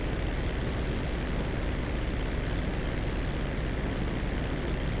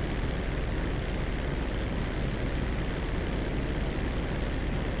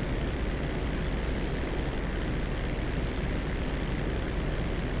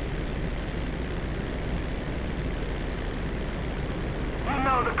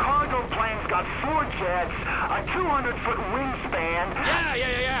 The cargo plane's got 4 jets, a 200-foot wingspan.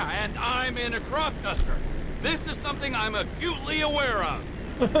 Yeah, and I'm in a crop duster. This is something I'm acutely aware of.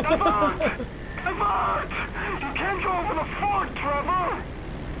 Divert! Divert! You can't go over the fort, Trevor!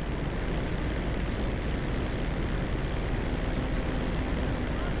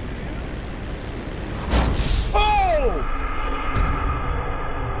 Oh!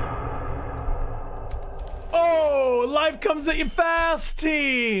 Oh, life comes at you fast,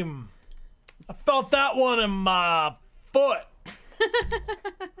 team. I felt that one in my foot.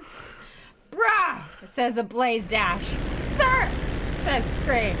 Brah, says a Blaze Dash. Sir, says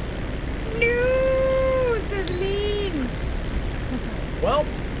Scrape. No, says Lean. Well,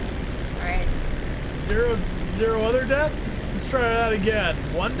 all right. Zero other deaths. Let's try that again.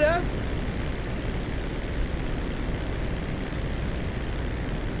 1 death.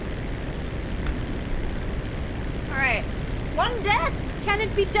 All right. 1 death. Can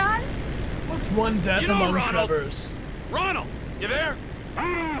it be done? What's 1 death among Trevors? Ronald, you there?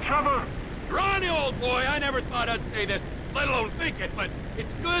 Trevor. Ronnie, old boy, I never thought I'd say this, let alone think it, but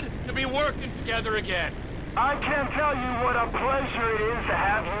it's good to be working together again. I can't tell you what a pleasure it is to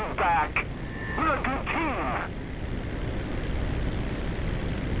have you back. We're a good team.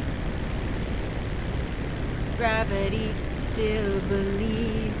 Gravity still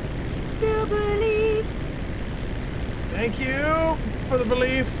believes, still believes. Thank you for the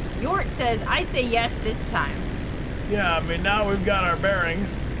belief. Yort says, I say yes this time. Yeah, I mean, now we've got our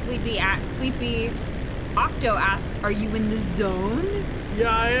bearings. Sleepy Octo asks, are you in the zone?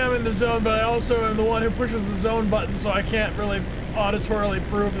 Yeah, I am in the zone, but I also am the one who pushes the zone button, so I can't really auditorily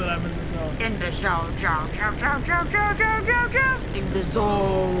prove that I'm in the zone. In the zone, in the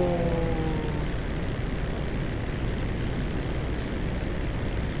zone.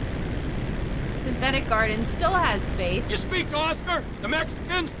 Synthetic Garden still has faith. You speak to Oscar? The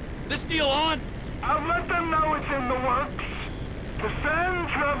Mexicans? This deal on? I'll let them know it's in the works. Descend,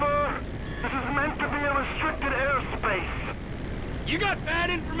 Trevor. This is meant to be a restricted airspace. You got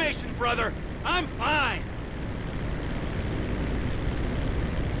bad information, brother. I'm fine.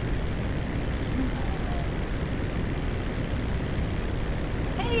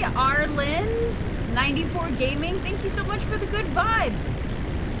 Hey, Arland, 94 Gaming, thank you so much for the good vibes.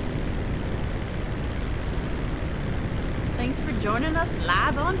 Thanks for joining us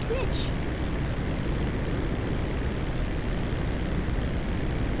live on Twitch.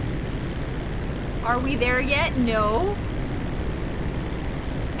 Are we there yet? No.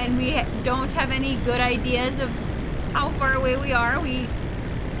 And we don't have any good ideas of how far away we are. We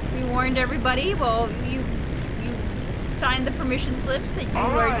warned everybody. Well, you signed the permission slips that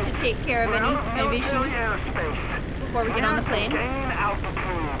you were to take care of any kind of issues before we get on the plane.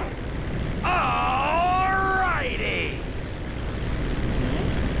 Alrighty.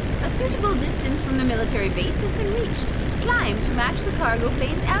 A suitable distance from the military base has been reached. Climb to match the cargo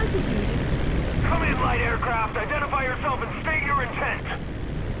plane's altitude. Come in, light aircraft. Identify yourself and state your intent.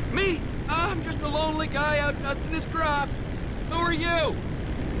 Me? I'm just a lonely guy out dusting his crops. Who are you?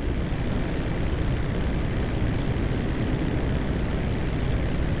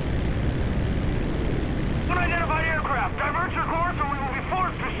 Unidentified aircraft. Divert your course or we will be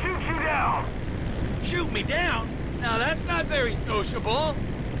forced to shoot you down. Shoot me down? Now that's not very sociable.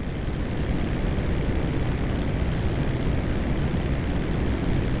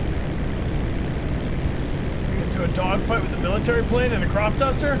 A dogfight with the military plane and a crop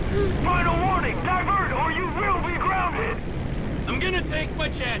duster? Final warning! Divert or you will be grounded! I'm gonna take my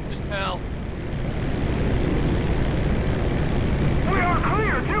chances, pal. We are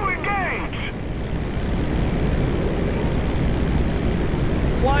clear to engage!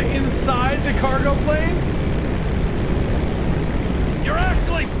 Fly inside the cargo plane? You're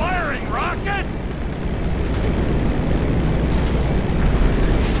actually firing rockets?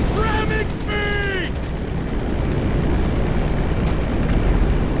 Ramming speed!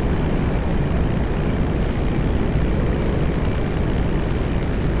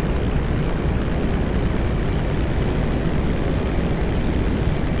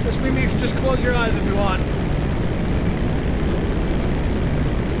 Maybe you can just close your eyes if you want.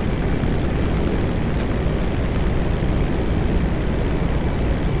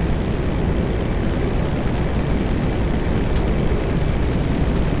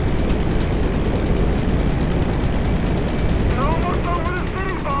 Almost over the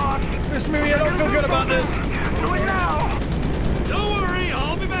city, boss! Miss Mimi, I don't feel good about this. Do it now! Don't worry,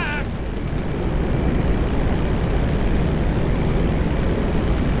 I'll be back.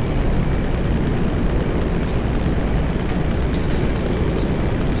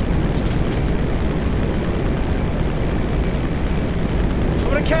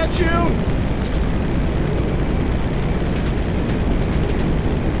 Catch you!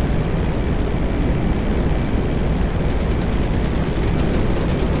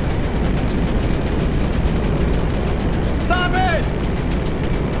 Stop it!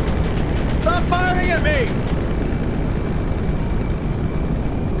 Stop firing at me!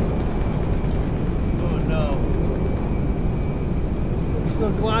 Oh no. I'm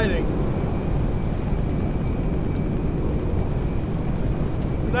still gliding.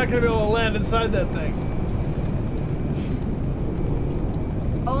 Not gonna be able to land inside that thing.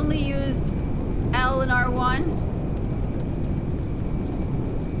 Only use L and R1.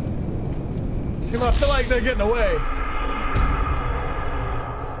 See, I feel like they're getting away.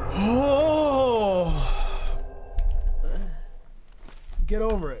 Oh! Get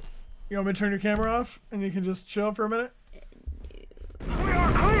over it. You want me to turn your camera off and you can just chill for a minute? We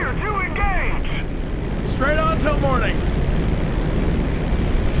are clear to engage! Straight on till morning.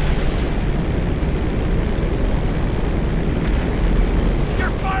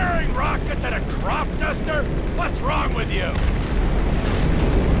 You're firing rockets at a crop duster? What's wrong with you?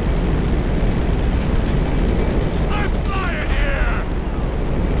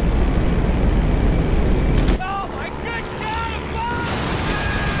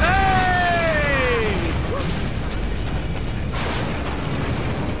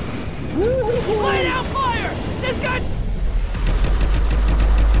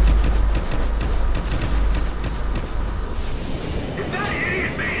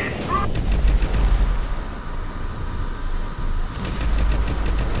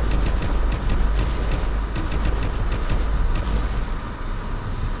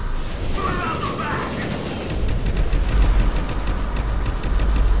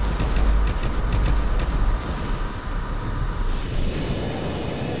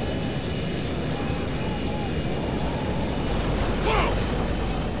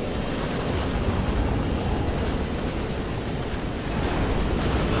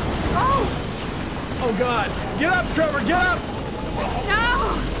 God. Get up, Trevor, get up!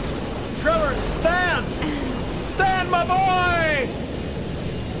 No! Trevor, stand! Stand, my boy!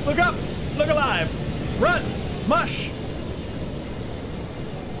 Look up, look alive. Run, mush!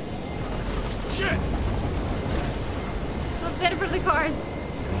 Shit! Let's head for the cars.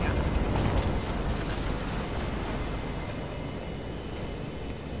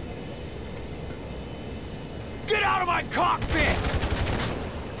 Get out of my cockpit!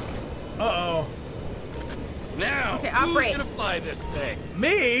 Uh-oh. Now, Okay, who's operate. gonna fly this thing?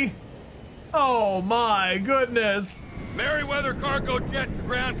 Me? Oh my goodness. Merryweather cargo jet to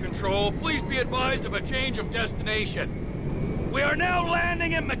ground control. Please be advised of a change of destination. We are now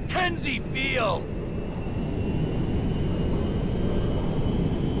landing in Mackenzie Field.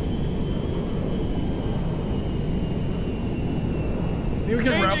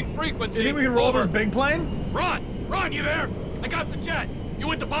 Changing frequency. You think we can roll Over. this big plane? Ron! Ron, you there? I got the jet. You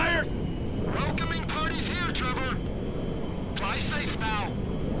with the buyers? Welcoming party's here, Trevor. Fly safe now.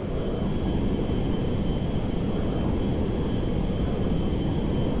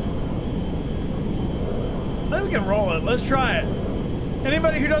 I think we can roll it. Let's try it.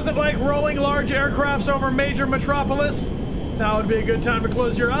 Anybody who doesn't like rolling large aircrafts over major metropolis? Now would be a good time to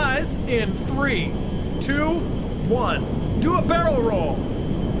close your eyes in 3, 2, 1. Do a barrel roll.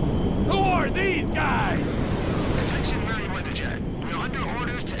 Who are these guys? Attention, Merryweather Jet. We are under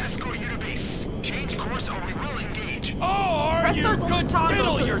orders to escort you to base. Change course or we will engage. Oh, Press you circle to could toggle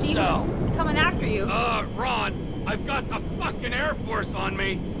diddle to see yourself. who's coming after you. Ron, I've got the fucking Air Force on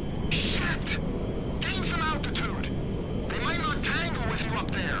me. Shit! Gain some altitude. They might not tangle with you up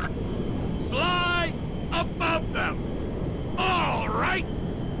there. Fly above them. All right.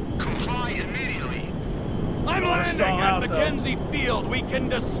 Comply immediately. I'm landing stall at out, though. Mackenzie Field. We can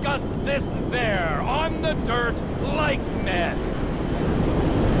discuss this there, on the dirt, like men.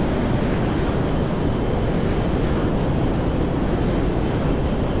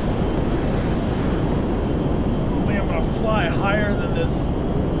 I think I'm gonna fly higher than this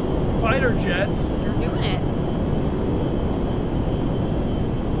fighter jets. You're doing it.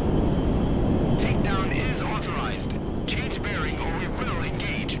 Takedown is authorized. Change bearing or we will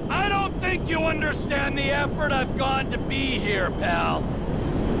engage. I don't think you understand the effort I've gone to be here, pal.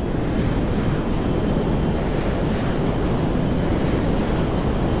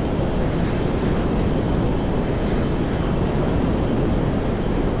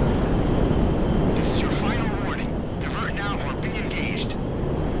 This is your final warning. Divert now or be engaged.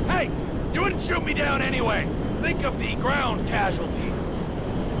 Hey, you wouldn't shoot me down anyway. Think of the ground casualties.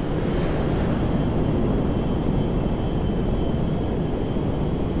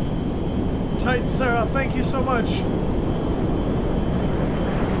 Tight, Sarah, thank you so much.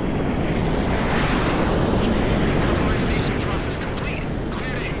 Authorization process complete.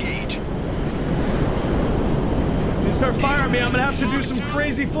 Clear to engage. If you start firing me, I'm gonna have to do some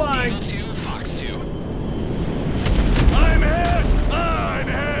crazy flying. Eagle 2, Fox 2. I'm hit! I'm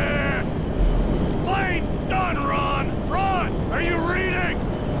hit! Plane's done, Ron! Ron, are you reading?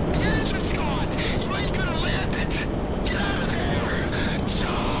 The engine's gone. You ain't gonna land it. Get out of there.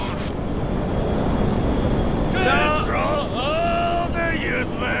 Jump. Controls are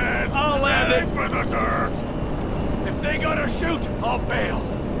useless! I'll land Heading it. for the dirt! If they gotta shoot, I'll bail.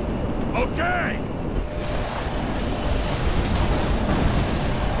 Okay!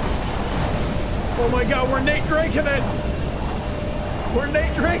 Oh my god, we're Nate Draking it! We're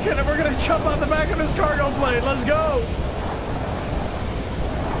Nate Draking it! We're gonna jump on the back of this cargo plane! Let's go!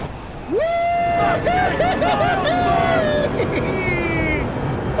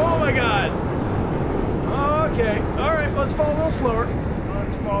 Oh my god! Okay, alright, let's fall a little slower.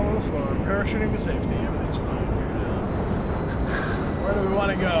 Let's fall a little slower. Parachuting to safety, everything's fine. Where do we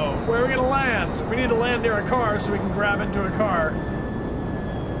want to go? Where are we gonna land? We need to land near a car so we can grab into a car.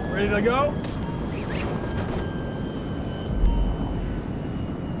 Ready to go?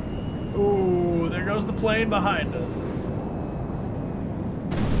 Ooh, there goes the plane behind us.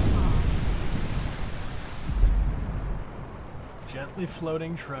 Gently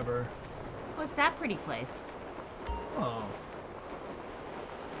floating Trevor. What's that pretty place? Oh.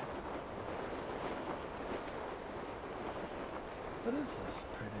 What is this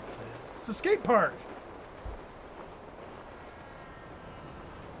pretty place? It's a skate park.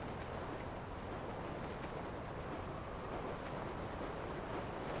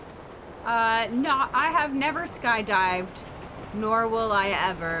 No, I have never skydived, nor will I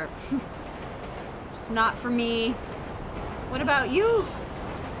ever. It's not for me. What about you?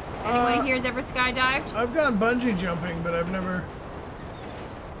 Anyone here has ever skydived? I've gone bungee jumping, but I've never...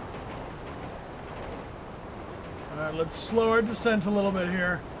 Alright, let's slow our descent a little bit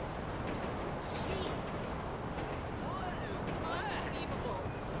here.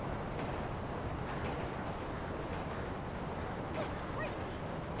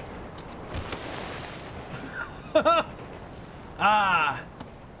 Ah.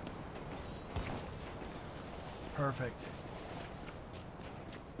 Perfect.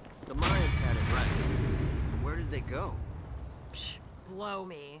 The Mayans had it right. Where did they go? Psh, blow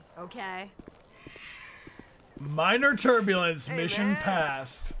me, okay? Minor turbulence. Mission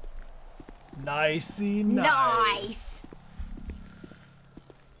passed. Nicey nice.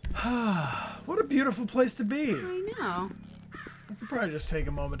 What a beautiful place to be. I know. We could probably just take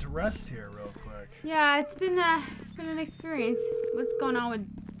a moment to rest here real quick. Yeah, it's been an experience. What's going on with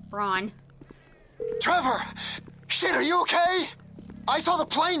Braun? Trevor! Shit, are you okay? I saw the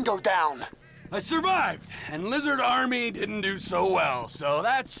plane go down. I survived, and Lizard Army didn't do so well, so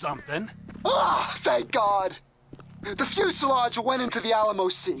that's something. Ah, thank God. The fuselage went into the Alamo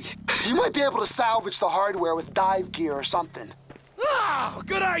Sea. You might be able to salvage the hardware with dive gear or something. Ah,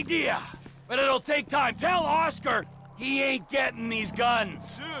 good idea. But it'll take time. Tell Oscar he ain't getting these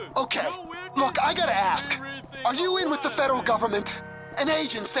guns. Okay, look, I gotta ask. Are you in with the federal government? An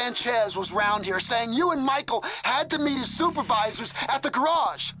agent, Sanchez, was round here saying you and Michael had to meet his supervisors at the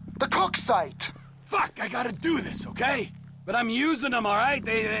garage, the Cook site. Fuck, I gotta do this, okay? But I'm using them, all right?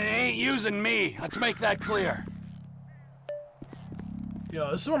 They ain't using me. Let's make that clear. Yo,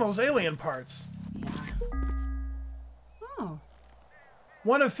 this is one of those alien parts. Oh.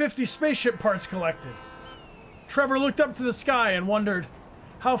 One of 50 spaceship parts collected. Trevor looked up to the sky and wondered,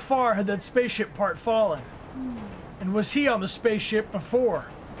 how far had that spaceship part fallen? And was he on the spaceship before?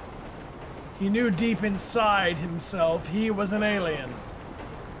 He knew deep inside himself he was an alien.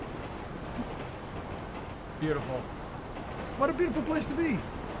 Beautiful. What a beautiful place to be.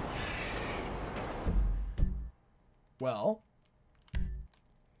 Well,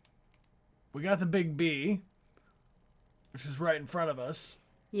 we got the big B, which is right in front of us.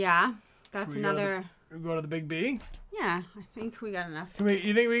 Yeah, that's another. Go to the big B? Yeah, I think we got enough.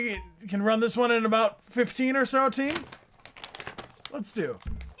 You think we can run this one in about 15 or so, team? Let's do.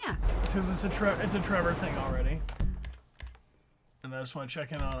 Yeah. Because it's a Trevor thing already. And I just want to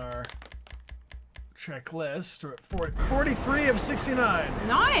check in on our checklist. We're at 43 of 69.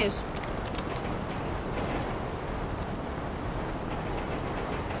 Nice.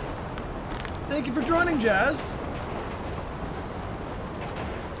 Thank you for joining, Jazz.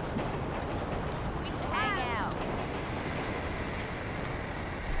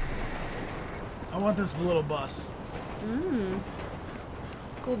 I want this little bus.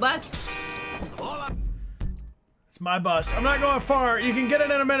 Cool bus. It's my bus. I'm not going far. You can get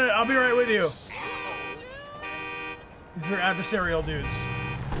it in a minute. I'll be right with you. These are adversarial dudes.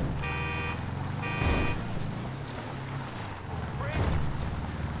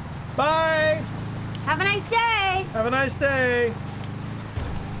 Bye. Have a nice day. Have a nice day.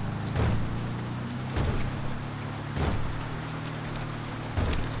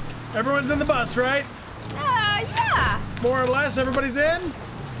 Everyone's in the bus, right? Yeah. More or less, everybody's in?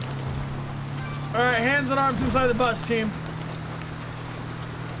 All right, hands and arms inside the bus, team.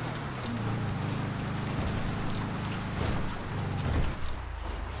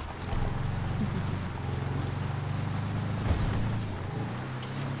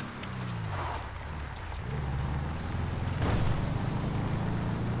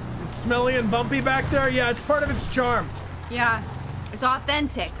 It's smelly and bumpy back there? Yeah, it's part of its charm. Yeah, it's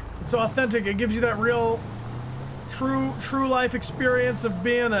authentic. It's authentic. It gives you that real, true life experience of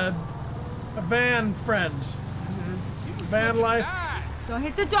being a van friend. Van life. Don't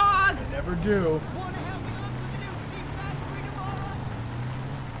hit the dog. I never do.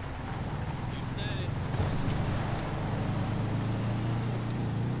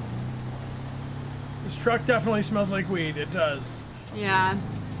 This truck definitely smells like weed. It does. Yeah.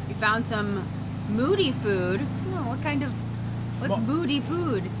 We found some moody food. Oh, what's moody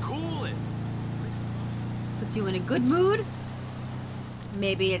food? Cool it. Puts you in a good mood?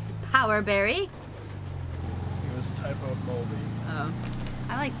 Maybe it's Powerberry. It was typo moldy. Oh.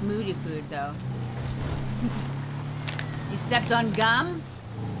 I like moody food, though. You stepped on gum?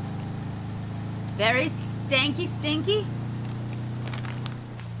 Very stanky stinky?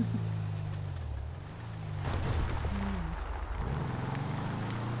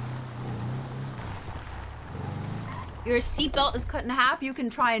 Your seatbelt is cut in half. You can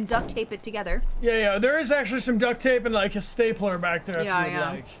try and duct tape it together. Yeah. There is actually some duct tape and like a stapler back there if you would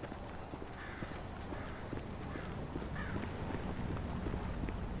like.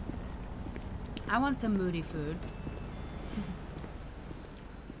 I want some moody food.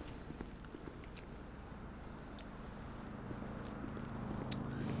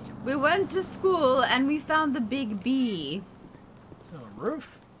 We went to school and we found the big B.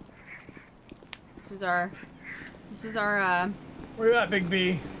 Roof? This is our Where you at, Big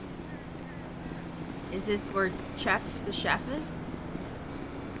B? Is this where the chef is?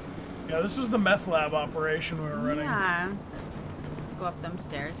 Yeah, this was the meth lab operation we were running. Yeah. Let's go up them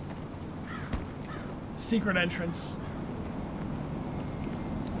stairs. Secret entrance.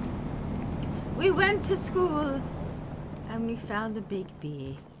 We went to school and we found a big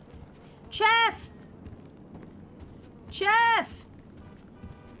bee. Chef! Chef!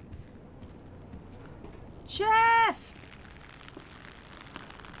 Chef!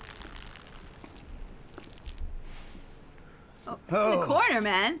 Oh, in the corner,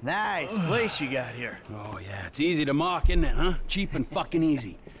 man. Nice place you got here. Oh, yeah, it's easy to mock, isn't it, huh? Cheap and fucking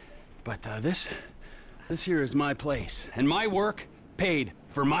easy. But this here is my place, and my work paid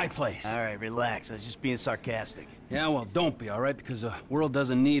for my place. All right, relax. I was just being sarcastic. Yeah, well, don't be, all right? Because the world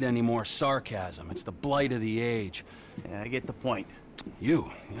doesn't need any more sarcasm. It's the blight of the age. Yeah, I get the point. You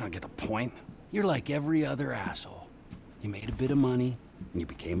don't get the point. You're like every other asshole. You made a bit of money, and you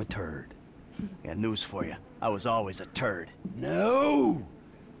became a turd. Got news for you. I was always a turd. No!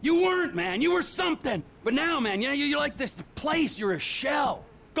 You weren't, man. You were something. But now, man, you're like this place. You're a shell.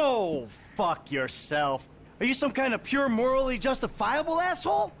 Go fuck yourself. Are you some kind of pure morally justifiable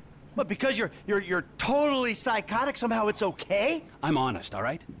asshole? But because you're totally psychotic, somehow it's okay? I'm honest, all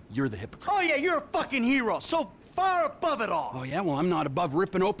right? You're the hypocrite. Oh yeah, you're a fucking hero. So far above it all. Oh yeah? Well, I'm not above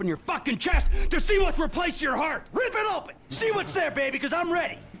ripping open your fucking chest to see what's replaced your heart. Rip it open. See what's there, baby, because I'm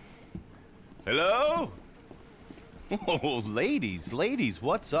ready. Hello? Oh, ladies,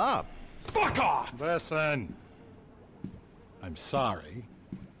 what's up? Fuck off! Listen. I'm sorry,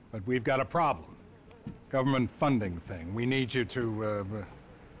 but we've got a problem. Government funding thing. We need you to,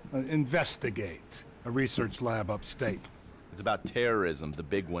 investigate a research lab upstate. It's about terrorism, the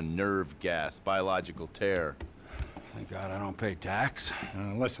big one, nerve gas, biological terror. Thank God I don't pay tax.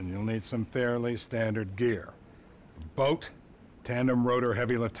 Listen, you'll need some fairly standard gear. Boat, tandem rotor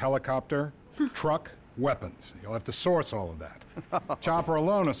heavy lift helicopter, truck, weapons. You'll have to source all of that. Chopper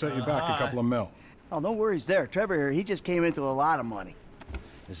alone will set you back a couple of mil. Oh, no worries there. Trevor here, he just came into a lot of money.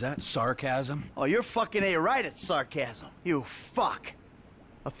 Is that sarcasm? Oh, you're fucking A-right at sarcasm. You fuck.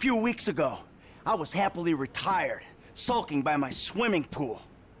 A few weeks ago, I was happily retired, sulking by my swimming pool.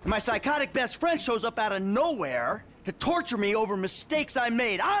 And my psychotic best friend shows up out of nowhere to torture me over mistakes I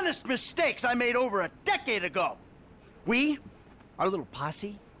made. Honest mistakes I made over a decade ago. We, our little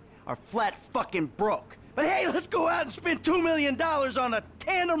posse, are flat fucking broke. But hey, let's go out and spend $2 million on a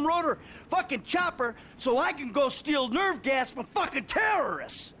tandem rotor fucking chopper so I can go steal nerve gas from fucking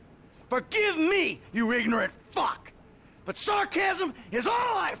terrorists. Forgive me, you ignorant fuck. But sarcasm is all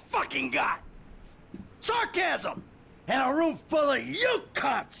I fucking got. Sarcasm! And a room full of you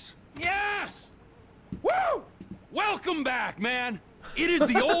cunts! Yes! Woo! Welcome back, man. It is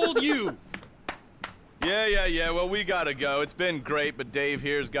the old you. Yeah, well, we gotta go. It's been great, but Dave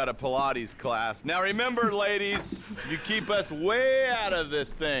here's got a Pilates class. Now remember, ladies, you keep us way out of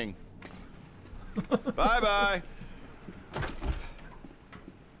this thing. Bye-bye.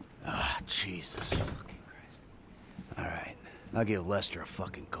 Ah, Jesus fucking Christ. All right, I'll give Lester a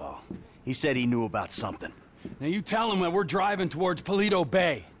fucking call. He said he knew about something. Now you tell him that we're driving towards Paleto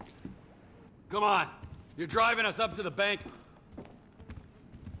Bay. Come on. You're driving us up to the bank.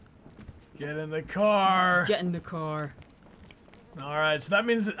 Get in the car. Get in the car. All right, so that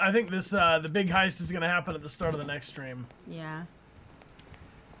means that I think this the big heist is gonna happen at the start of the next stream. Yeah.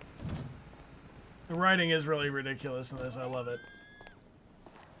 The writing is really ridiculous in this. I love it.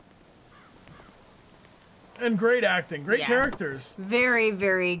 And great acting, great characters. Very,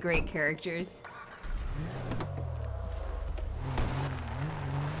 very great characters.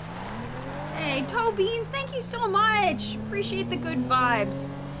 Hey, Toe Beans, thank you so much. Appreciate the good vibes.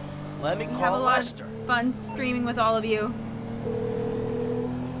 Let me Have a call lot Lester. of fun streaming with all of you.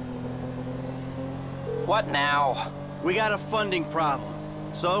 What now? We got a funding problem,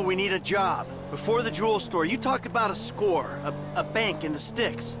 so we need a job. Before the jewel store, you talked about a score, a bank in the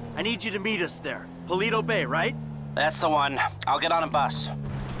sticks. I need you to meet us there. Paleto Bay, right? That's the one. I'll get on a bus.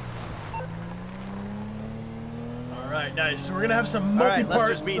 All right, nice. So we're gonna have some All right, multi-parts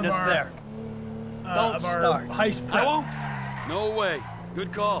Lester's meeting of us our, there. Don't of our start. heist prep. I won't. No way.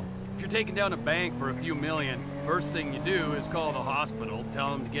 Good call. If you're taking down a bank for a few million, first thing you do is call the hospital,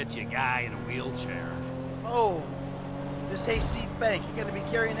 tell them to get you a guy in a wheelchair. Oh, this hayseed bank, you gonna be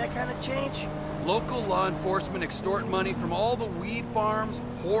carrying that kind of change? Local law enforcement extort money from all the weed farms,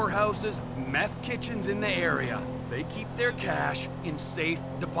 whorehouses, meth kitchens in the area. They keep their cash in safe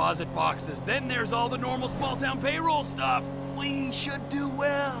deposit boxes. Then there's all the normal small-town payroll stuff. We should do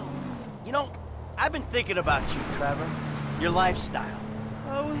well. You know, I've been thinking about you, Trevor. Your lifestyle.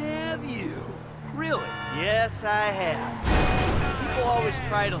 Oh, have you? Really? Yes, I have. People always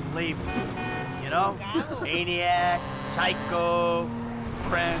try to label you. You know? Maniac, psycho,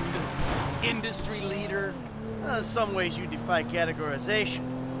 Friend, industry leader. in some ways you defy categorization.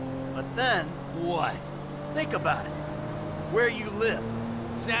 But then... What? Think about it. Where you live.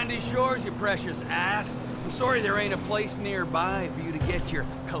 Sandy Shores, you precious ass. I'm sorry there ain't a place nearby for you to get your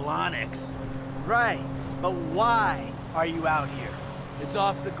colonics. Right, but why are you out here? It's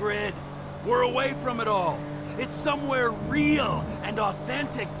off the grid. We're away from it all. It's somewhere real and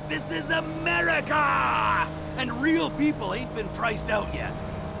authentic. This is America! And real people ain't been priced out yet.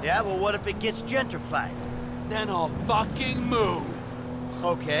 Yeah, well, what if it gets gentrified? Then I'll fucking move.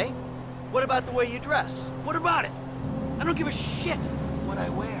 Okay. What about the way you dress? What about it? I don't give a shit what I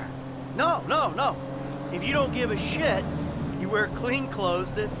wear. No. If you don't give a shit, you wear clean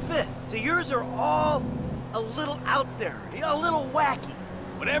clothes that fit. So yours are all a little out there, a little wacky.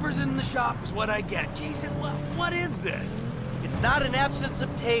 Whatever's in the shop is what I get. Jesus, what is this? It's not an absence of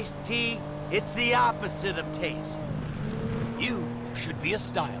taste, T. It's the opposite of taste. You should be a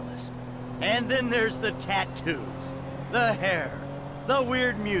stylist. And then there's the tattoos, the hair, the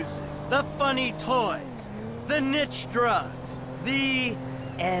weird music, the funny toys, the niche drugs, the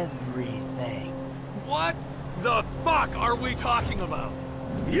everything. What the fuck are we talking about?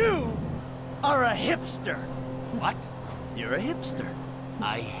 You are a hipster. What? You're a hipster.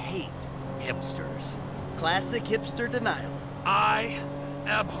 I hate hipsters. Classic hipster denial. I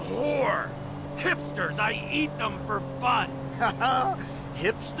abhor hipsters. I eat them for fun.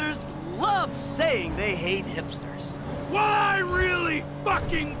 Hipsters love saying they hate hipsters. Well, I really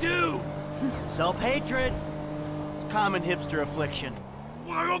fucking do. Self-hatred. Common hipster affliction.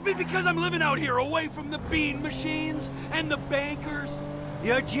 Well, it'll be because I'm living out here away from the bean machines and the bankers.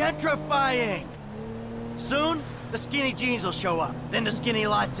 You're gentrifying. Soon, the skinny jeans will show up, then the skinny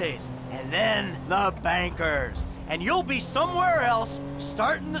lattes, and then the bankers. And you'll be somewhere else,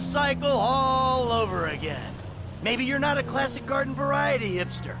 starting the cycle all over again. Maybe you're not a classic garden variety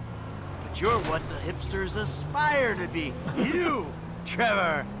hipster, but you're what the hipsters aspire to be. You,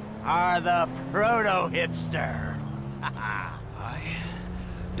 Trevor, are the proto-hipster. I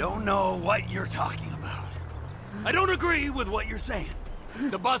don't know what you're talking about. I don't agree with what you're saying.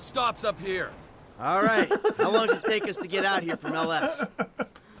 The bus stops up here. All right. How long does it take us to get out here from LS?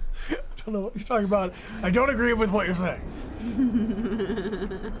 Don't know what you're talking about. I don't agree with what you're saying.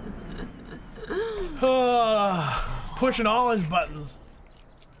 Pushing all his buttons.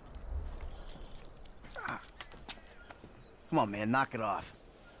 Come on, man. Knock it off.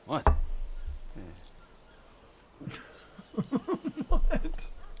 What? What?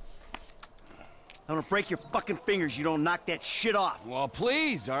 I'm gonna break your fucking fingers. You don't knock that shit off. Well,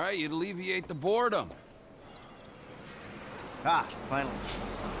 please, all right? You'd alleviate the boredom. Ah, finally.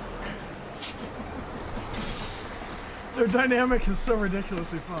 Their dynamic is so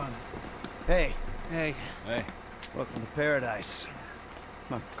ridiculously fun. Hey. Hey. Welcome to paradise.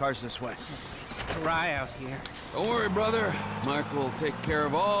 Come on, car's this way. Dry out here. Don't worry, brother. Mark will take care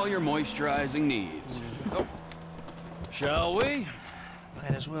of all your moisturizing needs. Oh. Shall we?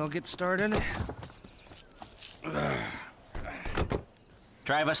 Might as well get started.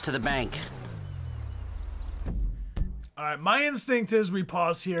 Drive us to the bank. All right, my instinct is we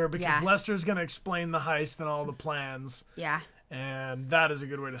pause here because Yeah. Lester's going to explain the heist and all the plans. Yeah. And that is a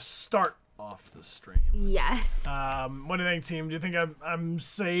good way to start off the stream. Yes. What do you think, team? Do you think I'm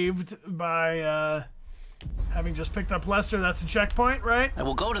saved by having just picked up Lester? That's a checkpoint, right? I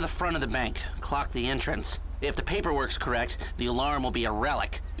will go to the front of the bank, clock the entrance. If the paperwork's correct, the alarm will be a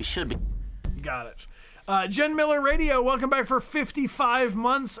relic. We should be... Got it. Jen Miller Radio, welcome back for 55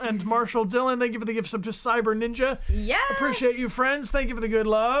 months. And Marshall Dillon, thank you for the gifts up to Cyber Ninja. Yeah. Appreciate you, friends. Thank you for the good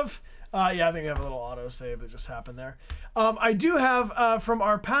love. Yeah, I think we have a little autosave that just happened there. I do have, from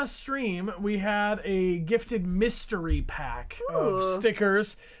our past stream, we had a gifted mystery pack of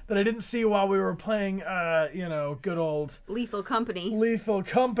stickers that I didn't see while we were playing, you know, good old... Lethal Company. Lethal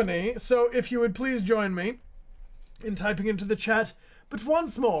Company. So if you would please join me in typing into the chat. But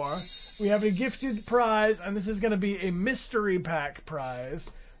once more, we have a gifted prize, and this is going to be a mystery pack prize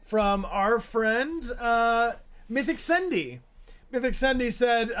from our friend, Mythic Sendy. Mythic Sendy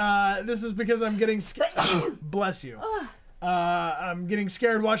said, this is because I'm getting scared. Bless you. I'm getting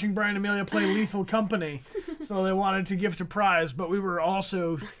scared watching Bryan Amelia play Lethal Company. So they wanted to gift a prize, but we were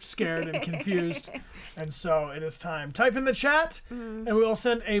also scared and confused. And so it is time. Type in the chat, and we will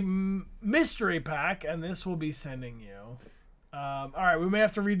send a mystery pack, and this will be sending you. All right, we may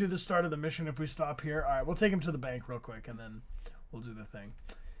have to redo the start of the mission if we stop here. All right, we'll take him to the bank real quick, and then we'll do the thing.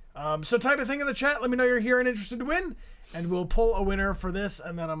 So type a thing in the chat. Let me know you're here and interested to win, and we'll pull a winner for this.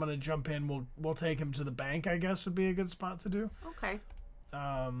 And then I'm gonna jump in. We'll take him to the bank. I guess would be a good spot to do. Okay.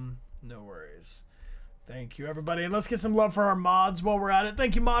 No worries. Thank you, everybody. And let's get some love for our mods while we're at it.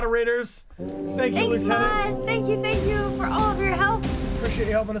 Thank you, moderators. Thank you, Thanks, lieutenants. mods. Thank you for all of your help. Appreciate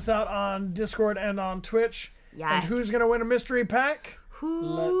you helping us out on Discord and on Twitch. Yes. And who's going to win a mystery pack? Who?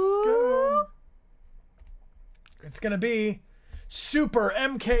 Let's go. It's going to be Super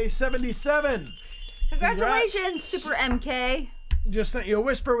MK77. Congratulations, Congrats. Super MK. Just sent you a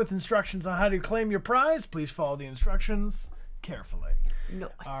whisper with instructions on how to claim your prize. Please follow the instructions carefully. Nice.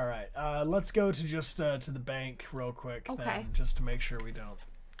 All right, let's go to just to the bank real quick, Okay. then, just to make sure we don't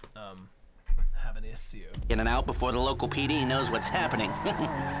have an issue. In and out before the local PD knows what's happening.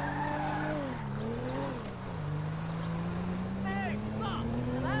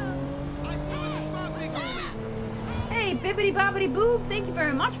 Hey, bibbity bobbity boob. Thank you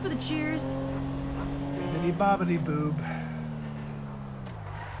very much for the cheers. Bibbity bobbity boob.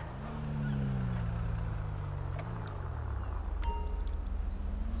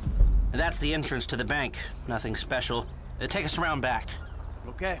 That's the entrance to the bank. Nothing special. Take us around back.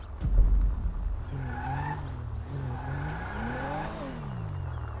 Okay.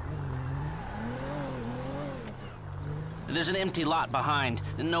 There's an empty lot behind.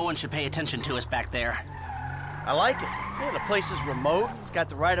 No one should pay attention to us back there. I like it. Yeah, the place is remote. It's got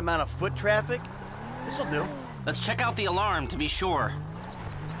the right amount of foot traffic. This'll do. Let's check out the alarm to be sure.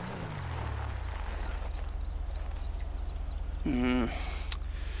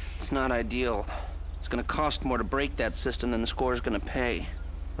 It's not ideal. It's gonna cost more to break that system than the score is gonna pay.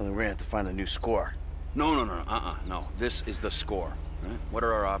 Well, we're gonna have to find a new score. No. This is the score. Right? What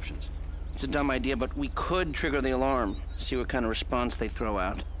are our options? It's a dumb idea, but we could trigger the alarm. See what kind of response they throw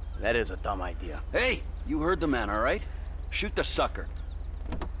out. That is a dumb idea. Hey, you heard the man, all right? Shoot the sucker.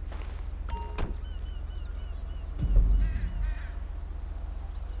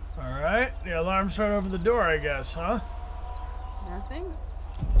 All right, the alarm's right over the door, I guess, huh? Nothing.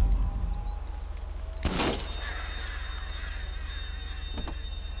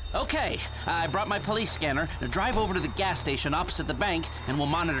 Okay, I brought my police scanner. Now drive over to the gas station opposite the bank, and we'll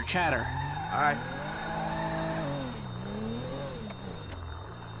monitor chatter. All right.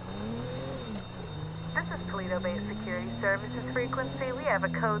 This is Toledo-based security services frequency. We have a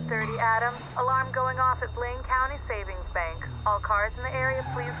code 30 Adam. Alarm going off at Blaine County Savings Bank. All cars in the area,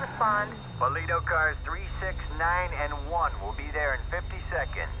 please respond. Toledo cars 3, 6, 9, and 1 will be there in 50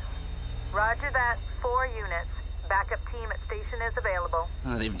 seconds. Roger that. 4 units. Backup team at station is available.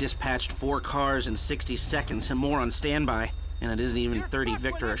 They've dispatched 4 cars in 60 seconds and more on standby. And it isn't even 30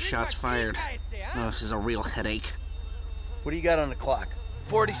 Victor shots fired. Oh, this is a real headache. What do you got on the clock?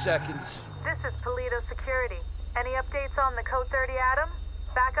 40 seconds. This is Toledo Security. Any updates on the code 30 Adam?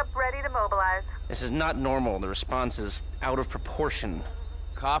 Backup ready to mobilize. This is not normal. The response is out of proportion.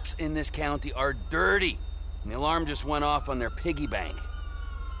 Cops in this county are dirty. And the alarm just went off on their piggy bank.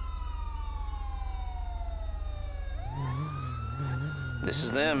 This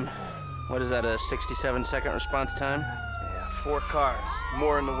is them. What is that, a 67-second response time? Yeah, 4 cars.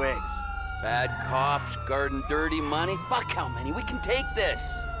 More in the wings. Bad cops, guarding dirty money. Fuck how many? We can take this.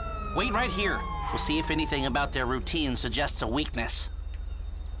 Wait right here. We'll see if anything about their routine suggests a weakness.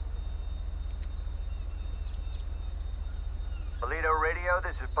 Toledo Radio,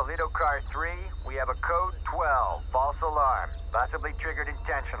 this is Toledo car 3. We have a code 12, false alarm, possibly triggered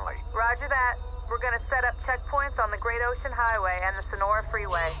intentionally. Roger that. We're going to set up checkpoints on the Great Ocean Highway and the Sonora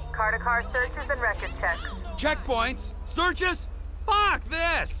Freeway. Car-to-car searches and record checks. Checkpoints? Searches? Fuck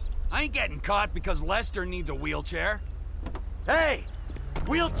this! I ain't getting caught because Lester needs a wheelchair. Hey!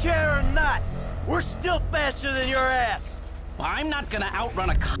 Wheelchair or not, we're still faster than your ass! Well, I'm not gonna outrun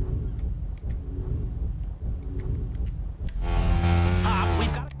a cop.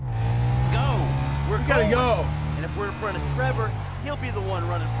 We've gotta go. We're gotta go. And if we're in front of Trevor, he'll be the one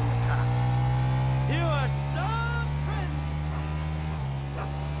running from the cops. You are so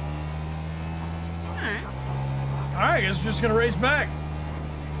All right, I guess we're just gonna race back.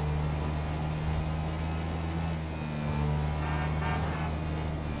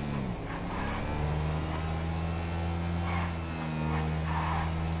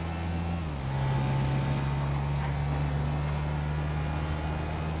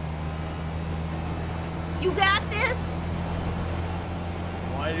 You got this?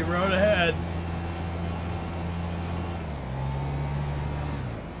 Windy road ahead.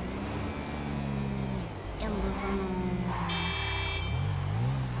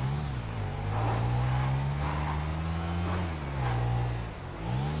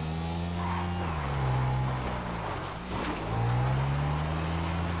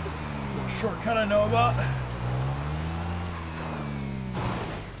 Shortcut I know about.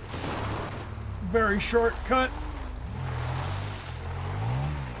 Very shortcut.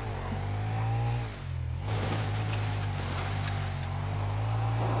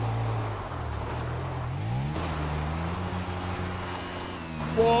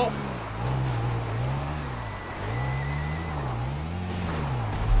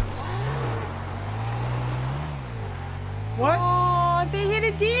 What? Oh, they hit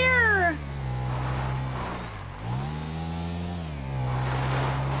a deer.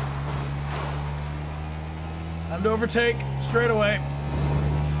 Time to overtake straight away.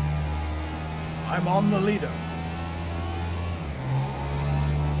 I'm on the leader.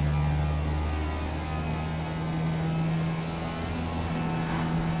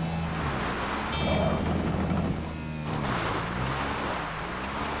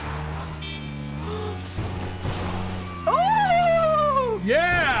 Oh!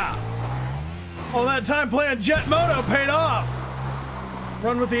 Yeah! All that time playing Jet Moto paid off.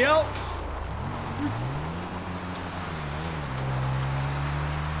 Run with the Elks.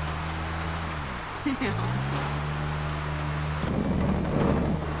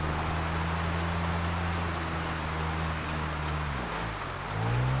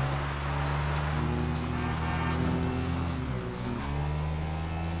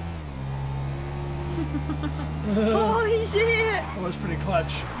 Holy shit! That was pretty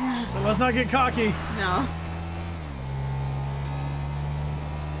clutch. But let's not get cocky. No.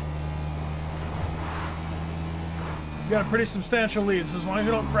 We've got a pretty substantial lead, so as long as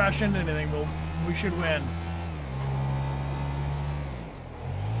we don't crash into anything, we should win.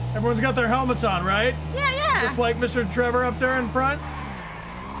 Everyone's got their helmets on, right? Yeah. It's like Mr. Trevor up there in front.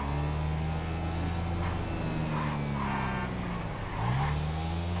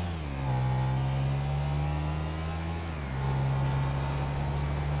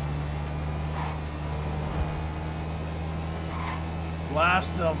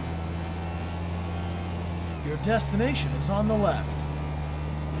 Blast them. Your destination is on the left.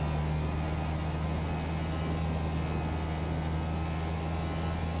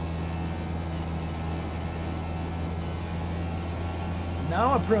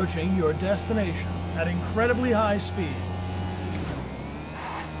 Now approaching your destination at incredibly high speeds.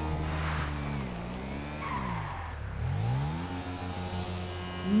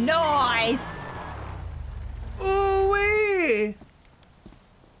 Nice. Ooh-wee!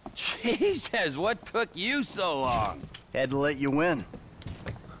 Jesus, what took you so long? Had to let you win.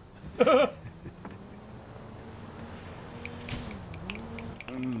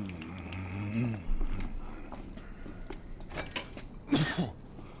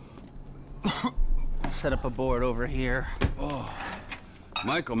 Set up a board over here. Oh.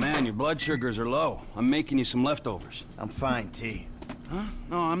 Michael, man, your blood sugars are low. I'm making you some leftovers. I'm fine, T. Huh?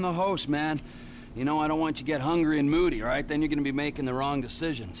 No, I'm the host, man. You know, I don't want you to get hungry and moody, right? Then you're gonna be making the wrong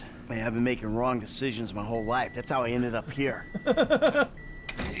decisions. Man, I've been making wrong decisions my whole life. That's how I ended up here.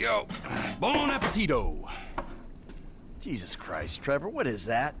 Yo, bon appetito. Jesus Christ, Trevor, what is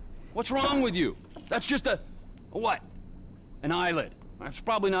that? What's wrong with you? That's just a what? An eyelid. That's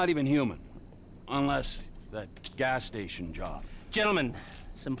probably not even human. Unless that gas station job. Gentlemen,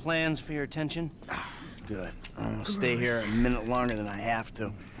 some plans for your attention? Good. I'm gonna stay here a minute longer than I have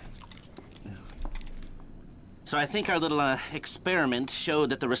to. So I think our little experiment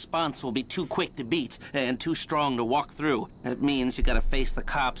showed that the response will be too quick to beat and too strong to walk through. That means you gotta face the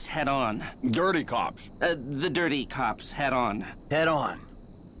cops head on. Dirty cops? The dirty cops head on. Head on?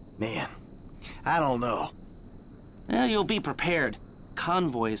 Man, I don't know. Well, you'll be prepared.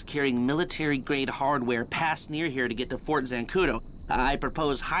 Convoys carrying military-grade hardware pass near here to get to Fort Zancudo. I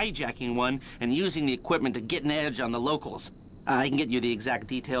propose hijacking one and using the equipment to get an edge on the locals. I can get you the exact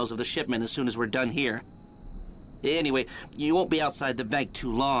details of the shipment as soon as we're done here. Anyway, you won't be outside the bank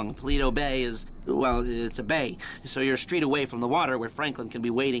too long. Paleto Bay is, well, it's a bay, so you're a street away from the water where Franklin can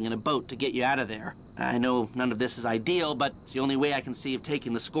be waiting in a boat to get you out of there. I know none of this is ideal, but it's the only way I can see of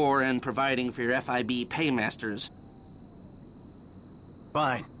taking the score and providing for your FIB paymasters.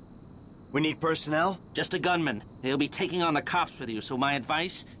 Fine. We need personnel? Just a gunman. He'll be taking on the cops with you, so my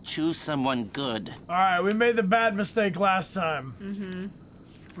advice, choose someone good. All right, we made the bad mistake last time. Mm-hmm.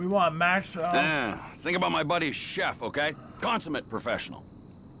 We want Max. Think about my buddy Chef, okay? Consummate professional.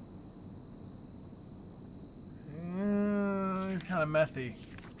 Kind of methy.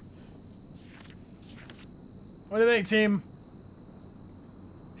 What do you think, team?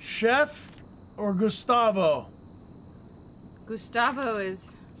 Chef or Gustavo? Gustavo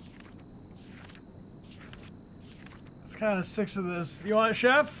is... It's kind of sick of this. You want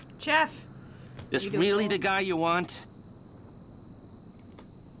Chef? Chef. This really the guy you want?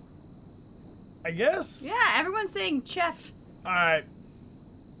 I guess? Yeah, everyone's saying Chef. Alright.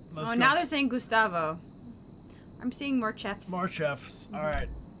 Oh, now they're saying Gustavo. I'm seeing more chefs. More chefs. Alright.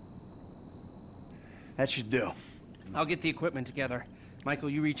 That should do. I'll get the equipment together. Michael,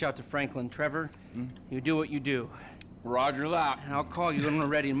 you reach out to Franklin. Trevor, you do what you do. Roger that. I'll call you when we're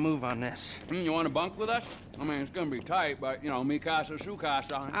ready to move on this. You want to bunk with us? I mean, it's gonna be tight, but, you know, mi casa, su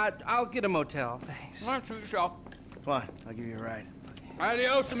casa. I'll get a motel, thanks. All right, suit yourself. Come on, I'll give you a ride.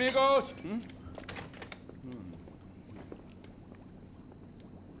 Adios, amigos.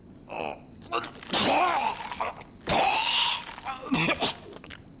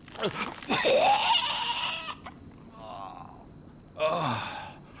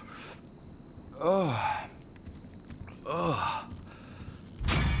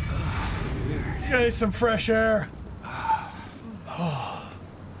 Getting some fresh air.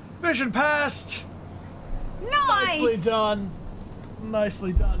 Mission passed. Nicely done.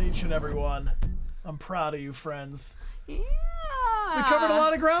 Nicely done, each and every one. I'm proud of you, friends. Yeah. We covered a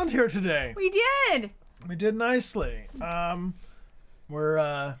lot of ground here today. We did. We did nicely.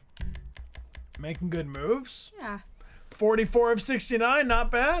 We're making good moves. Yeah. 44 of 69, not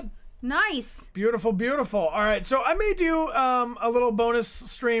bad. Nice. Beautiful, beautiful. All right, so I may do a little bonus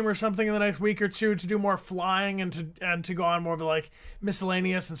stream or something in the next week or two to do more flying and to go on more of like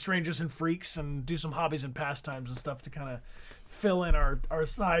miscellaneous and strangers and freaks and do some hobbies and pastimes and stuff to kind of fill in our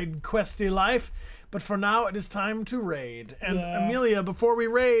side questy life. But for now, it is time to raid. And Amelia, before we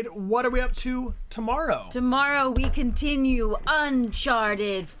raid, what are we up to tomorrow? Tomorrow we continue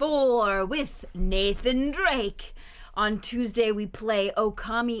Uncharted 4 with Nathan Drake. On Tuesday, we play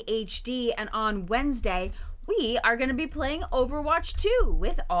Okami HD, and on Wednesday, we are going to be playing Overwatch 2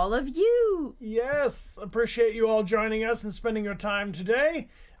 with all of you. Yes, appreciate you all joining us and spending your time today.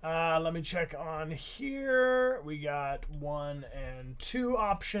 Let me check on here. We got 1 and 2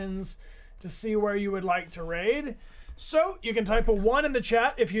 options to see where you would like to raid. So you can type a 1 in the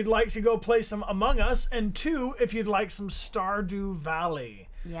chat if you'd like to go play some Among Us, and 2 if you'd like some Stardew Valley.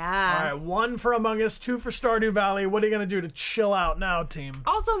 Yeah. All right, 1 for Among Us, 2 for Stardew Valley. What are you going to do to chill out now, team?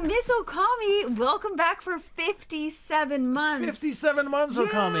 Also, Miss Okami, welcome back for 57 months. 57 months,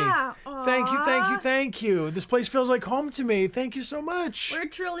 Okami. Yeah. Thank you, thank you, thank you. This place feels like home to me. Thank you so much. We're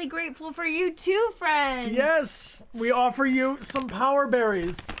truly grateful for you too, friends. Yes, we offer you some power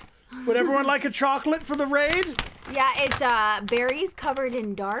berries. Would everyone like a chocolate for the raid? Yeah, it's berries covered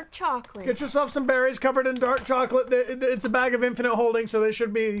in dark chocolate. Get yourself some berries covered in dark chocolate. It's a bag of infinite holding, so they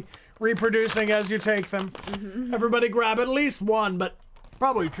should be reproducing as you take them. Mm-hmm. Everybody grab at least 1, but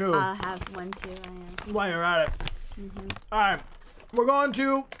probably 2. I'll have 1 too. While you're at it. Mm-hmm. All right, we're going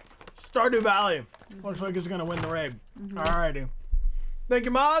to Stardew Valley. Looks like it's going to win the raid. All righty. Thank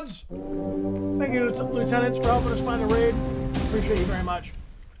you, mods. Thank you, lieutenants, for helping us find the raid. Appreciate you very much.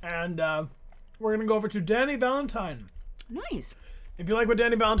 And we're going to go over to Danny Valentine. Nice. If you like what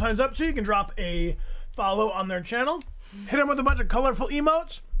Danny Valentine's up to, you can drop a follow on their channel. Hit them with a bunch of colorful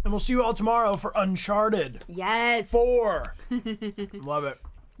emotes. And we'll see you all tomorrow for Uncharted. Yes. 4. Love it.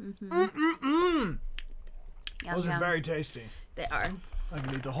 Yum, Those are very tasty. They are. I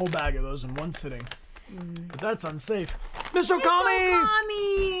can eat the whole bag of those in one sitting. But that's unsafe. Miss Miss Okami!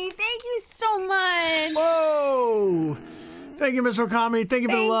 Okami, thank you so much. Whoa! Thank you, Miss Okami. Thank you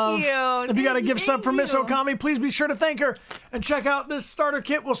for the love. If you got a gift sub for Miss Okami, please be sure to thank her. And check out this starter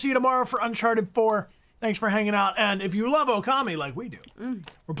kit. We'll see you tomorrow for Uncharted 4. Thanks for hanging out. And if you love Okami like we do,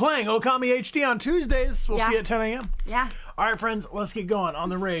 we're playing Okami HD on Tuesdays. We'll see you at 10 a.m. Yeah. All right, friends, let's get going on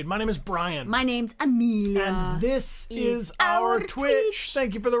the raid. My name is Bryan. My name's Amelia. And this is our Twitch.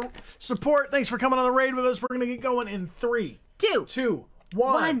 Thank you for the support. Thanks for coming on the raid with us. We're going to get going in 3, 2,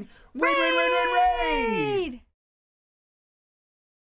 1. Raid!